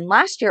fun. And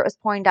last year, it was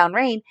pouring down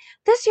rain.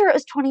 This year, it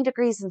was 20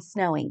 degrees and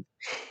snowing.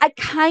 I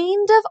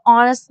kind of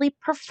honestly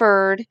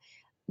preferred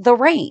the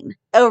rain.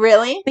 Oh,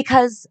 really?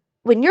 Because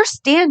when you're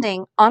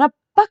standing on a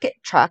bucket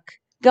truck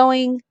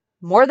going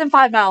more than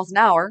 5 miles an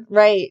hour.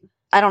 Right.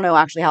 I don't know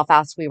actually how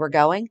fast we were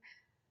going.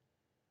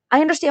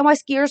 I understand why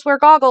skiers wear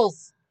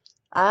goggles.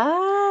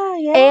 Ah,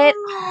 yeah. It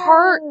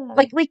hurt.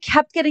 Like, we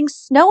kept getting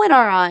snow in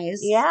our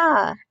eyes.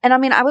 Yeah. And I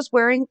mean, I was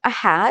wearing a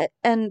hat,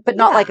 but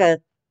not like a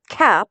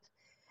cap.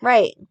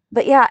 Right.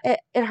 But yeah,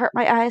 it hurt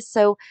my eyes.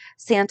 So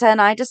Santa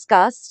and I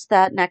discussed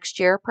that next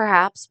year,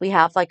 perhaps we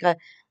have like an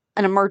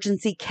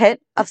emergency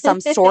kit of some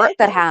sort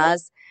that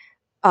has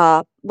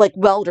like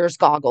welder's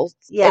goggles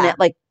in it,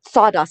 like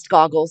sawdust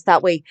goggles.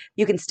 That way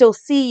you can still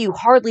see, you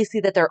hardly see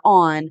that they're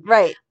on.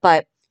 Right.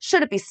 But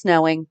should it be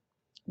snowing,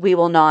 we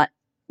will not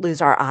lose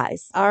our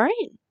eyes. All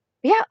right.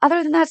 Yeah.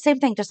 Other than that, same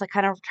thing. Just like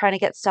kind of trying to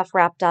get stuff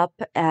wrapped up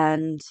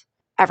and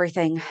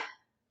everything.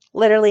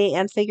 Literally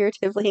and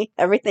figuratively,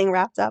 everything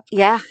wrapped up.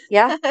 Yeah.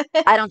 Yeah.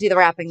 I don't do the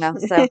wrapping though,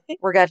 so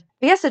we're good.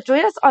 But yeah, so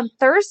join us on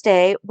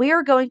Thursday. We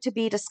are going to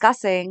be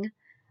discussing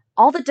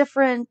all the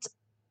different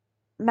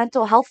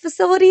mental health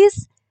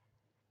facilities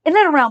in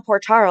and around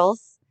Port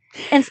Charles,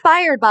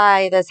 inspired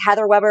by this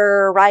Heather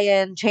Weber,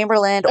 Ryan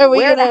Chamberlain.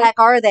 Where the heck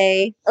are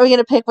they? Are we going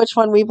to pick which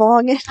one we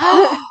belong in?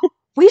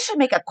 We should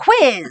make a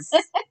quiz.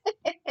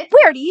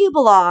 Where do you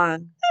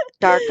belong?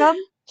 Darkham,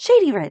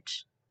 Shady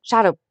Ridge,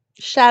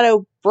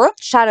 Shadowbrook,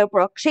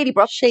 Shady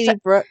Brook,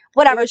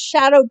 whatever.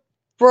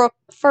 Shadowbrook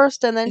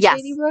first and then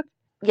Shady Brook?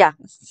 Yeah.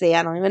 See,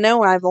 I don't even know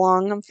where I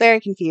belong. I'm very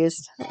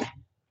confused.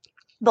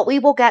 But we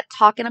will get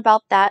talking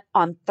about that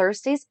on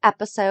Thursday's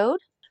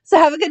episode. So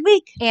have a good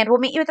week. And we'll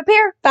meet you at the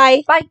pier.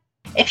 Bye. Bye.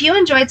 If you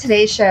enjoyed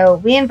today's show,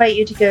 we invite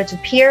you to go to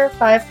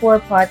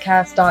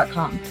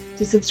pier54podcast.com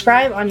to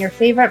subscribe on your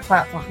favorite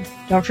platform.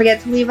 Don't forget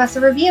to leave us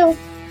a review.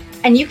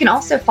 And you can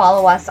also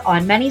follow us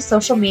on many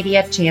social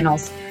media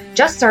channels.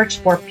 Just search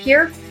for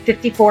Pier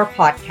 54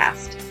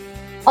 Podcast.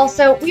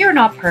 Also, we are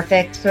not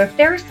perfect, so if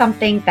there is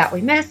something that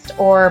we missed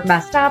or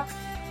messed up,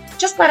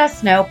 just let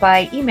us know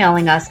by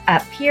emailing us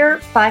at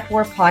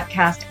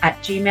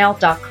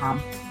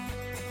pier54podcast@gmail.com.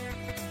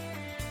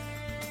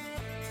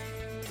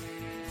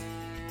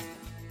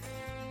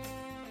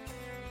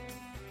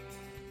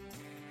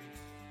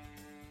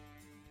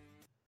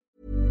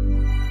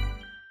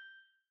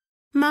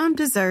 Mom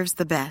deserves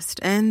the best,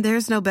 and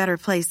there's no better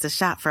place to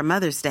shop for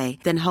Mother's Day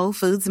than Whole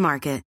Foods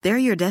Market. They're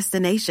your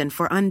destination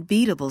for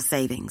unbeatable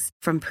savings,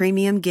 from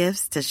premium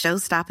gifts to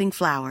show-stopping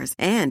flowers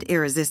and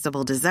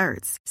irresistible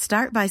desserts.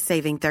 Start by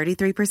saving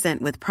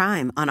 33% with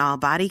Prime on all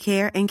body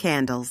care and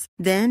candles.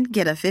 Then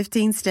get a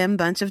 15-stem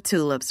bunch of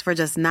tulips for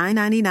just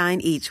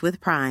 $9.99 each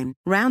with Prime.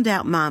 Round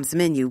out Mom's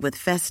menu with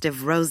festive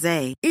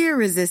rosé,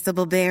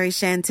 irresistible berry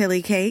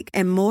chantilly cake,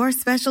 and more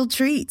special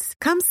treats.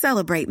 Come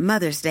celebrate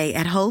Mother's Day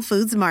at Whole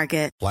Foods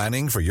Market.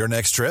 Planning for your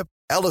next trip?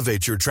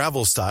 Elevate your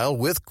travel style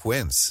with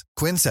Quince.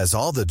 Quince has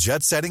all the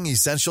jet-setting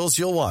essentials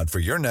you'll want for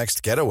your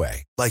next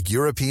getaway, like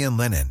European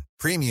linen,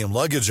 premium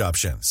luggage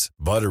options,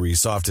 buttery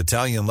soft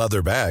Italian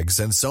leather bags,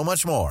 and so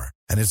much more.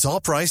 And it's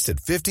all priced at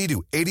 50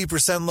 to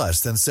 80%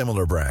 less than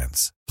similar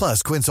brands.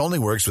 Plus, Quince only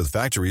works with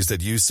factories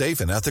that use safe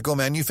and ethical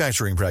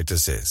manufacturing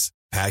practices.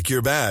 Pack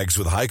your bags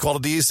with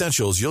high-quality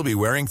essentials you'll be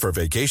wearing for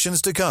vacations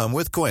to come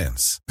with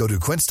Quince. Go to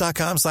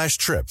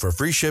quince.com/trip for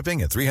free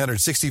shipping and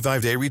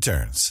 365-day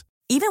returns.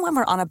 Even when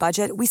we're on a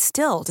budget, we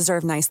still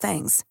deserve nice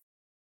things.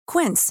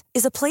 Quince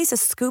is a place to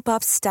scoop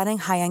up stunning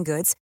high-end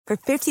goods for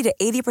 50 to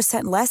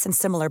 80% less than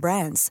similar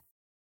brands.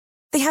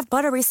 They have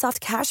buttery soft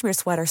cashmere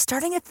sweaters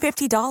starting at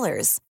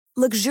 $50,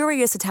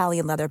 luxurious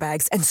Italian leather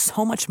bags, and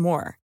so much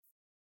more.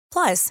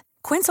 Plus,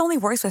 Quince only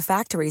works with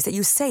factories that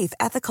use safe,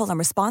 ethical, and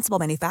responsible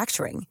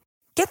manufacturing.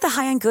 Get the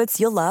high-end goods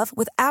you'll love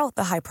without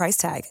the high price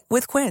tag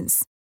with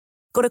Quince.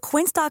 Go to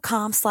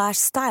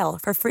quince.com/style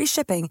for free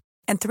shipping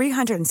and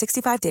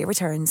 365-day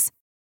returns.